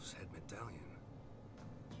your wolf's head medallion?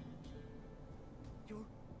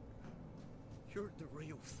 You're the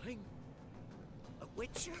real thing. A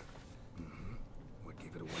witcher? Mm-hmm. What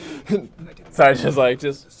gave it away? I didn't Sorry, just like,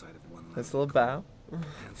 just... This little bow.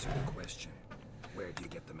 Answer the question. Where'd you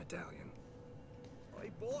get the medallion? I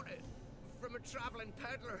bought it from a traveling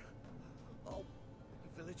peddler. Oh,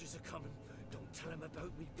 villagers are coming. Don't tell them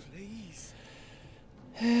about me, please.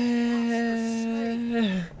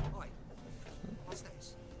 What's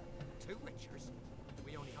this? 2 witchers?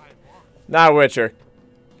 We only hired one. Not a witcher.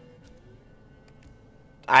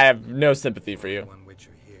 I have no sympathy for you. One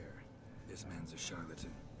witcher here. This man's a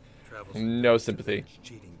charlatan. Travels No sympathy.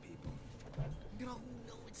 cheating people. No,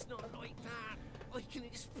 it's not like that. I can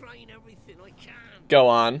explain everything I can. Go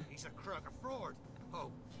on. He's a crook, a fraud. Oh,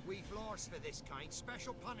 we've laws for this kind.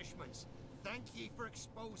 Special punishments. Thank ye for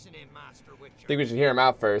exposing him, Master Witcher. I think we should hear him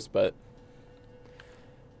out first, but...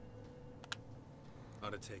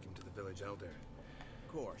 Ought to take him to the village elder.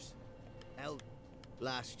 Of course.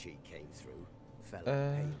 Last cheat came through. Fell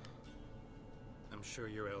in pain. I'm sure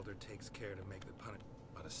your elder takes care to make the punishment.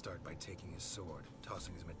 Ought to start by taking his sword,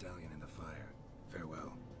 tossing his medallion in the fire.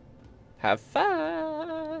 Farewell. Have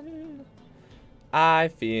fun. I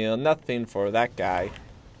feel nothing for that guy.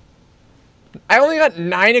 I only got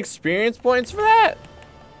 9 experience points for that?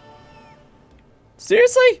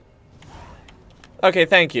 Seriously? Okay,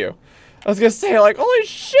 thank you. I was gonna say, like, holy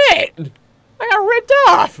shit! I got ripped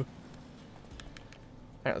off!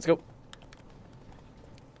 Alright, let's go.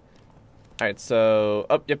 Alright, so...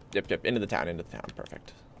 Oh, yep. Into the town,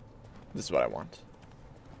 Perfect. This is what I want.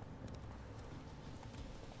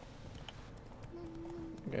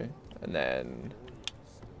 Okay, and then...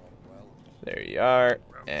 There you are.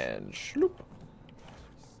 And shloop.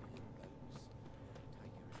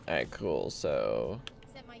 Alright, cool. So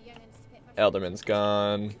Elderman's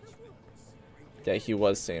gone. Yeah, he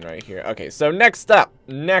was saying right here. Okay, so next up.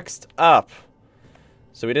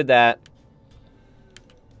 So we did that.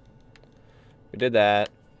 I'm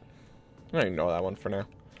gonna ignore that one for now.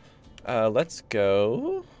 Let's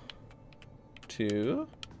go to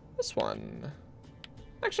this one.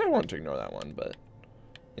 Actually, I want to ignore that one, but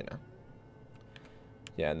you know.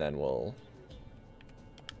 Yeah, and then we'll...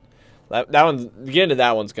 That one's... Getting to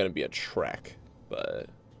that one's gonna be a trek, but...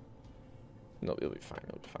 No, it'll be fine,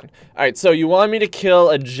 Alright, so you want me to kill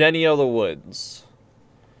a Jenny of the Woods.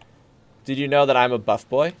 Did you know that I'm a buff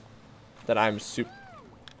boy? That I'm super...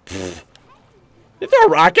 You throw a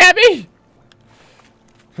rock at me?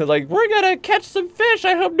 Like, we're gonna catch some fish,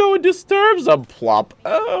 I hope no one disturbs them. Plop.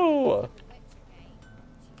 Oh!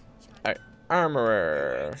 Alright,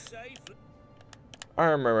 armorer.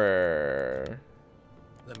 Let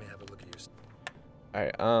me have a look at your...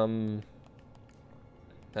 Alright,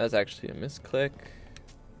 that was actually a misclick.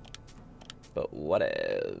 But what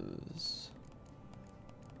is...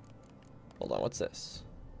 Hold on, what's this?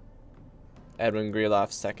 Edwin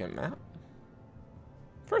Greeloff's second map?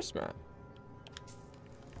 First map.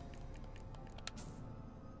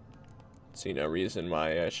 See no reason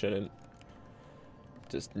why I shouldn't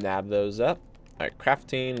just nab those up. Alright,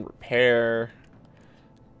 crafting, repair...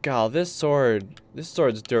 God, this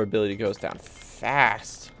sword's durability goes down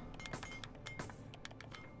fast.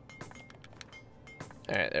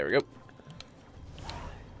 Alright, there we go.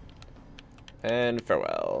 And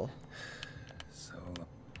farewell. So...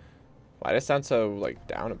 Why does it sound so, like,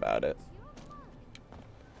 down about it?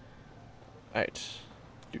 Alright.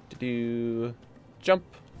 Jump.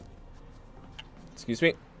 Excuse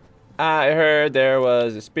me. I heard there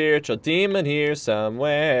was a spiritual demon here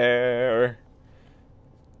somewhere.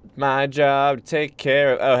 My job to take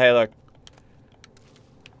care of... Oh, hey, look.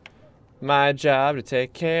 My job to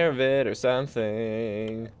take care of it or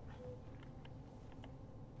something.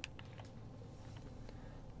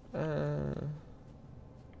 I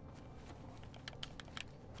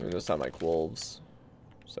mean, those sound like wolves.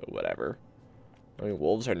 So, whatever. I mean,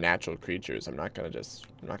 wolves are natural creatures. I'm not gonna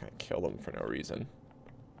kill them for no reason.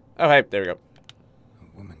 Oh, hey, there we go. A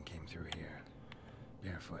woman came through here.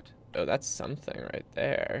 Barefoot. Oh, that's something right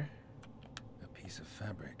there. A piece of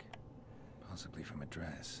fabric. Possibly from a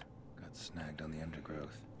dress. Got snagged on the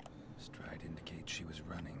undergrowth. Stride indicates she was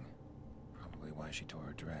running. Probably why she tore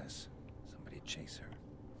her dress. Somebody chase her.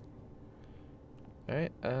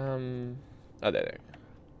 Alright, oh, there.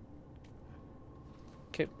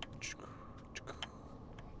 Okay.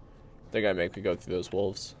 They're gonna make me go through those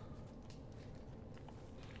wolves.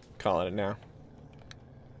 Calling it now.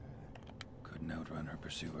 Couldn't outrun her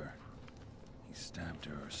pursuer. He stabbed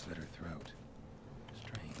her or slit her throat.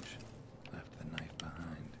 Strange. Left the knife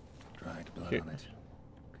behind. Dried blood Here. on it.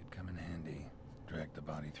 Could come in handy. Dragged the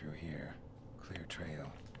body through here. Clear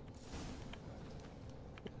trail.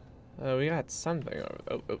 Oh, we got something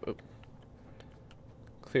over. Oh.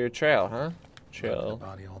 Clear trail, huh? Dragged Chill. the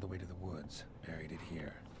body all the way to the woods. Buried it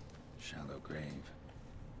here. Shallow grave.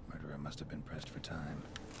 Murderer must have been pressed for time.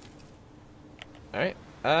 Alright.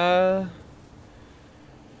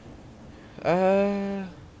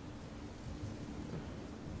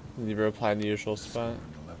 Leave her apply in the usual spot.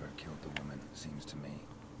 The lover killed the woman, seems to me.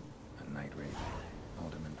 A night raid.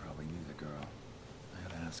 Alderman probably knew the girl. I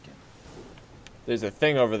had to ask him. There's a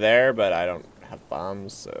thing over there, but I don't have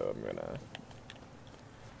bombs, so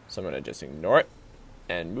I'm gonna just ignore it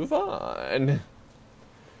and move on.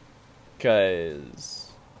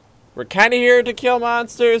 Cause we're kind of here to kill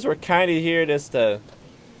monsters. We're kind of here just to,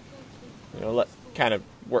 you know,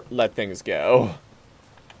 let things go.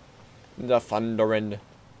 The Thunderin'.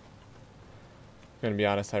 I'm gonna be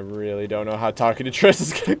honest, I really don't know how talking to Triss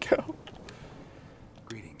is gonna go.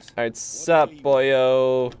 Greetings. Alright, sup,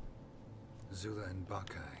 boyo? Zula and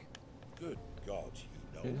Bakai. Good God, he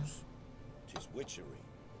knows. 'Tis witchery.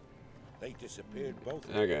 They disappeared both.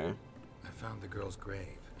 Okay. I found the girl's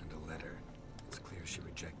grave and a letter. It's clear she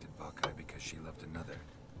rejected Bakai because she loved another.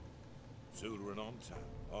 Zula and Ontan,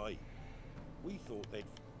 aye. We thought they'd...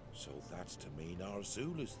 So that's to mean our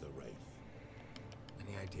Zula's the Wraith.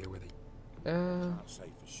 Any idea where they... Can't say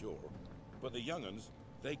for sure. But the young'uns,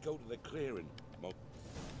 they go to the clearing.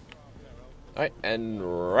 Alright,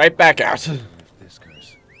 and right back out. With this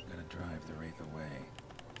curse, I'm gonna drive the Wraith away.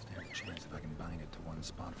 Stand a chance if I can bind it to one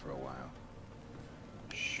spot for a while.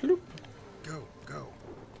 Shloop. Go, go.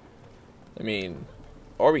 I mean,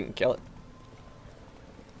 or we can kill it.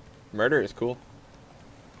 Murder is cool.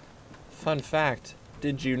 Fun fact.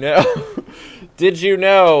 Did you know? Did you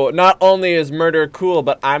know? Not only is murder cool,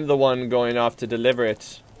 but I'm the one going off to deliver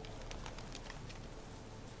it.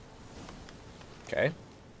 Okay.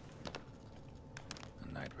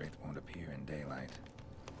 A night wraith won't appear in daylight.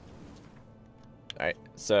 Alright,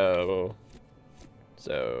 so...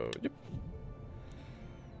 Yep.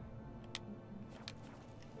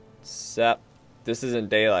 Sup. This isn't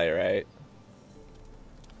daylight, right?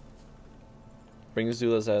 Bring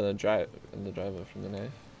Zula's out of the driver from the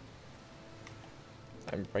knife.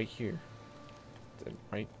 I'm right here. I'm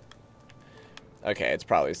right. Okay, it's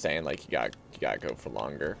probably saying like you gotta go for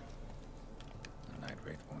longer. The night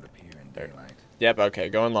wraith won't appear in There. daylight. Yep. Okay,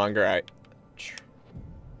 going longer. All right.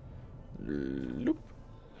 Loop.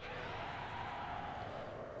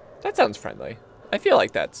 That sounds friendly. I feel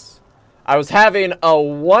like that's. I was having a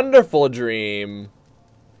wonderful dream,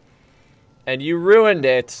 and you ruined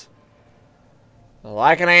it.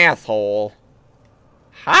 Like an asshole.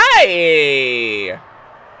 Hi!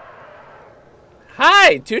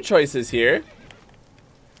 Hi! 2 choices here.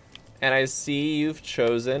 And I see you've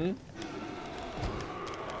chosen...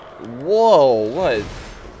 Whoa,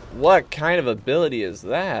 what kind of ability is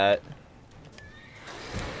that?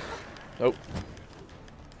 Oh.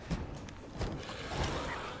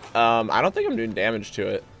 I don't think I'm doing damage to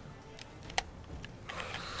it.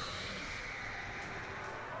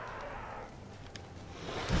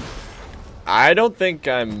 I don't think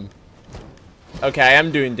I'm... Okay, I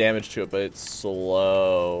am doing damage to it, but it's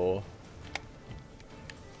slow.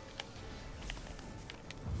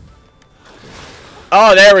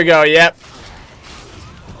 Oh, there we go, yep.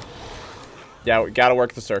 Yeah, we gotta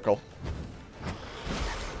work the circle.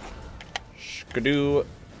 Skadoo.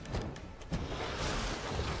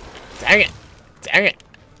 Dang it! Dang it!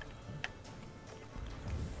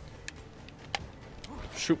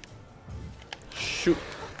 Shoot. Shoot.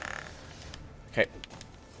 Okay.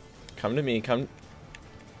 Come to me, come.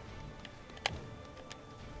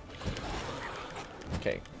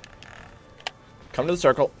 Okay. Come to the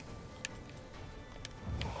circle.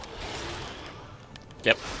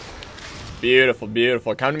 Yep. Beautiful,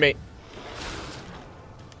 beautiful. Come to me.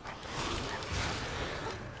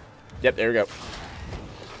 Yep, there we go.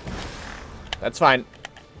 That's fine.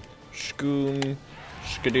 Shkoom.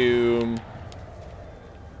 Shkadoom.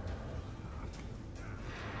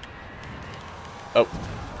 Oh.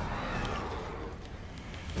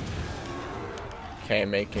 Okay,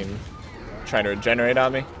 making... Trying to regenerate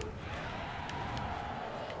on me.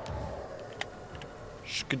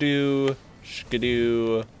 Shkadoo.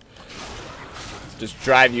 Shkadoo. Just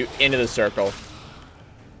drive you into the circle.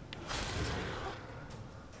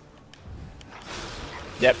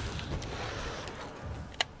 Yep.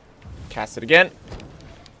 Cast it again.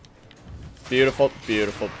 Beautiful,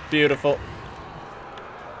 beautiful, beautiful.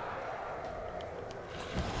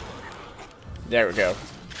 There we go.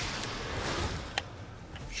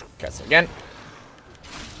 Cast it again.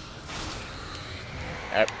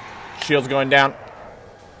 Yep. Shield's going down.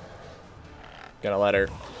 Gonna let her.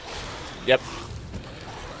 Yep.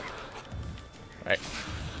 Right.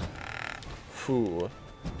 Whew.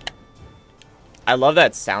 I love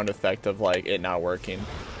that sound effect of like it not working.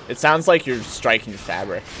 It sounds like you're striking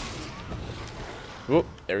fabric. Whoop,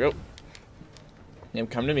 there we go. Yep,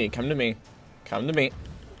 come to me, come to me. Come to me.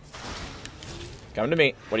 Come to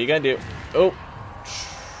me. What are you gonna do? Oh.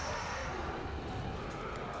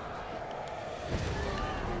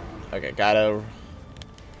 Okay, gotta...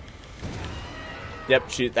 Yep,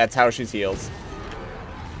 that's how she heals.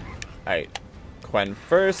 Alright. Quen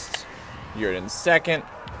first. Yrden second.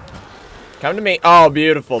 Come to me. Oh,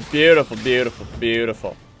 beautiful, beautiful, beautiful,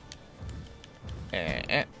 beautiful.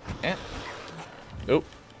 Oop.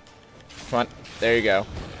 Come on. There you go.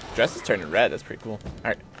 Dress is turning red. That's pretty cool.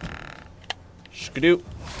 Alright. Shkadoo.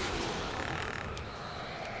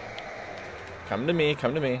 Come to me.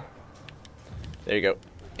 Come to me. There you go.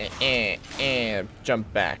 And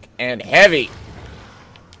jump back. And heavy.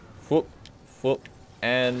 Whoop. Whoop.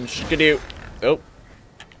 And shkadoo. Oh.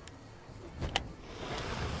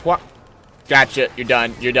 What? Gotcha. You're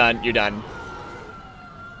done. You're done. You're done.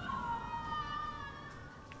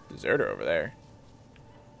 Deserter over there.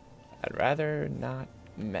 I'd rather not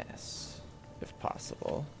mess, if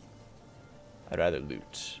possible. I'd rather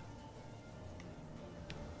loot.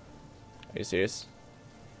 Are you serious?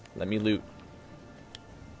 Let me loot.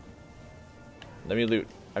 Let me loot.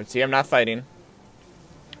 See, I'm not fighting.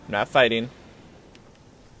 I'm not fighting.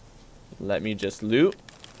 Let me just loot.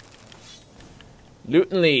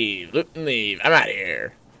 Loot and leave. Loot and leave. I'm out of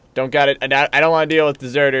here. Don't got it. I don't want to deal with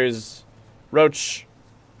deserters. Roach.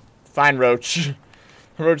 Fine, Roach.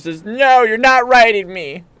 Roach says, no, you're not writing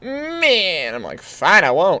me. Man. I'm like, fine,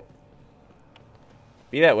 I won't.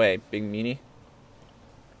 Be that way, big meanie.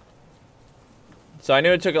 So I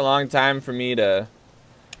knew it took a long time for me to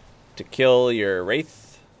kill your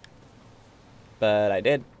Wraith. But I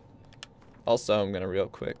did. Also, I'm going to real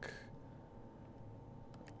quick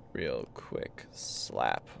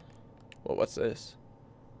slap. Well, what's this?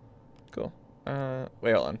 Cool.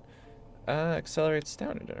 Wait, hold on. Accelerates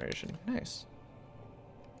stamina generation. Nice.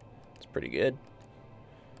 It's pretty good.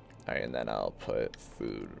 Alright, and then I'll put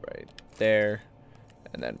food right there.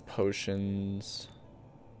 And then potions.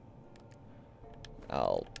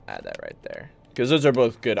 I'll add that right there. Because those are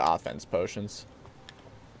both good offense potions.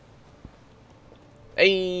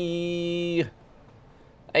 Hey!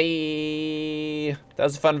 Hey! That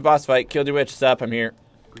was a fun boss fight. Killed your witch. What's up? I'm here.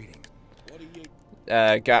 Greetings.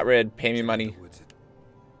 Got rid. Pay me money.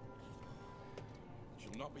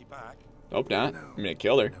 She'll not be back. Hope not. No, I'm gonna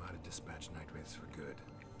kill her. I know how to dispatch night wraiths for good.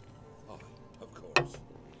 Oh, of course.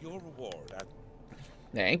 Your reward and...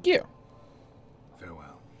 Thank you.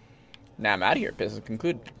 Farewell. Now I'm out of here. Business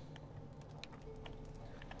concluded.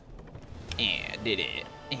 Yeah, did it.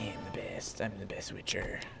 I'm the best. I'm the best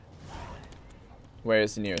witcher. Where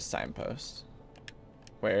is the nearest signpost?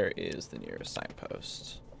 Where is the nearest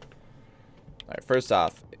signpost? Alright, first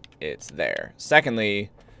off, it's there. Secondly,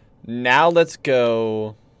 now let's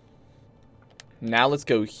go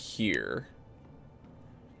here.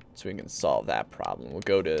 So we can solve that problem. We'll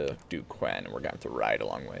go to Duquen and we're going to have to ride a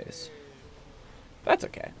long ways. That's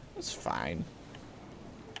okay. That's fine.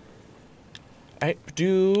 Alright,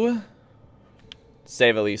 do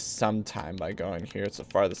save at least some time by going here. It's the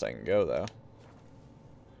farthest I can go, though.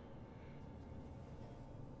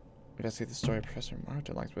 We gotta see the story of Professor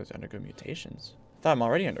Martin likes to undergo mutations. I thought I'm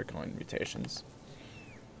already undergoing mutations.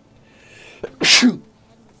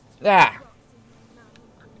 Ah!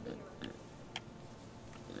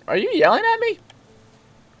 Are you yelling at me?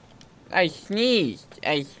 I sneezed,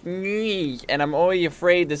 and I'm always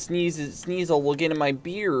afraid the sneasel will get in my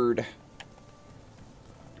beard.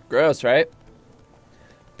 Gross, right?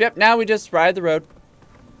 Yep, now we just ride the road.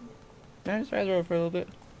 Now just ride the road for a little bit.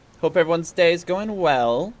 Hope everyone's day is going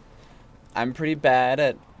well. I'm pretty bad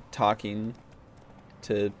at talking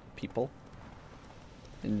to people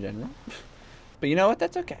in general. But you know what?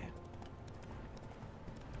 That's okay.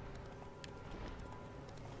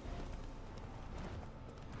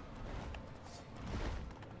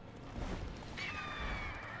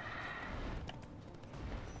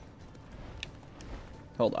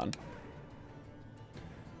 Hold on.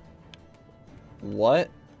 What?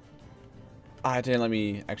 Ah, it didn't let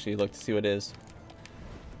me actually look to see what it is.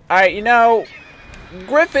 Alright, you know,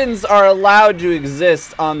 griffins are allowed to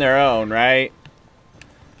exist on their own, right?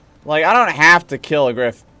 Like, I don't have to kill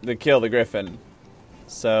the griffin.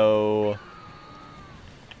 So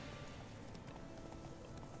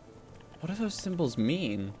what do those symbols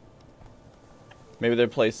mean? Maybe they're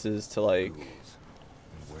places to, like, Ghouls.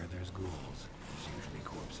 And where there's ghouls, there's usually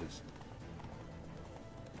corpses.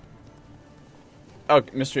 oh,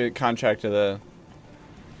 mystery contract to the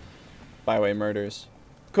byway murders.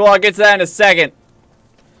 Cool, I'll get to that in a second.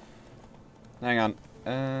 Hang on.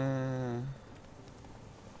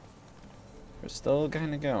 We're still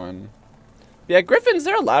kind of going. Yeah, griffins,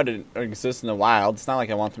 they're allowed to exist in the wild. It's not like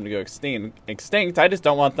I want them to go extinct. I just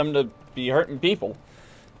don't want them to be hurting people.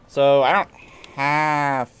 So I don't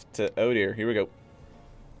have to... Oh dear, here we go.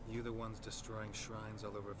 You the ones destroying shrines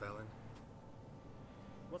all over Velen?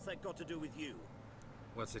 What's that got to do with you?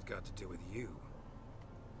 What's it got to do with you?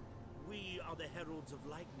 We are the heralds of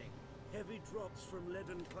lightning. Heavy drops from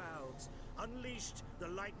leaden clouds. Unleashed, the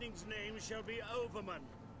lightning's name shall be Overman.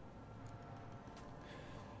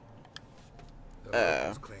 The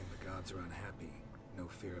locals claim the gods are unhappy. No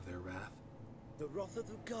fear of their wrath? The wrath of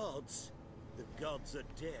the gods? The gods are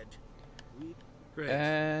dead. We... Great.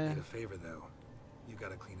 Need a favor, though. You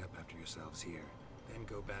gotta clean up after yourselves here. Then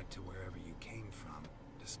go back to wherever you came from.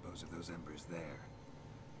 Dispose of those embers there.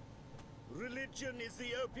 Religion is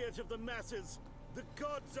the opiate of the masses. The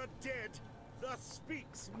gods are dead. Thus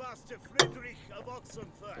speaks Master Friedrich of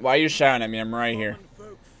Oxenfurt. Why are you shouting at me? I'm right here. Common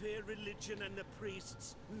folk fear religion and the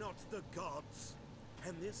priests, not the gods.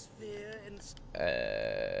 And this fear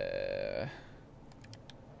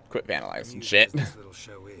Quit vandalizing shit. This little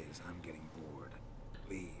show is, I'm getting bored.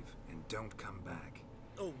 Leave and don't come back.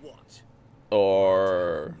 Oh, what?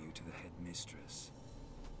 Or you to the headmistress.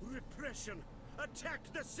 Repression. Attack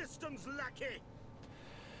the system's lackey.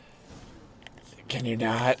 Can you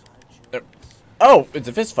not? Oh, it's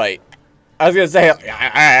a fist fight. I was gonna say,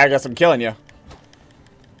 I guess I'm killing you.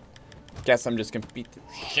 Guess I'm just gonna beat the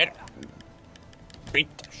shit out of you.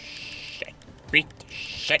 Beat the shit. Beat the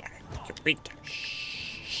shit out of you. Beat the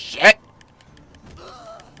shit.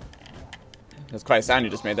 That's quite a sound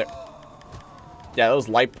you just made there. Yeah,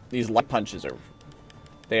 these light punches are,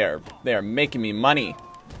 they are making me money.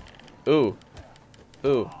 Ooh.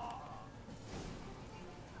 Ooh.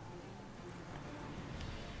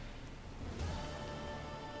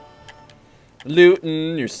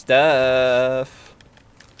 Looting your stuff.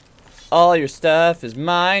 All your stuff is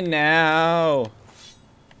mine now.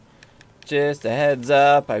 Just a heads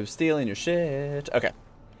up, I'm stealing your shit. Okay.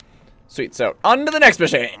 Sweet, so on to the next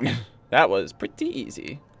machine. That was pretty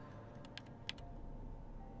easy.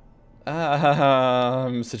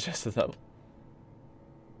 Suggested that.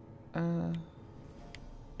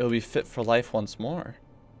 It'll be fit for life once more.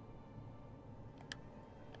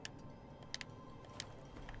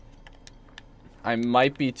 I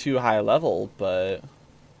might be too high level, but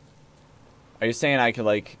are you saying I could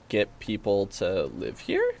like get people to live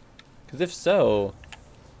here? Because if so,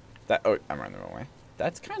 I'm running the wrong way.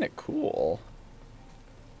 That's kind of cool.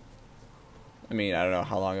 I mean, I don't know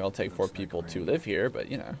how long it'll take for people to live here, but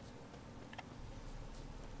you know.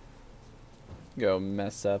 Go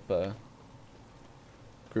mess up a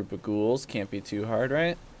group of ghouls. Can't be too hard,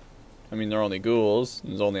 right? I mean, they're only ghouls.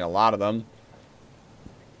 There's only a lot of them.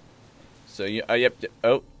 So, yep.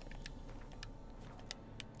 Oh.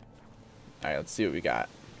 Alright, let's see what we got.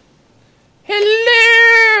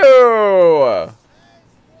 Hello!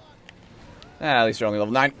 At least you're only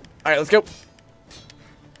level 9. Alright, let's go.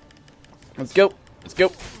 Let's go. Let's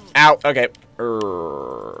go. Ow. Okay.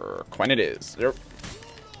 Quen it is.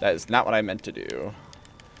 That is not what I meant to do.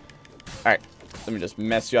 Alright. Let me just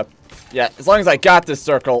mess you up. Yeah, as long as I got this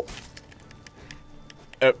circle.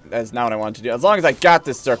 Oh, that's not what I wanted to do. As long as I got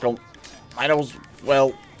this circle, might as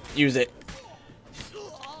well use it.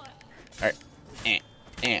 Alright.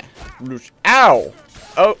 Ow!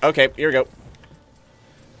 Oh, okay. Here we go.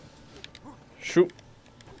 Shoot.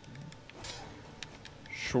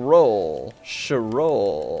 Shroll.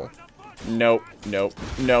 Shroll. Nope. Nope.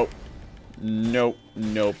 Nope. Nope.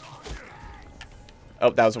 Nope. Oh,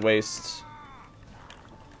 that was a waste.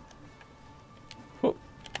 Whoop.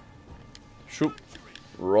 Shoot.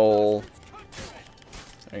 Roll.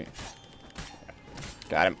 Right.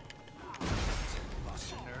 Got him.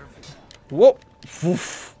 Whoop.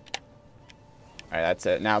 Woof. Alright, that's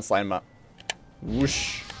it. Now let's line him up.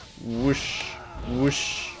 Whoosh. Whoosh.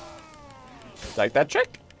 Whoosh. Like that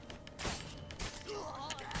trick?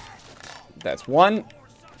 That's 1.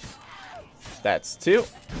 That's 2.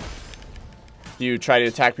 You try to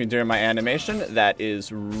attack me during my animation. That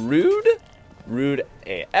is rude. Rude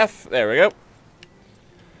AF. There we go.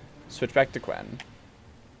 Switch back to Quen.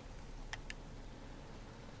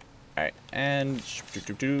 Alright, and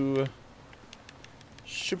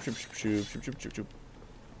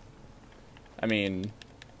I mean,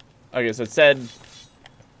 okay, so it said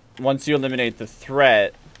once you eliminate the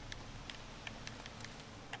threat,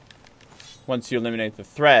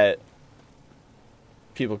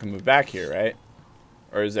 people can move back here, right?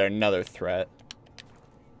 Or is there another threat?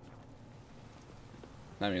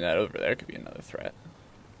 I mean, that over there could be another threat.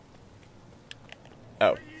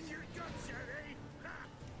 Oh.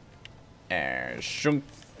 And shunk.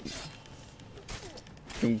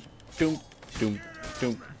 Doom, doom, doom,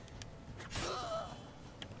 doom.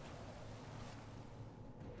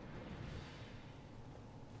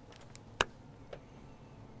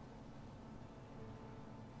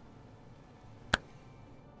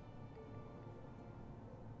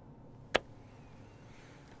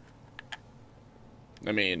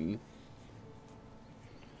 I mean...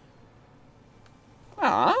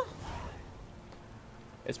 Ah,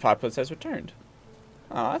 its populace has returned.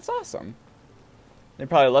 Oh, that's awesome. They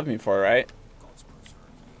probably love me for it, right?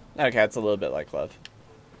 Okay, it's a little bit like love.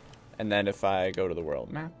 And then if I go to the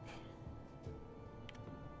world map.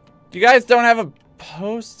 You guys don't have a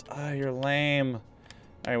post? Oh, you're lame.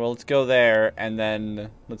 Alright, well, let's go there. And then,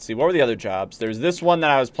 let's see. What were the other jobs? There's this one that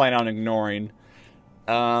I was planning on ignoring.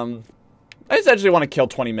 I essentially want to kill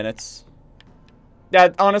 20 minutes. Yeah,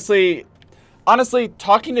 honestly,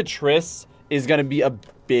 talking to Triss is going to be a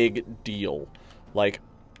big deal. Like,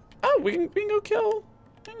 oh, we can go kill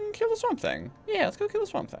the Swamp Thing. Yeah, let's go kill the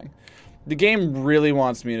Swamp Thing. The game really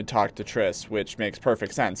wants me to talk to Triss, which makes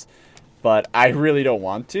perfect sense. But I really don't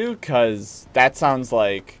want to, because that sounds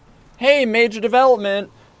like, hey, major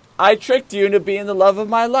development, I tricked you into being the love of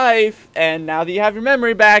my life, and now that you have your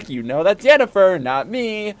memory back, you know that's Yennefer, not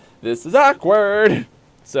me. This is awkward.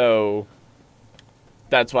 So,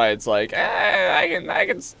 that's why it's like, I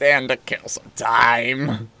can stand to kill some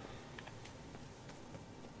time.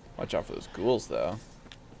 Watch out for those ghouls, though.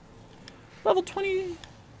 Level 20.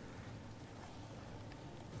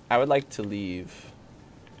 I would like to leave.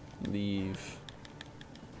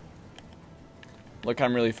 Look,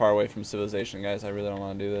 I'm really far away from civilization, guys. I really don't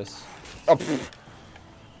want to do this. Oh, pfft.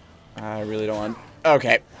 I really don't want...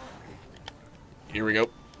 Okay. Here we go.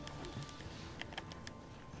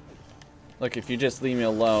 Look, if you just leave me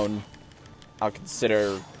alone, I'll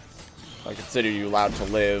consider you allowed to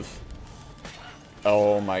live.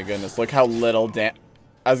 Oh my goodness. Look how little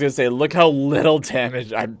I was gonna say, look how little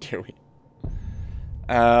damage I'm doing.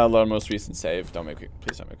 Load most recent save. Please don't make me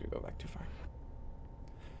go back too far.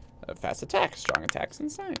 Fast attack, strong attacks,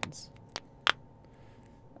 and science.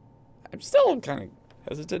 I'm still kind of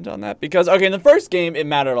hesitant on that because, okay, in the first game, it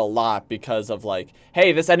mattered a lot because of like,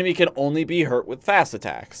 hey, this enemy can only be hurt with fast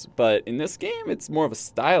attacks. But in this game, it's more of a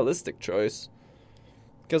stylistic choice.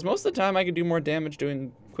 Because most of the time, I can do more damage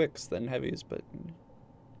doing quicks than heavies, but...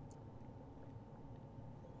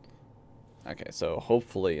 Okay, so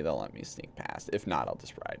hopefully they'll let me sneak past. If not, I'll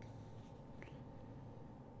just ride.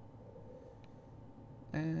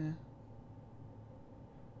 Even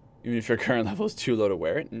if your current level is too low to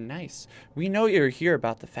wear it, nice. We know you're here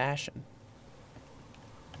about the fashion.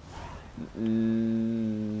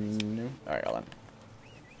 No. Alright, hold on.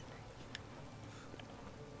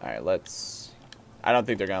 Alright, let's... I don't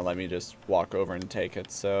think they're gonna let me just walk over and take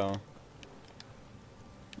it, so...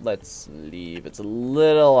 Let's leave. It's a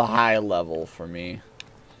little high level for me.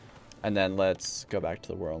 And then let's go back to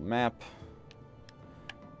the world map.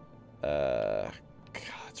 God,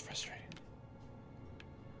 it's frustrating.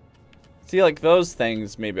 See, like those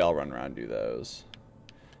things, maybe I'll run around and do those.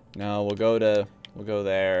 No, we'll go there,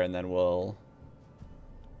 and then we'll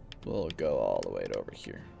go all the way to over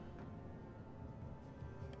here.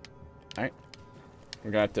 All right,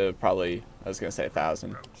 we're gonna have to probably. I was gonna say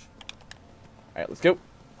 1,000. All right, let's go.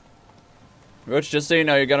 Roach, just so you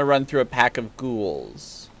know, you're gonna run through a pack of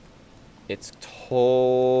ghouls. It's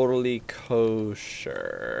totally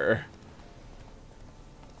kosher.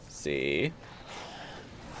 See?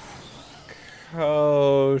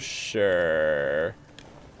 Kosher.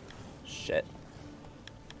 Shit.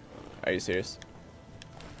 Are you serious?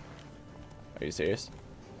 Are you serious?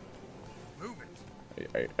 Move it.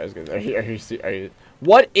 Are you?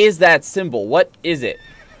 What is that symbol? What is it?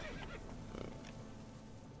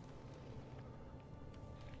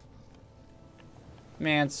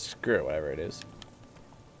 Man, screw it, whatever it is.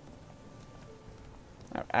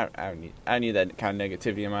 I don't need that kind of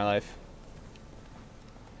negativity in my life.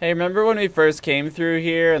 Hey, remember when we first came through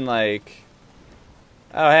here and like...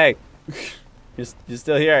 Oh, hey. You're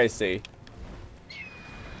still here, I see.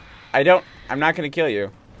 I'm not gonna kill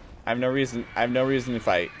you. I have no reason to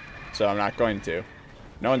fight. So I'm not going to.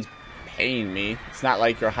 No one's paying me. It's not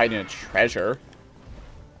like you're hiding a treasure.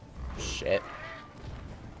 Shit.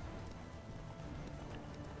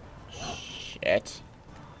 Shit.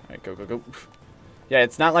 Alright, go, go, go. Yeah,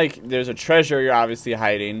 it's not like there's a treasure you're obviously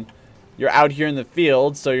hiding. You're out here in the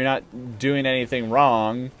field, so you're not doing anything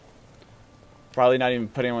wrong. Probably not even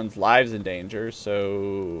putting anyone's lives in danger,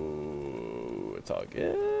 so... It's all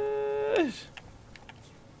good.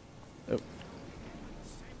 Oh.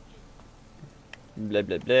 Blah,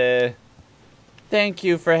 blah, blah. Thank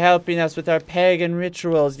you for helping us with our pagan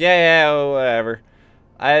rituals. Yeah, whatever.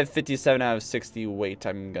 I have 57 out of 60 weight.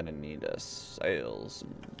 I'm gonna need to sell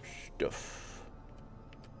some stuff.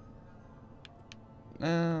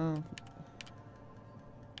 Yeah,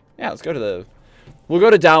 let's go to the... We'll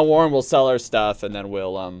go to Downwar and we'll sell our stuff, and then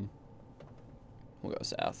we'll go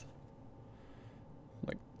south.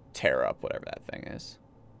 Like, tear up whatever that thing is.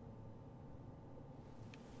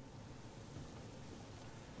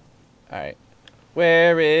 Alright.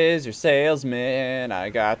 Where is your salesman? I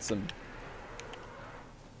got some...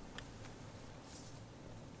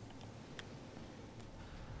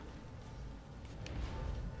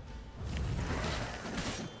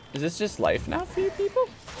 Is this just life now for you people?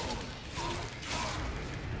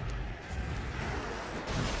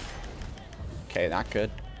 Okay, not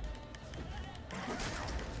good.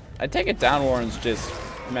 I take it Down Warren's just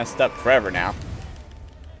messed up forever now.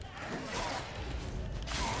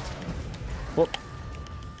 Whoop.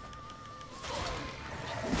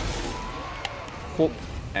 Whoop.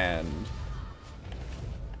 And...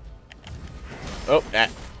 Oh,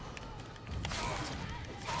 that.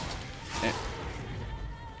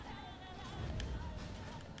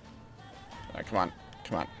 Right, come on.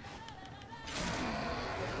 Come on.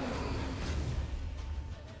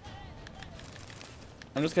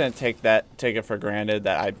 I'm just gonna take it for granted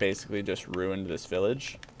that I basically just ruined this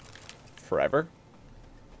village forever.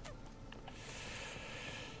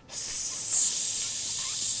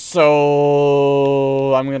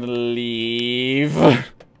 So I'm gonna leave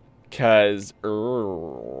because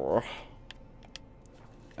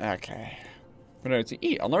okay. I'm going to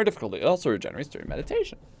eat on lower difficulty. It also regenerates during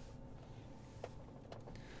meditation.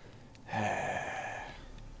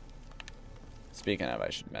 Speaking of, I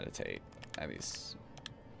should meditate at least.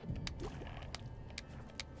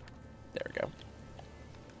 There we go.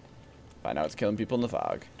 Find out it's killing people in the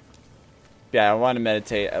fog. Yeah, I want to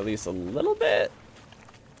meditate at least a little bit.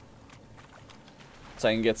 So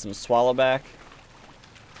I can get some swallow back.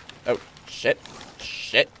 Oh, shit.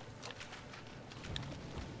 Shit.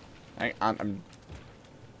 I'm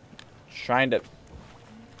trying to...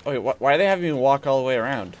 Oh, wait, why are they having me walk all the way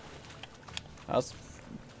around? I'll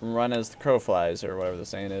run as the crow flies, or whatever the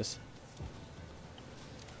saying is.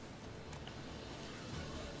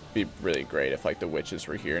 Be really great if, like, the witches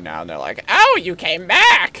were here now and they're like, "Oh, you came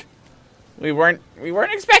back! We weren't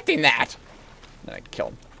expecting that!" Then I kill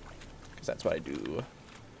them. Because that's what I do.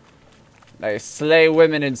 I slay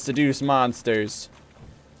women and seduce monsters.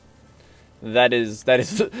 That is...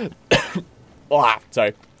 Ah,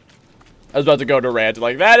 sorry. I was about to go to rant.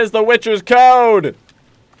 Like, that is the Witcher's code!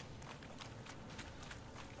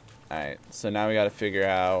 Alright, so now we gotta figure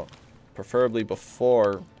out, preferably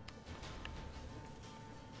before...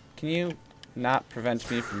 Can you not prevent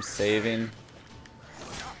me from saving?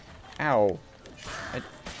 Ow.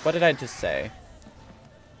 What did I just say?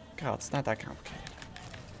 God, it's not that complicated.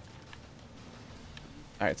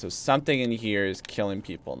 Alright, so something in here is killing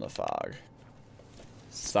people in the fog.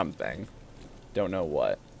 Something. Don't know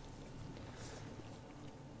what.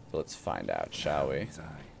 But let's find out, shall we?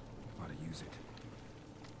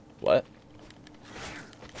 What?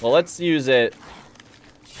 Well, let's use it.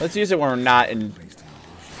 Let's use it when we're not in...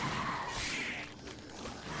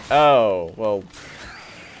 Oh, well...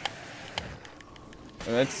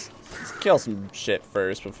 Let's kill some shit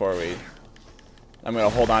first before we... I'm gonna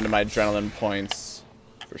hold on to my adrenaline points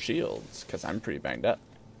for shields, because I'm pretty banged up.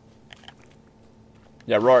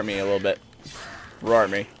 Yeah, roar at me a little bit. Roar at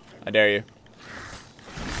me. I dare you.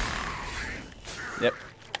 Yep.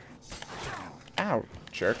 Ow,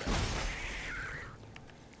 jerk.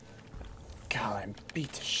 God, I'm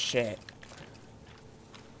beat to shit.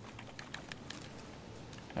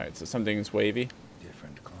 Alright, so something's wavy.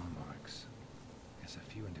 Different claw marks. Guess a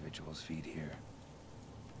few individuals feed here.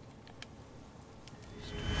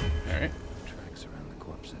 Alright. Tracks around the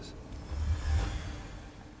corpses.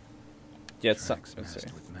 Yeah, it's Tracks let's see.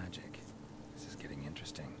 masked with magic. This is getting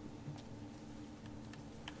interesting.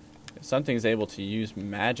 If something's able to use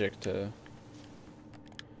magic to...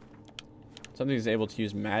 Something's able to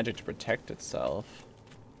use magic to protect itself.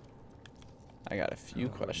 I got a few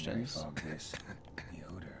questions. Fog this. The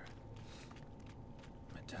odor.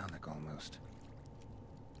 Metallic almost.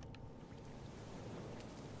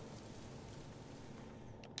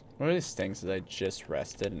 One of these things is I just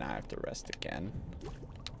rested and I have to rest again.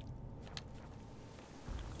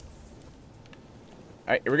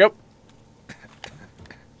 Alright, here we go.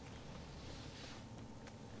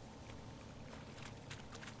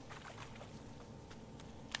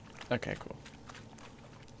 Okay, cool.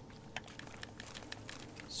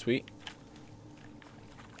 Sweet.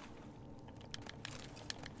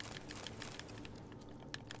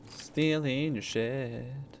 Stealing your shit.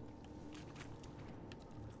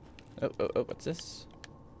 Oh, what's this?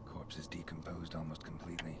 Corpse is decomposed almost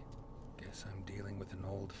completely. Guess I'm dealing with an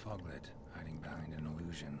old foglet hiding behind an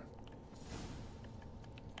illusion.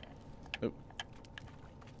 Oh.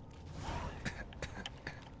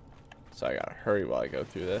 So I gotta hurry while I go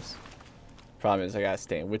through this. Problem is I gotta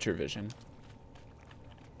stay in Witcher vision.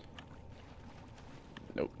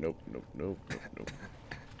 Nope, nope, nope, nope, nope, nope.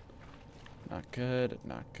 Not good,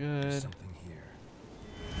 not good. There's something here.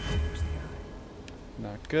 There's the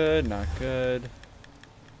eye. Not good, not good.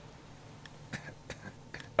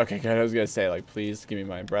 Okay, good. I was gonna say, like, please give me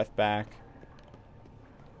my breath back.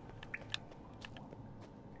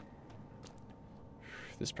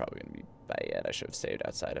 This is probably gonna be bad. I should have saved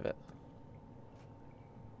outside of it.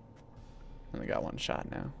 Only got one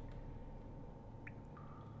shot now.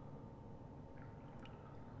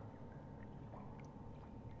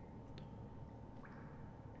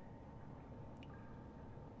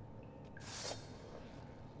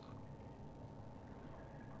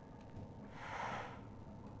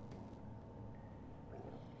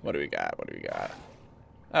 What do we got? What do we got?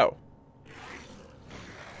 Oh.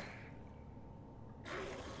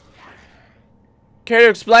 Care to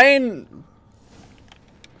explain?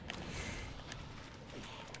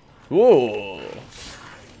 Ooh.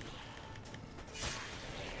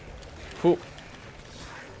 Cool.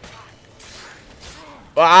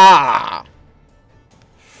 Ah.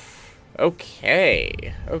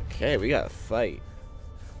 Okay. Okay, we got a fight.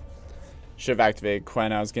 Should have activated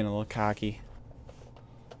Quen. I was getting a little cocky.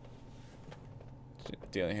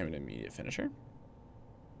 Dealing him an immediate finisher.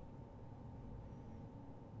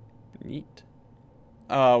 Neat.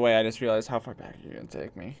 Oh, wait, I just realized how far back you're going to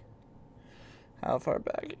take me. How far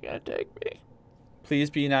back are you going to take me? Please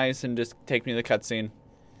be nice and just take me to the cutscene.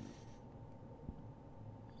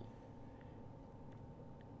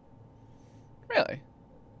 Really?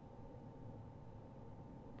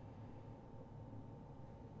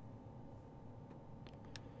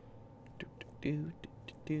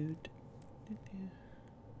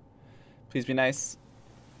 Please be nice.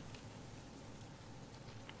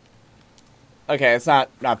 Okay, it's not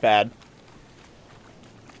bad.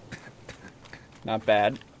 Not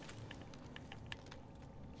bad.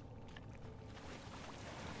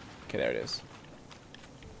 Okay, there it is.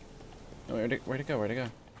 Oh, where'd it go? Where'd it go?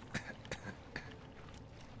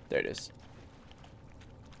 There it is.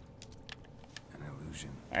 An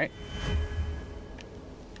illusion. Alright.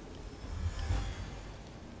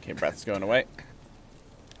 Okay, breath's going away.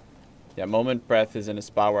 Yeah, moment breath is in a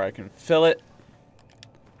spot where I can fill it.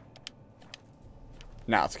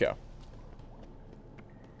 Now let's go.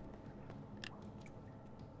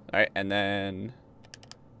 Alright, and then...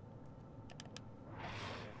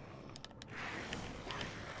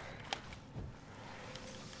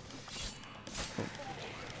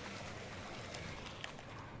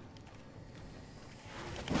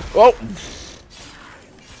 Whoa!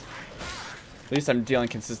 At least I'm dealing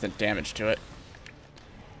consistent damage to it.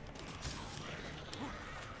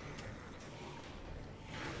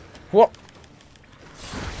 Whoa!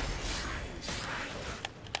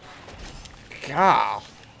 God,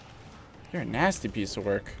 you're a nasty piece of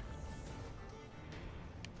work.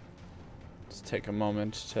 Let's take a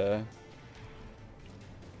moment to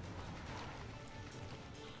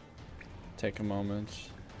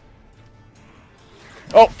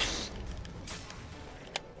Oh!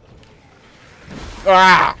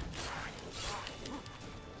 Ah!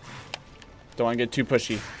 Don't want to get too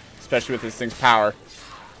pushy, especially with this thing's power.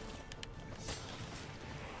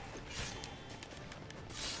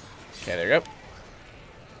 Okay, there you go.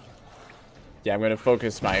 Yeah, I'm going to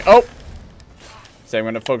focus my... Oh! So I'm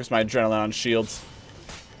going to focus my adrenaline on shields.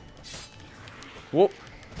 Whoop.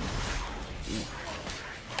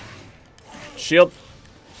 Shield.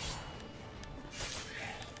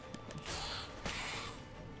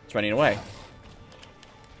 It's running away.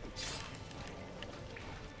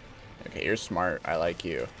 Okay, you're smart. I like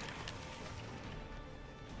you.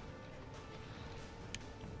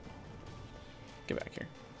 Get back here.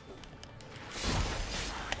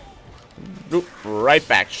 Oop, right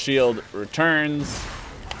back. Shield returns.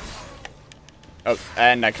 Oh,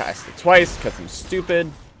 and I cast it twice because I'm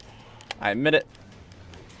stupid. I admit it.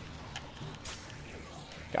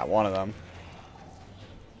 Got one of them.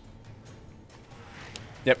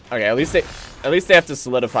 Yep. Okay. At least they have to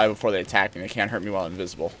solidify before they attack me. They can't hurt me while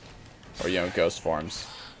invisible, or ghost forms.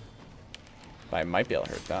 But I might be able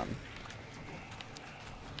to hurt them.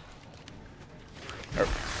 Oh.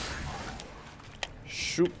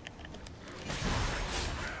 Shoot.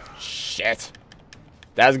 Shit.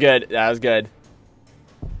 That was good. That was good.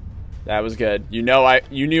 That was good. You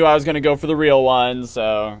knew I was gonna go for the real one,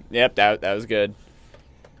 so yep, that was good.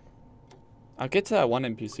 I'll get to that one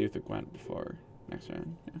NPC with the Gwent before next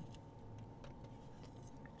round. Yeah.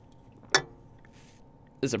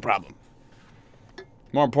 This is a problem.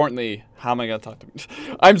 More importantly, how am I gonna talk to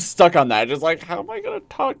I'm stuck on that. Just like, how am I gonna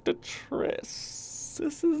talk to Triss?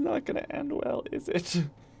 This is not gonna end well, is it?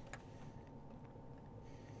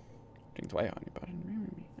 Drink the white on your body.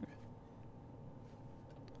 Okay.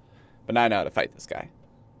 But now I know how to fight this guy.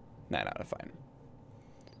 Now I know how to fight him.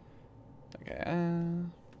 Okay,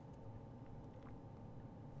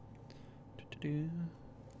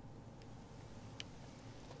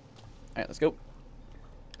 Alright, let's go.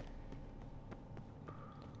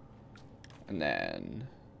 And then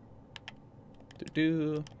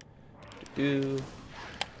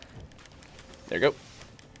there you go.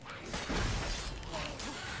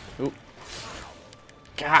 Ooh.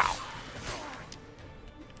 Cow.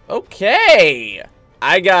 Okay.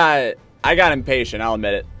 I got impatient, I'll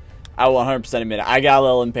admit it. I will 100% admit it. I got a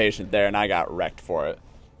little impatient there and I got wrecked for it.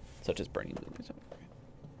 Such as burning.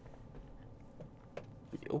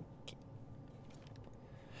 Okay.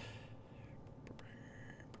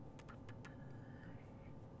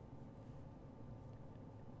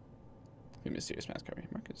 Mysterious mask covering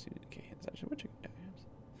Marcus.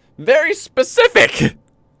 Very specific.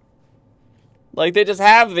 Like they just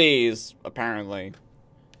have these apparently.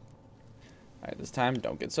 All right, this time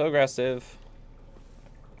don't get so aggressive.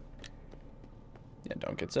 Yeah,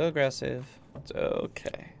 don't get so aggressive. It's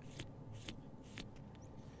okay.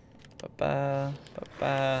 Ba-ba,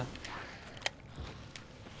 ba-ba.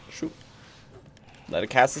 Shoot. Let it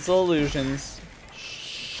cast its illusions.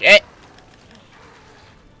 Shit.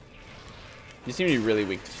 You seem to be really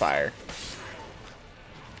weak to fire.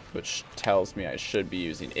 Which tells me I should be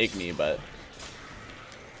using Igni, but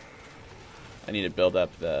I need to build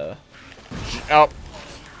up the... Oh!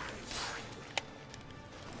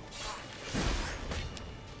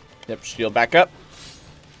 Yep, shield back up.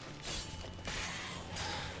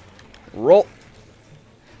 Roll!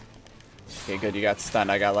 Okay, good, you got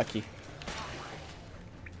stunned. I got lucky.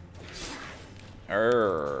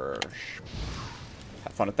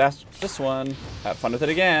 Have fun with this one. Have fun with it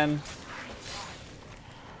again.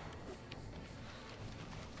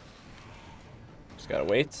 Just gotta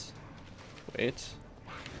wait. Wait.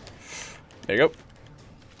 There you go.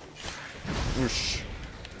 Whoosh.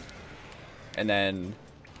 And then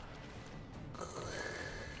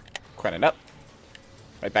Quen it up.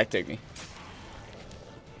 Right back to Igni.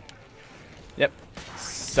 Yep.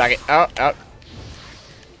 Suck it out, out.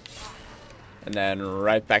 And then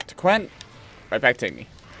right back to Quen. Right back to Igni.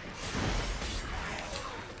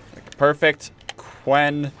 Perfect.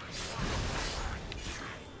 Quen.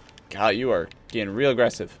 God, you are getting real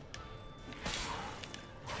aggressive.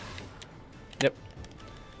 Yep.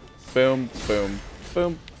 Boom, boom,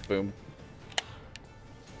 boom, boom.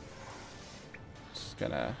 Just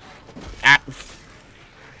gonna... Ah!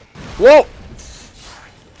 Whoa!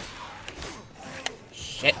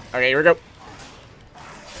 Shit. Okay, here we go.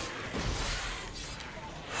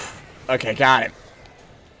 Okay, got him.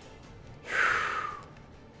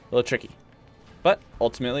 A little tricky. But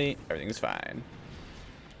ultimately, everything's fine.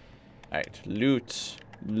 Alright, loot.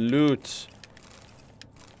 Loot.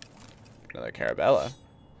 Another Carabella.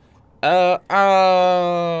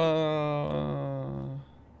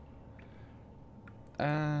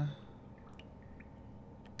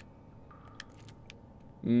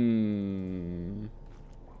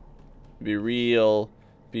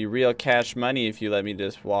 Be real cash money if you let me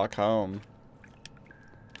just walk home.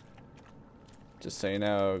 Just so you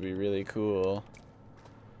know, it would be really cool.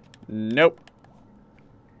 Nope.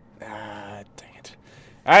 Ah, dang it.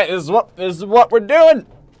 Alright, this is what we're doing.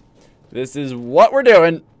 This is what we're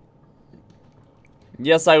doing.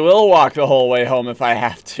 Yes, I will walk the whole way home if I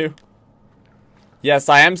have to. Yes,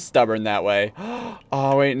 I am stubborn that way.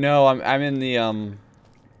 Oh wait, no, I'm in the I'm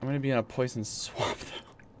gonna be in a poison swamp though.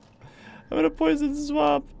 I'm in a poison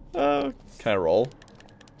swamp. Oh, can I roll?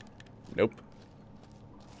 Nope.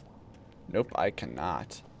 Nope, I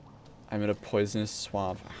cannot. I'm in a poisonous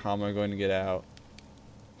swamp. How am I going to get out?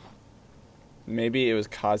 Maybe it was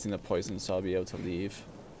causing the poison, so I'll be able to leave.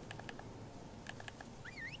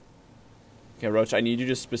 Okay, Roach, I need you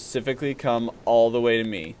to specifically come all the way to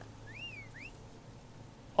me.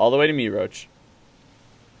 All the way to me, Roach.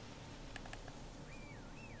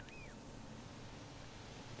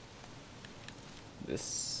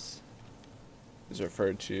 This is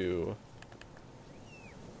referred to...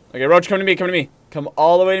 Okay, Roach, come to me, come to me. Come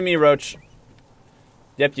all the way to me, Roach.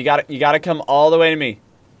 Yep, you gotta come all the way to me.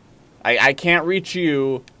 I can't reach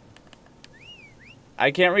you.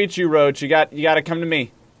 I can't reach you, Roach. You gotta come to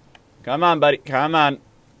me. Come on, buddy. Come on.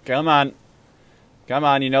 Come on. Come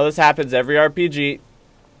on. You know this happens every RPG.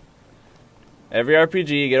 Every RPG,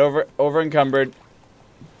 you get over encumbered.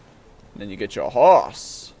 Then you get your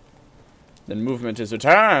horse. Then movement is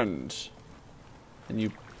returned. And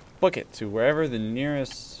you book it to wherever the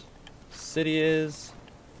nearest city is.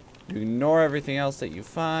 You ignore everything else that you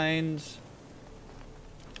find.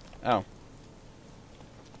 Oh.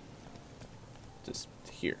 Just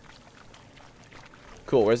here.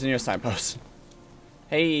 Cool, where's the nearest signpost?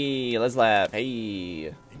 Hey, let's laugh.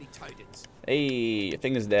 Hey. Any tidings? Hey, your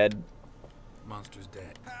thing is dead. Monster's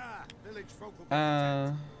dead. Ah, village folk will be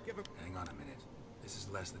content. Hang on a minute. This is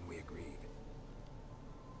less than we agreed.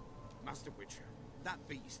 Master Witcher, that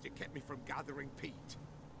beast, it kept me from gathering peat.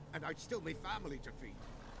 And I'd still my family to feed.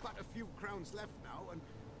 But a few crowns left now, and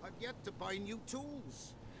I've yet to buy new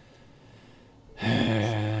tools. I'll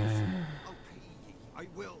pay ye. I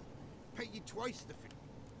will. Pay ye twice the fee.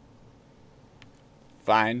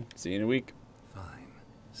 Fine. See you in a week. Fine.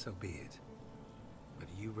 So be it. But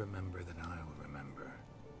you remember that I'll remember.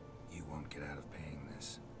 You won't get out of paying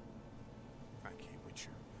this. Thank you, Witcher.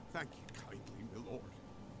 Thank you kindly, my lord.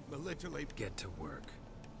 My little ape. Get to work.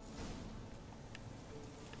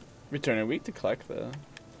 Return in a week to collect the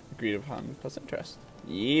agreed upon plus interest.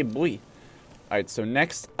 Yeah, boy. Alright, so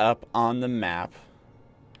next up on the map,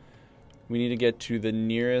 we need to get to the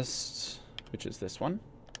nearest, which is this one.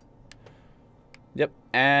 Yep,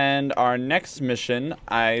 and our next mission,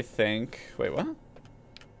 I think... Wait, what?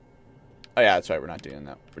 Oh yeah, that's right, we're not doing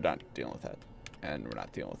that. We're not dealing with that. And we're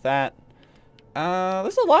not dealing with that.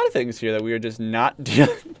 There's a lot of things here that we are just not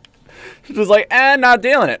dealing... just like, not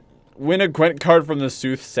dealing it. Win a Gwent card from the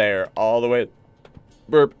Soothsayer all the way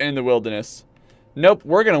burp in the wilderness. Nope,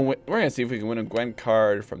 we're gonna see if we can win a Gwent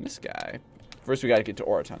card from this guy. First we gotta get to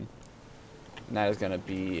Oraton. And that is gonna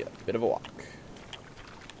be a bit of a walk.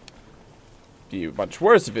 Be much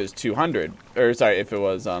worse if it was 200. Or sorry, if it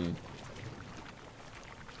was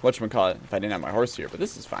whatchamacallit, if I didn't have my horse here, but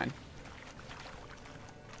this is fine.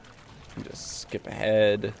 And just skip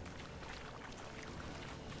ahead.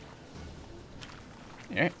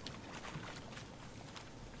 Alright.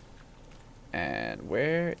 And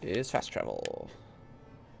where is fast travel?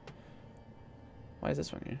 Why is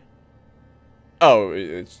this one here? Oh,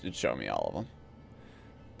 it's showing me all of them.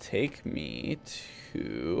 Take me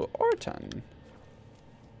to Oraton.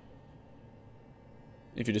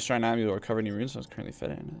 If you destroy an item, you'll recover any runestones currently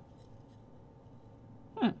fed in it.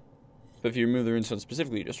 Huh. But if you remove the runestone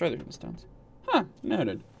specifically, you destroy the runestones. Huh.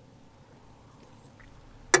 Noted.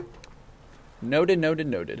 Noted, noted,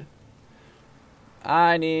 noted.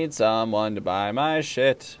 I need someone to buy my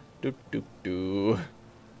shit. Doop, doop, doo.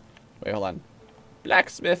 Wait, hold on.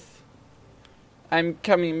 Blacksmith. I'm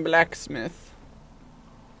coming, blacksmith.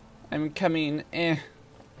 I'm coming,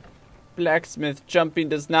 Blacksmith, jumping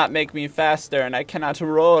does not make me faster, and I cannot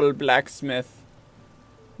roll, blacksmith.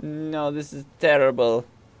 No, this is terrible.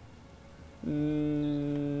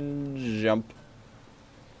 Jump.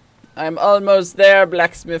 I'm almost there,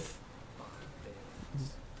 blacksmith.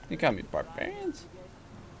 You call me barbarians?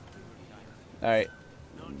 Alright.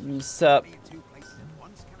 Sup?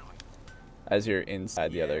 As you're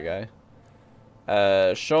inside the other guy.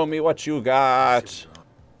 Show me what you got.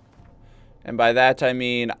 And by that I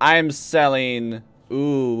mean I'm selling.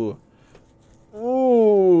 Ooh.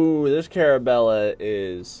 Ooh, this Carabella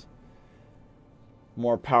is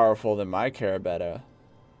more powerful than my Carabetta.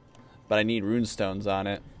 But I need runestones on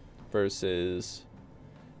it. Versus.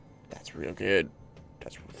 That's real good.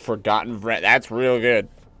 That's Forgotten Vrent. That's real good.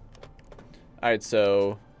 Alright,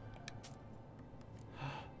 so.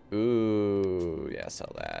 Ooh, yeah,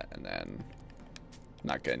 sell that. And then.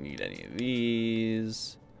 Not gonna need any of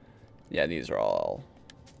these. Yeah, these are all.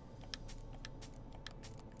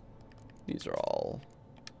 These are all.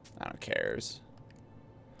 I don't cares.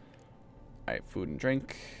 Alright, food and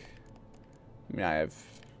drink. I mean, I have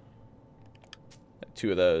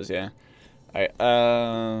 2 of those, yeah. Alright,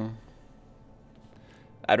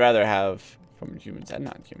 I'd rather have from humans and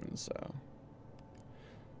non-humans, so.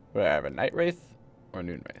 Would I have a Night Wraith or a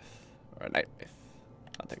Noon Wraith? Or a Night Wraith?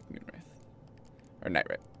 I'll take Noon Wraith. Or Night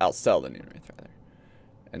Wraith. I'll sell the Noon Wraith, rather.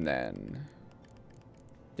 And then.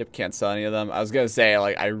 Yep, can't sell any of them. I was gonna say,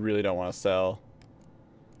 like, I really don't want to sell.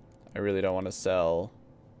 I really don't want to sell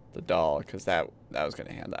the doll, because that was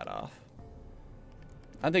gonna hand that off.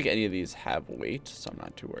 I don't think any of these have weight, so I'm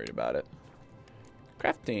not too worried about it.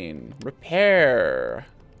 Crafting. Repair.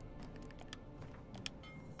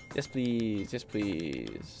 Yes, please. Yes,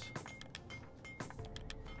 please.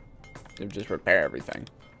 Just repair everything.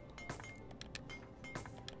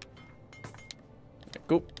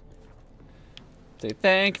 Cool. Say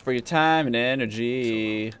thank you for your time and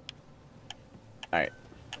energy. Alright.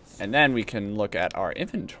 And then we can look at our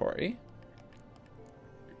inventory.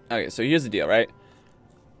 Okay, so here's the deal, right?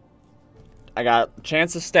 I got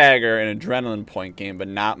Chance of Stagger and Adrenaline Point game, but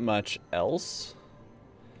not much else.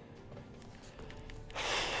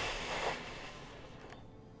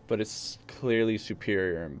 but it's clearly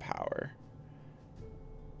superior in power.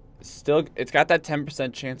 Still, it's got that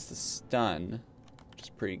 10% chance to stun, which is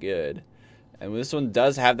pretty good. And this one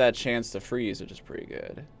does have that chance to freeze, which is pretty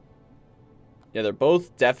good. Yeah, they're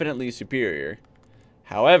both definitely superior.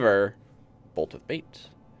 However, bolt with bait.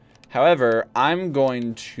 However, I'm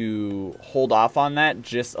going to hold off on that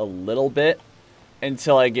just a little bit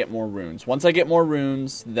until I get more runes. Once I get more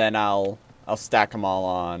runes, then I'll stack them all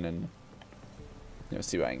on and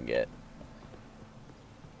see what I can get.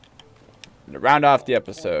 And to round off the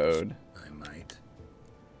episode, I might.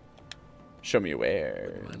 Show me your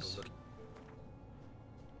wares.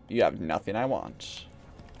 You have nothing I want.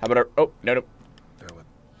 How about oh, nope.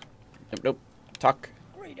 Nope. Talk.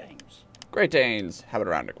 Great Danes. How about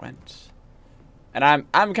a round of Gwent? And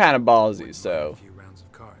I'm kind of ballsy, so. A few rounds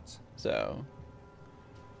of cards. So.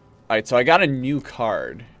 Alright, so I got a new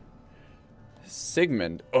card.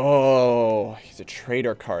 Sigmund. Oh, he's a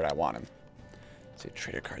trader card. I want him. See,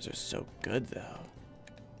 trader cards are so good, though.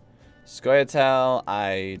 Scoia'tael,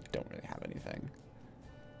 I don't really have anything.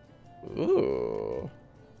 Ooh.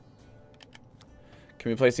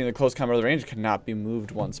 Can be placed in the close combat of the range. Cannot be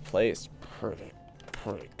moved once placed. Pretty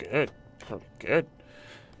good. Pretty good.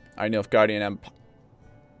 I know if Guardian Empire.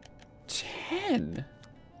 10.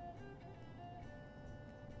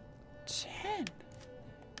 10.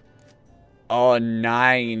 Oh,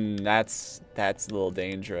 9. That's a little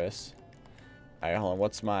dangerous. Alright, hold on.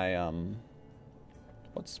 What's my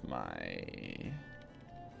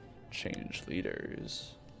change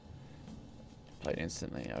leaders? Played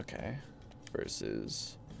instantly. Okay.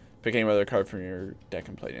 Versus pick any other card from your deck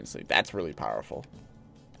and play it instantly. That's really powerful.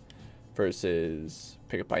 Versus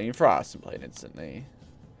pick up Biting Frost and play it instantly.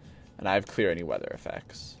 And I have clear any weather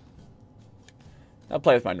effects. I'll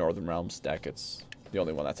play with my Northern Realms deck. It's the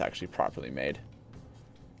only one that's actually properly made.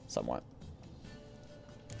 Somewhat.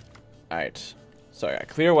 Alright. So I got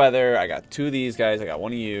clear weather. I got 2 of these guys. I got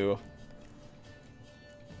 1 of you.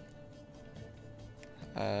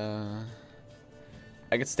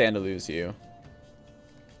 I could stand to lose you.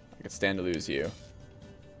 I could stand to lose you.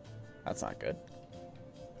 That's not good.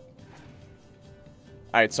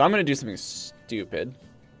 Alright, so I'm going to do something stupid.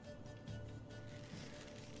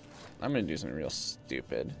 I'm going to do something real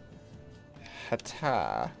stupid.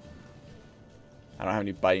 Hata. I don't have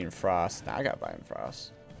any Biting Frost. Nah, I got Biting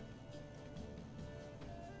Frost.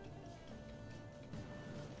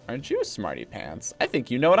 Aren't you a smarty pants? I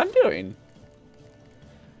think you know what I'm doing.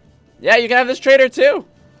 Yeah, you can have this trader too.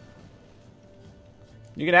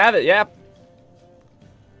 You can have it, yeah.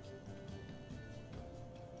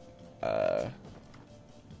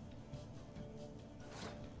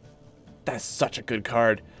 That's such a good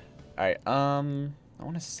card. Alright, I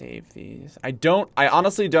want to save these. I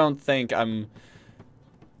honestly don't think I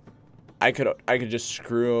could just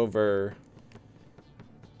screw over.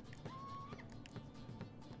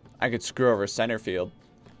 I could screw over center field.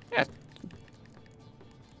 Yeah.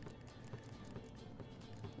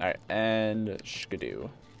 Alright, and shkadoo.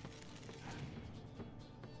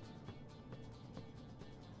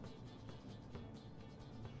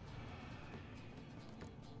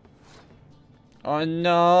 Oh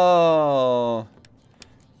no!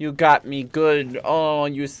 You got me good. Oh,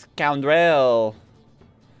 you scoundrel.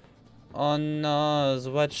 Oh no,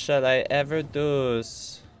 what shall I ever do?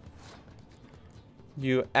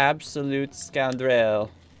 You absolute scoundrel.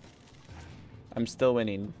 I'm still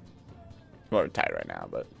winning. Well, we're tied right now,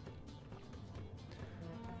 but.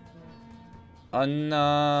 Oh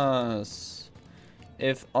no.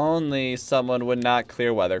 If only someone would not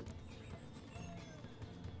clear weather.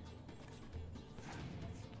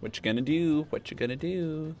 What you gonna do? What you gonna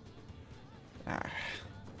do? Ah.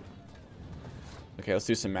 Okay, let's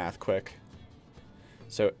do some math quick.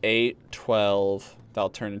 So 8, 12, that'll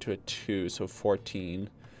turn into a 2, so 14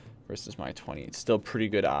 versus my 20. It's still pretty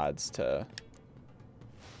good odds to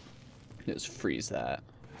just freeze that.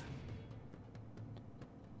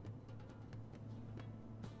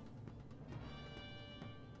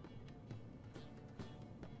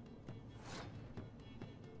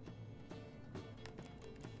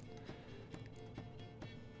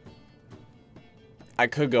 I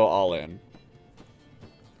could go all in.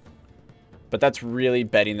 But that's really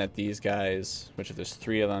betting that these guys, which if there's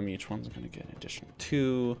 3 of them, each one's going to get an additional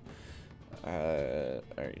 2. Each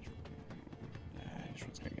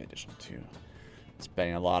one's going to get an additional 2. It's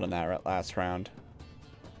betting a lot on that last round.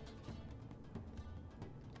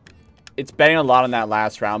 It's betting a lot on that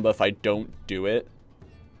last round, but if I don't do it,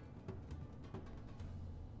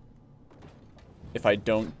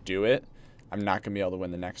 I'm not going to be able to win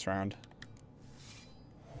the next round.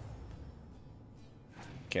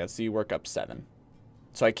 Okay, let's see you work up 7.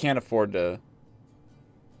 So I can't afford to...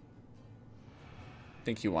 I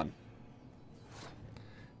think you won.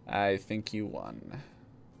 I think you won.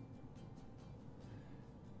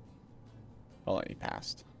 Well, you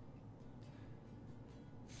passed.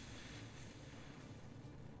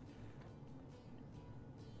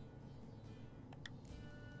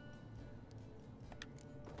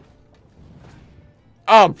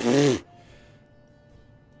 Oh, pfft.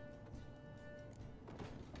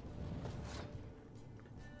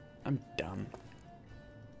 I'm dumb.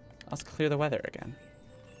 Let's clear the weather again.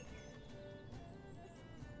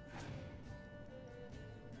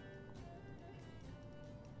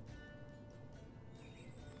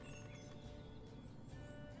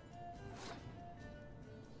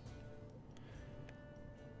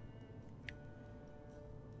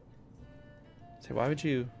 So why'd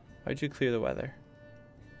you clear the weather?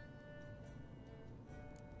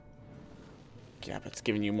 Yeah, but it's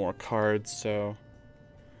giving you more cards, so...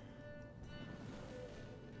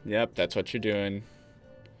 Yep, that's what you're doing.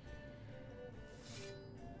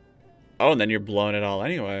 Oh, and then you're blowing it all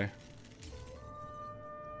anyway.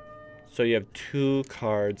 So you have 2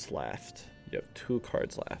 cards left. You have 2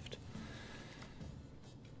 cards left.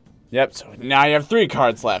 Yep, so now you have 3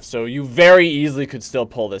 cards left, so you very easily could still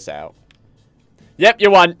pull this out. Yep, you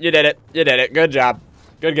won. You did it. You did it. Good job.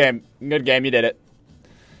 Good game. Good game. You did it.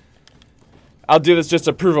 I'll do this just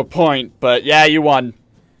to prove a point, but yeah, you won.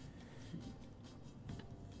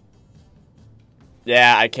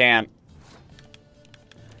 Yeah, I can't.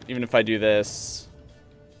 Even if I do this,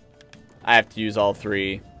 I have to use all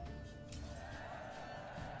 3.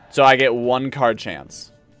 So I get 1 card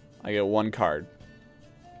chance. I get 1 card.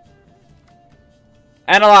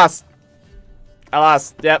 And I lost. I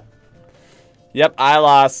lost. Yep. Yep, I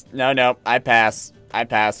lost. No, I pass. I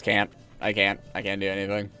pass. Can't. I can't do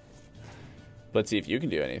anything. Let's see if you can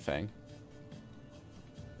do anything.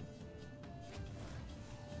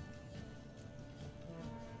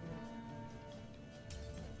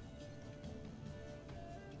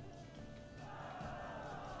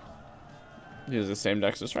 Use the same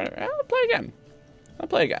decks as right. I'll play again. I'll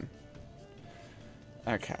play again.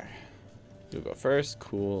 Okay. You'll go first.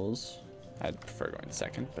 Cools. I'd prefer going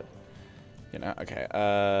second, but you know.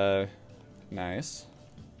 Okay. Nice.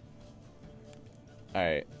 All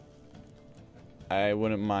right. I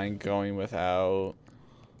wouldn't mind going without...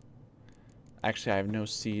 Actually, I have no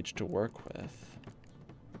siege to work with.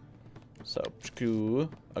 So,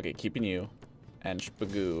 Shpagoo. Okay, keeping you. And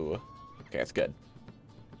Shpagoo. Okay, that's good.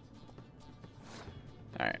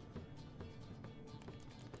 Alright.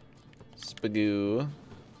 Shpagoo.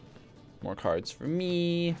 More cards for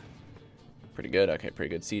me. Pretty good. Okay, pretty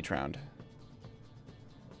good siege round.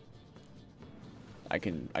 I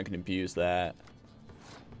can abuse that.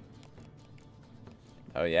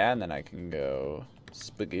 Oh yeah, and then I can go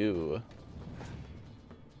Shpagoo.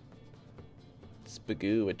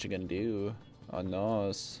 Shpagoo, what you gonna do? Oh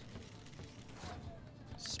no.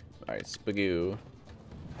 Alright, Shpagoo.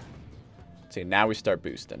 See, now we start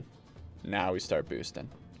boosting. Now we start boosting.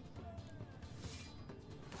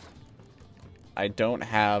 I don't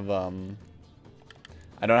have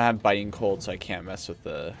biting cold, so I can't mess with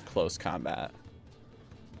the close combat.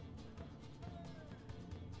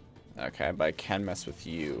 Okay, but I can mess with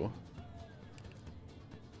you.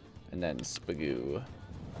 And then Shpagoo.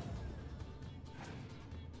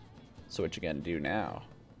 So what you gonna do now?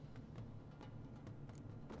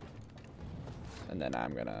 And then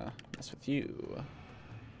I'm gonna mess with you.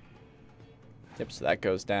 Yep, so that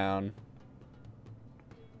goes down.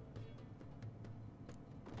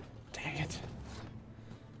 Dang it.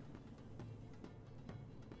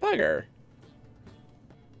 Bugger.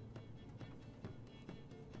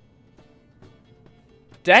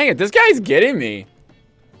 Dang it, this guy's getting me.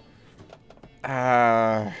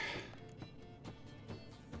 I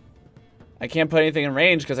can't put anything in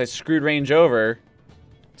range because I screwed range over.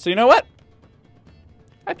 So you know what?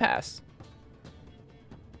 I pass.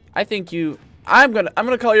 I think you... I'm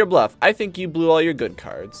gonna call your bluff. I think you blew all your good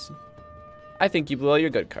cards. I think you blew all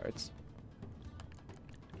your good cards.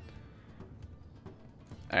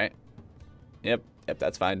 Alright. Yep,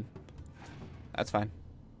 that's fine. That's fine.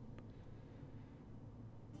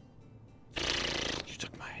 You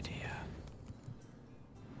took my idea.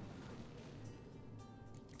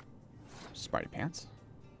 Smarty pants.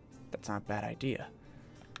 That's not a bad idea.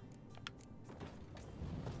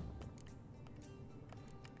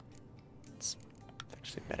 It's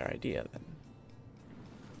actually a better idea than...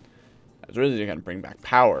 I was really gonna bring back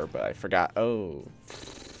power, but I forgot. Oh,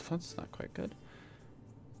 that's not quite good.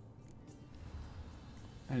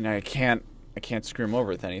 And I can't screw him over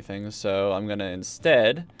with anything, so I'm gonna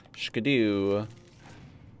instead shkadoo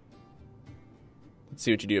Let's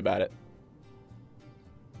see what you do about it.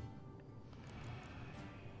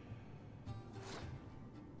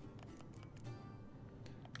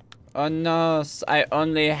 Oh no, I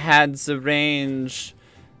only had the range.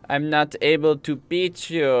 I'm not able to beat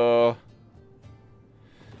you.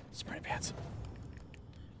 Smarty pants.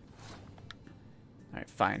 Alright,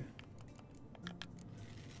 fine.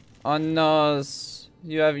 Oh no,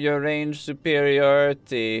 you have your range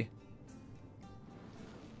superiority.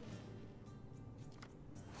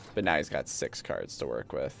 But now he's got 6 cards to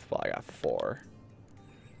work with. Well, I got 4.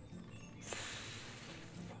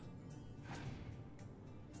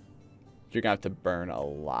 You're gonna have to burn a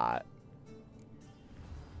lot.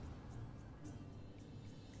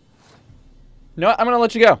 You know what? I'm gonna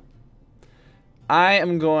let you go. I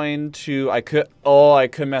am going to. I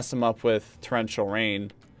could mess him up with torrential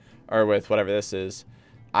rain, or with whatever this is.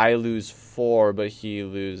 I lose 4, but he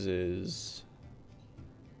loses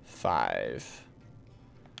 5.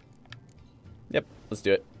 Yep, let's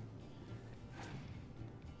do it.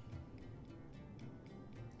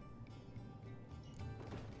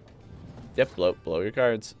 Yep, blow your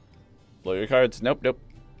cards. Blow your cards. Nope, nope.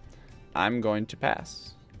 I'm going to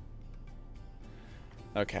pass.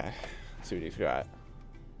 Okay. Let's see what he's got.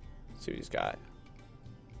 Let's see what he's got.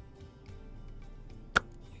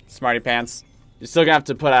 Smarty pants. You're still gonna have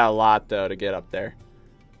to put out a lot though to get up there.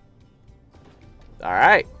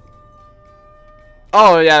 Alright.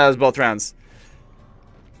 Oh yeah, that was both rounds.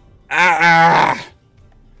 Ah!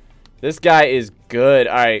 This guy is good.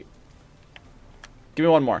 Alright. Give me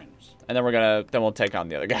one more. And then we'll take on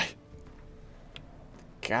the other guy.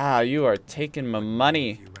 God, you are taking my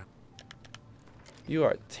money. You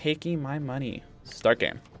are taking my money. Start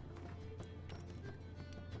game.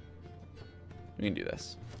 We can do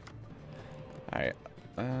this. Alright.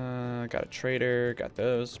 Got a trader. Got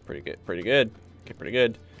those. Pretty good. Pretty good. Okay, pretty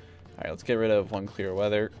good. Alright, let's get rid of 1 clear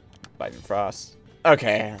weather. Biting frost.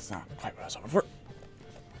 Okay, that's not quite what I was hoping for.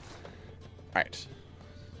 Alright.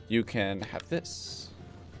 You can have this.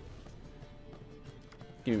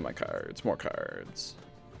 Give me my cards. More cards.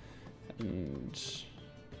 And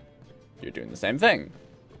you're doing the same thing.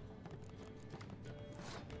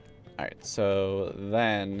 Alright, so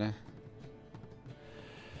then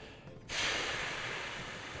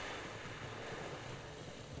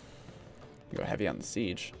go heavy on the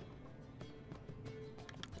siege.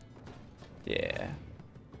 Yeah.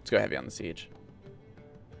 Let's go heavy on the siege.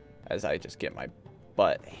 As I just get my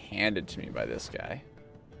butt handed to me by this guy.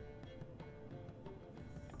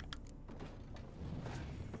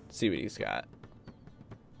 See what he's got.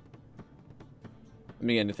 I'm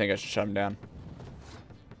beginning to think I should shut him down.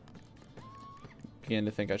 Beginning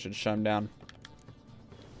to think I should shut him down.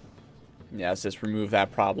 Yeah, let's just remove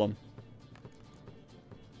that problem.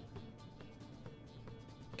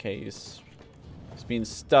 Okay, he's being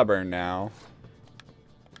stubborn now.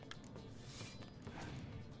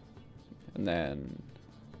 And then...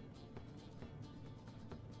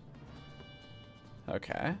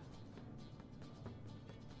 Okay.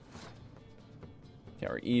 Yeah,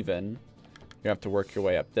 we're even. You have to work your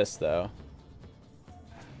way up this, though.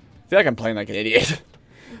 I feel like I'm playing like an idiot.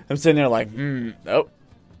 I'm sitting there like, nope.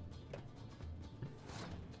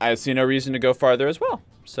 I see no reason to go farther as well.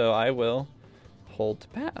 So I will hold to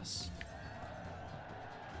pass.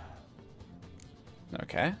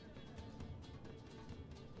 Okay.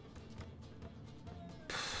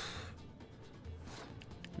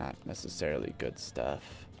 Not necessarily good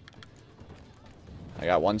stuff. I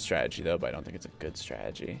got one strategy though, but I don't think it's a good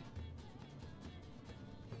strategy.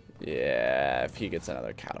 Yeah, if he gets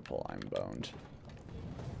another catapult, I'm boned.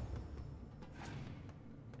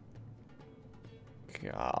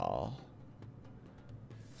 God.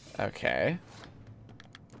 Okay.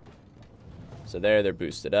 So they're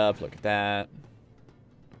boosted up. Look at that.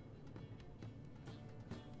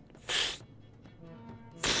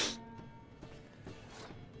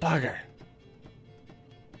 Bugger.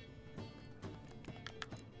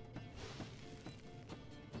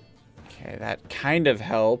 Okay, that kind of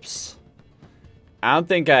helps. I don't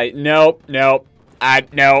think nope. Nope,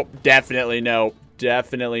 definitely nope.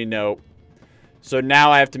 Definitely nope. So now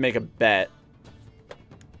I have to make a bet.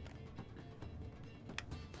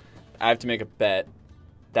 I have to make a bet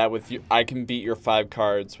that with you, I can beat your 5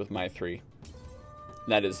 cards with my 3.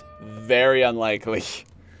 That is very unlikely.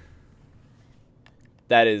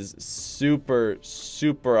 That is super,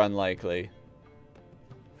 super unlikely.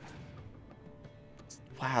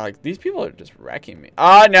 Wow, like these people are just wrecking me.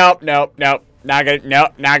 Oh, nope. Not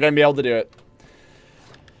gonna be able to do it.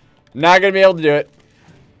 Not gonna be able to do it.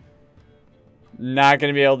 Not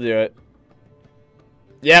gonna be able to do it.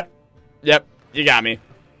 Yep. You got me.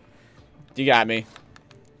 You got me.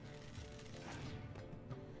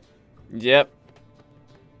 Yep.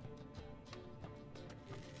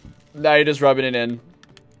 Now you're just rubbing it in.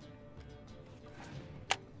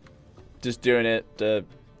 Just doing it to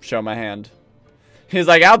show my hand. He's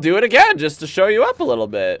like, I'll do it again just to show you up a little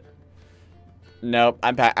bit. Nope,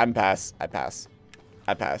 I'm pass. I pass.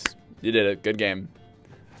 You did it. Good game.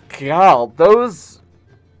 God, those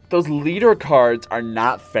leader cards are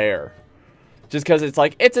not fair. Just because it's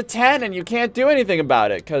like, it's a 10 and you can't do anything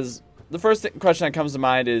about it. Because the first question that comes to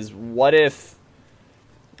mind is, what if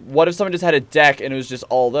someone just had a deck and it was just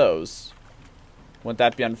all those? Wouldn't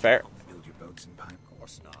that be unfair? Build your boats in pine. Of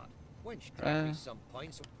course not. Wench dragged me some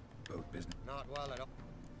pints. Boat business. Not well at all.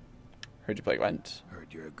 Heard you play Gwent. Heard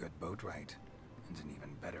you're a good boat wright. And an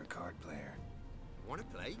even better card player. Want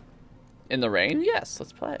to play? In the rain? Yes,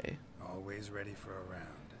 let's play. Always ready for a round.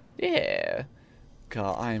 Yeah.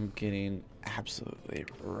 God, I'm getting absolutely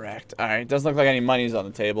wrecked. Alright, doesn't look like any money's on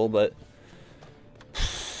the table, but...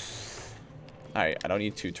 Alright, I don't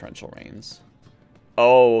need 2 torrential rains.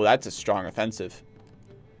 Oh, that's a strong offensive.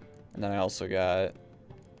 And then I also got...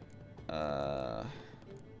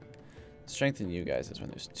 strengthen you guys is when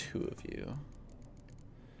there's 2 of you.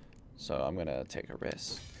 So I'm gonna take a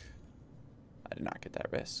risk. I did not get that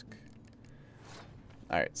risk.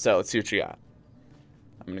 Alright, so let's see what you got.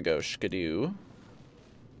 I'm gonna go shkadoo.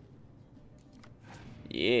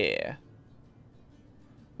 Yeah.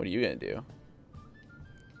 What are you gonna do?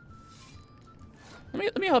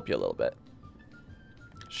 Let me help you a little bit.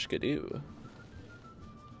 Shkadoo.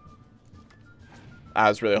 I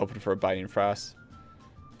was really hoping for a biting frost.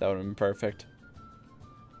 That would have been perfect.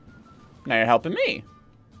 Now you're helping me.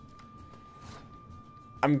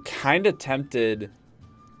 I'm kind of tempted.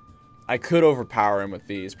 I could overpower him with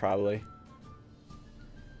these, probably.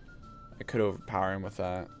 I could overpower him with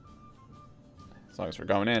that. As long as we're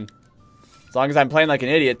going in. As long as I'm playing like an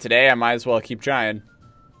idiot today, I might as well keep trying.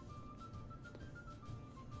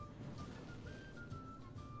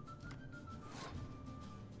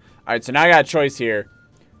 Alright, so now I got a choice here.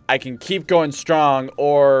 I can keep going strong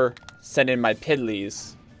or send in my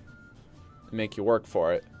piddlies and make you work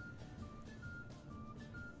for it.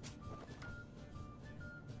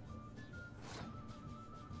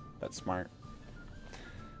 That's smart.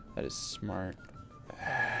 That is smart.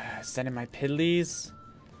 Send in my piddlies.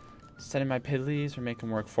 Send in my piddlies or make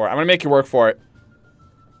them work for it. I'm going to make you work for it.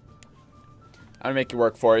 I'm going to make you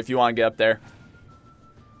work for it if you want to get up there.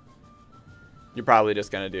 You're probably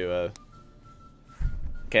just going to do a...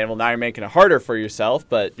 Okay, well now you're making it harder for yourself,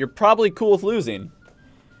 but you're probably cool with losing.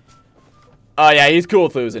 Oh yeah, he's cool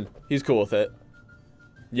with losing. He's cool with it.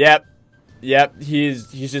 Yep. Yep, he's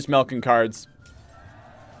just milking cards.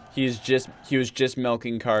 He was just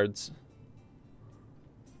milking cards.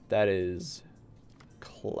 That is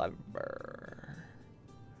clever.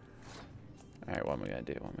 Alright, what am I gonna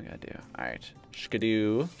do? What am I gonna do? Alright.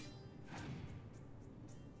 Shkadoo.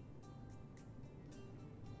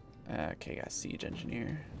 Okay, got Siege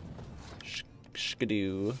Engineer.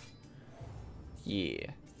 Shkadoo.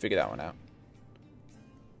 Yeah. Figure that one out.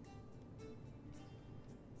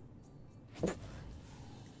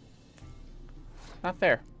 Not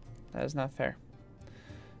fair. That is not fair.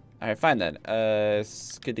 Alright, fine then.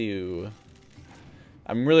 Skidoo.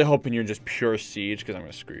 I'm really hoping you're just pure Siege, because I'm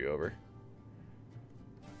going to screw you over.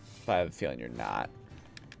 But I have a feeling you're not.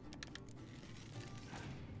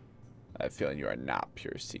 I have a feeling you are not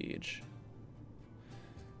pure Siege.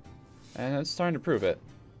 And it's starting to prove it.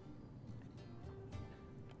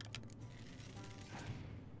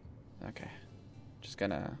 Okay. Just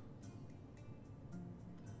gonna...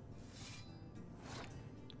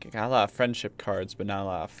 Okay, got a lot of friendship cards, but not a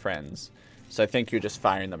lot of friends. So I think you're just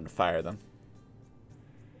firing them to fire them.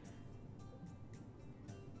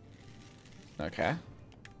 Okay.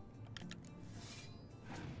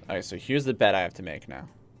 Alright, so here's the bet I have to make now.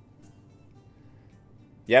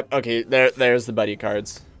 Yep, okay, there's the buddy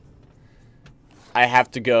cards. I have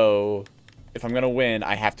to go... If I'm gonna win,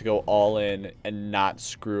 I have to go all in and not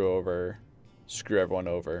screw everyone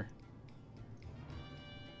over.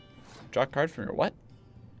 Draw a card from your what?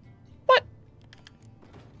 What?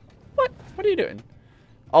 What? What are you doing?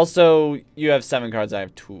 Also, you have 7 cards, I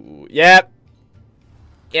have 2. Yep.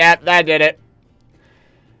 Yep, that did it.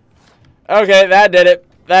 Okay, that did it.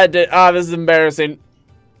 That did... Ah, this is embarrassing.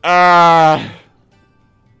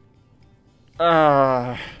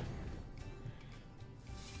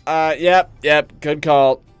 Yep, good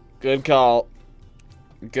call. Good call.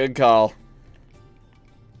 Good call.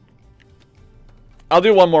 I'll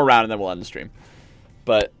do one more round and then we'll end the stream.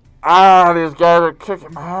 But, these guys are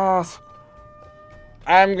kicking my ass.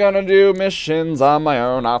 I'm gonna do missions on my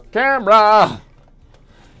own off camera.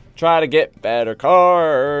 Try to get better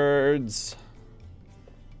cards.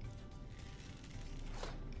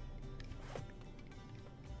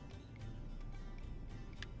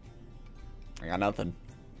 I got nothing.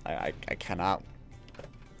 I cannot.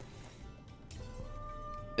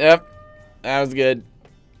 Yep. That was good.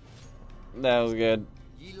 That was good.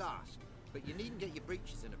 Ye lost, but you needn't get your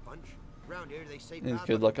breeches in a bunch. Round here they say It's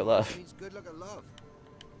good luck at love. means good luck at love.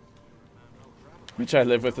 Which I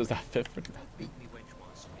live with was that fit for. Beat me wench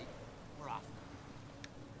once, mate. We're off.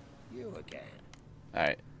 You again.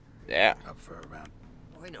 Alright. Yeah. Up for a round.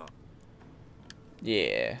 Why not?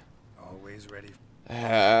 Yeah. Always ready.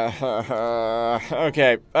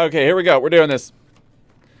 Okay. Okay, here we go. We're doing this.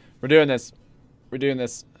 We're doing this. We're doing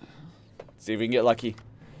this. See if we can get lucky.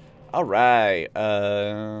 Alright.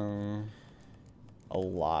 A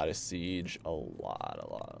lot of siege. A lot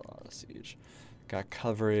of siege. Got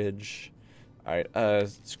coverage. Alright,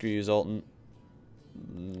 screw you, Zoltan.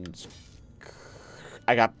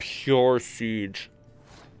 I got pure siege.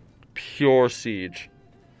 Pure siege.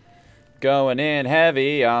 Going in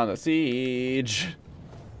heavy on the siege.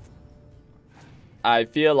 I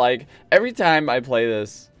feel like every time I play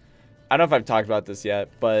this, I don't know if I've talked about this yet,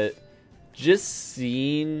 but just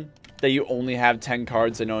seeing that you only have 10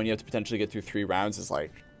 cards and knowing you have to potentially get through 3 rounds is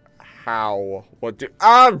like, how? What do?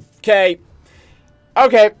 Okay.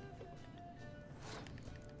 Okay.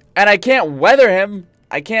 And I can't weather him.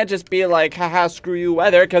 I can't just be like, haha, screw you,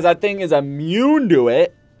 weather, because that thing is immune to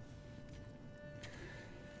it.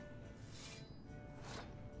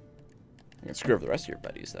 You can screw over the rest of your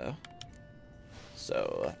buddies, though.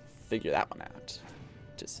 So, figure that one out.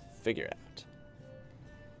 Just figure it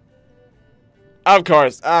out. Of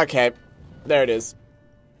course. Okay. There it is.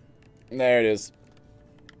 There it is.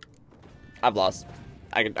 I've lost.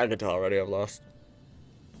 I can tell already I've lost.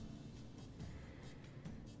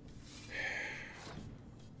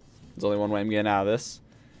 There's only one way I'm getting out of this.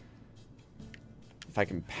 If I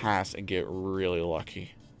can pass and get really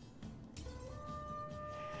lucky.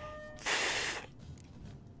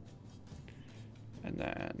 And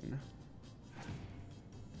then...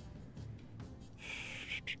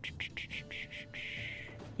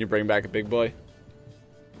 You bring back a big boy?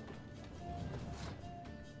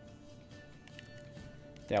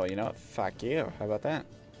 Yeah, well, you know what? Fuck you. How about that?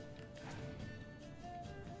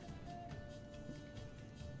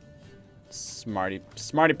 Smarty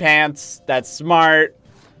pants. That's smart.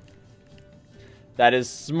 That is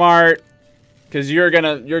smart. Cause you're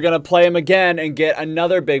gonna play him again and get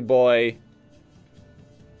another big boy.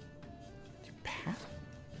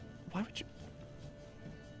 Why would you?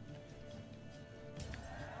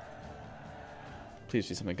 Please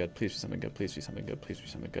be something good. Please be something good. Please be something good. Please be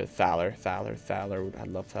something good. Thaler. I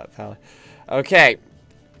love that Thaler. Okay.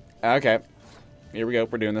 Okay. Here we go.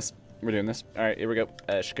 We're doing this. We're doing this. All right. Here we go.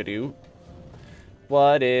 Shkadoo.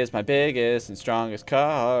 What is my biggest and strongest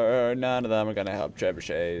card? None of them are gonna help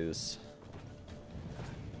trebuchets.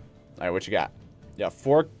 All right. What you got? Yeah,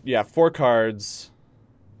 four cards.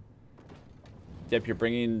 Yep. You're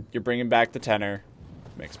bringing back the tenor.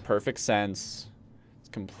 Makes perfect sense. It's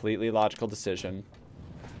a completely logical decision.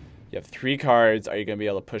 You have 3 cards. Are you gonna be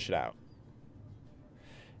able to push it out?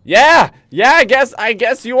 Yeah, yeah. I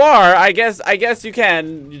guess you are. I guess you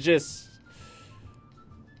can. You just.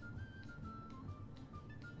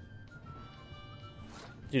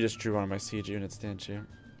 You just drew one of my siege units, didn't you?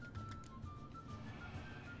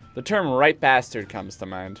 The term right bastard comes to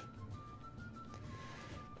mind.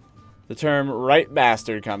 The term right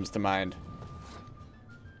bastard comes to mind.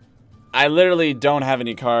 I literally don't have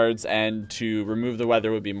any cards, and to remove the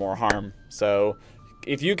weather would be more harm. So,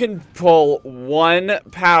 if you can pull 1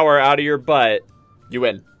 power out of your butt, you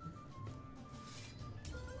win.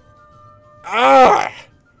 Ah!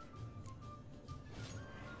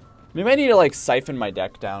 We might need to, like, siphon my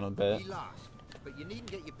deck down a bit.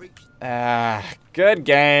 Good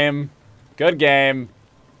game. Good game.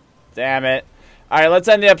 Damn it. Alright, let's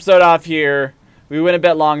end the episode off here. We went a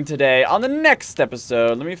bit long today. On the next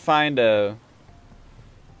episode, let me find a...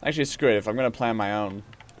 Actually, screw it. If I'm going to play on my own.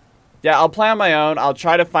 Yeah, I'll play on my own. I'll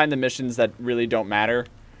try to find the missions that really don't matter.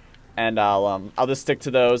 And I'll just stick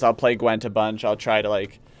to those. I'll play Gwent a bunch. I'll try to,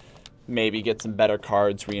 like... maybe get some better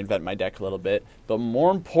cards, reinvent my deck a little bit. But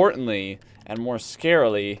more importantly, and more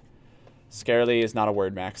scarily is not a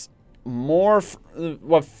word, Max.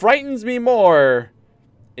 What frightens me more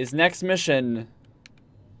is next mission.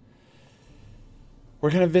 We're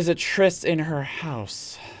going to visit Triss in her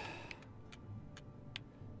house.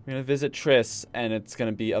 We're going to visit Triss, and it's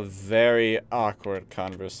going to be a very awkward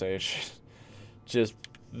conversation. Just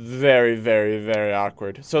very, very, very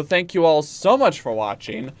awkward. So thank you all so much for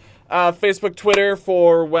watching. Facebook, Twitter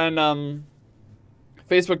for when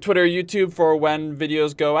Facebook, Twitter, YouTube for when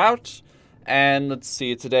videos go out. And let's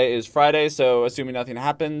see, today is Friday, so assuming nothing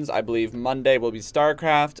happens, I believe Monday will be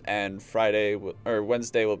StarCraft, and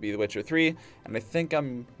Wednesday will be The Witcher 3. And I think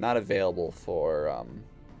I'm not available for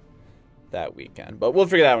that weekend, but we'll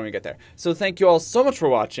figure that out when we get there. So thank you all so much for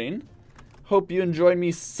watching. Hope you enjoyed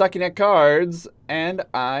me sucking at cards, and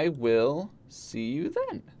I will see you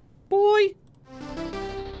then. Bye.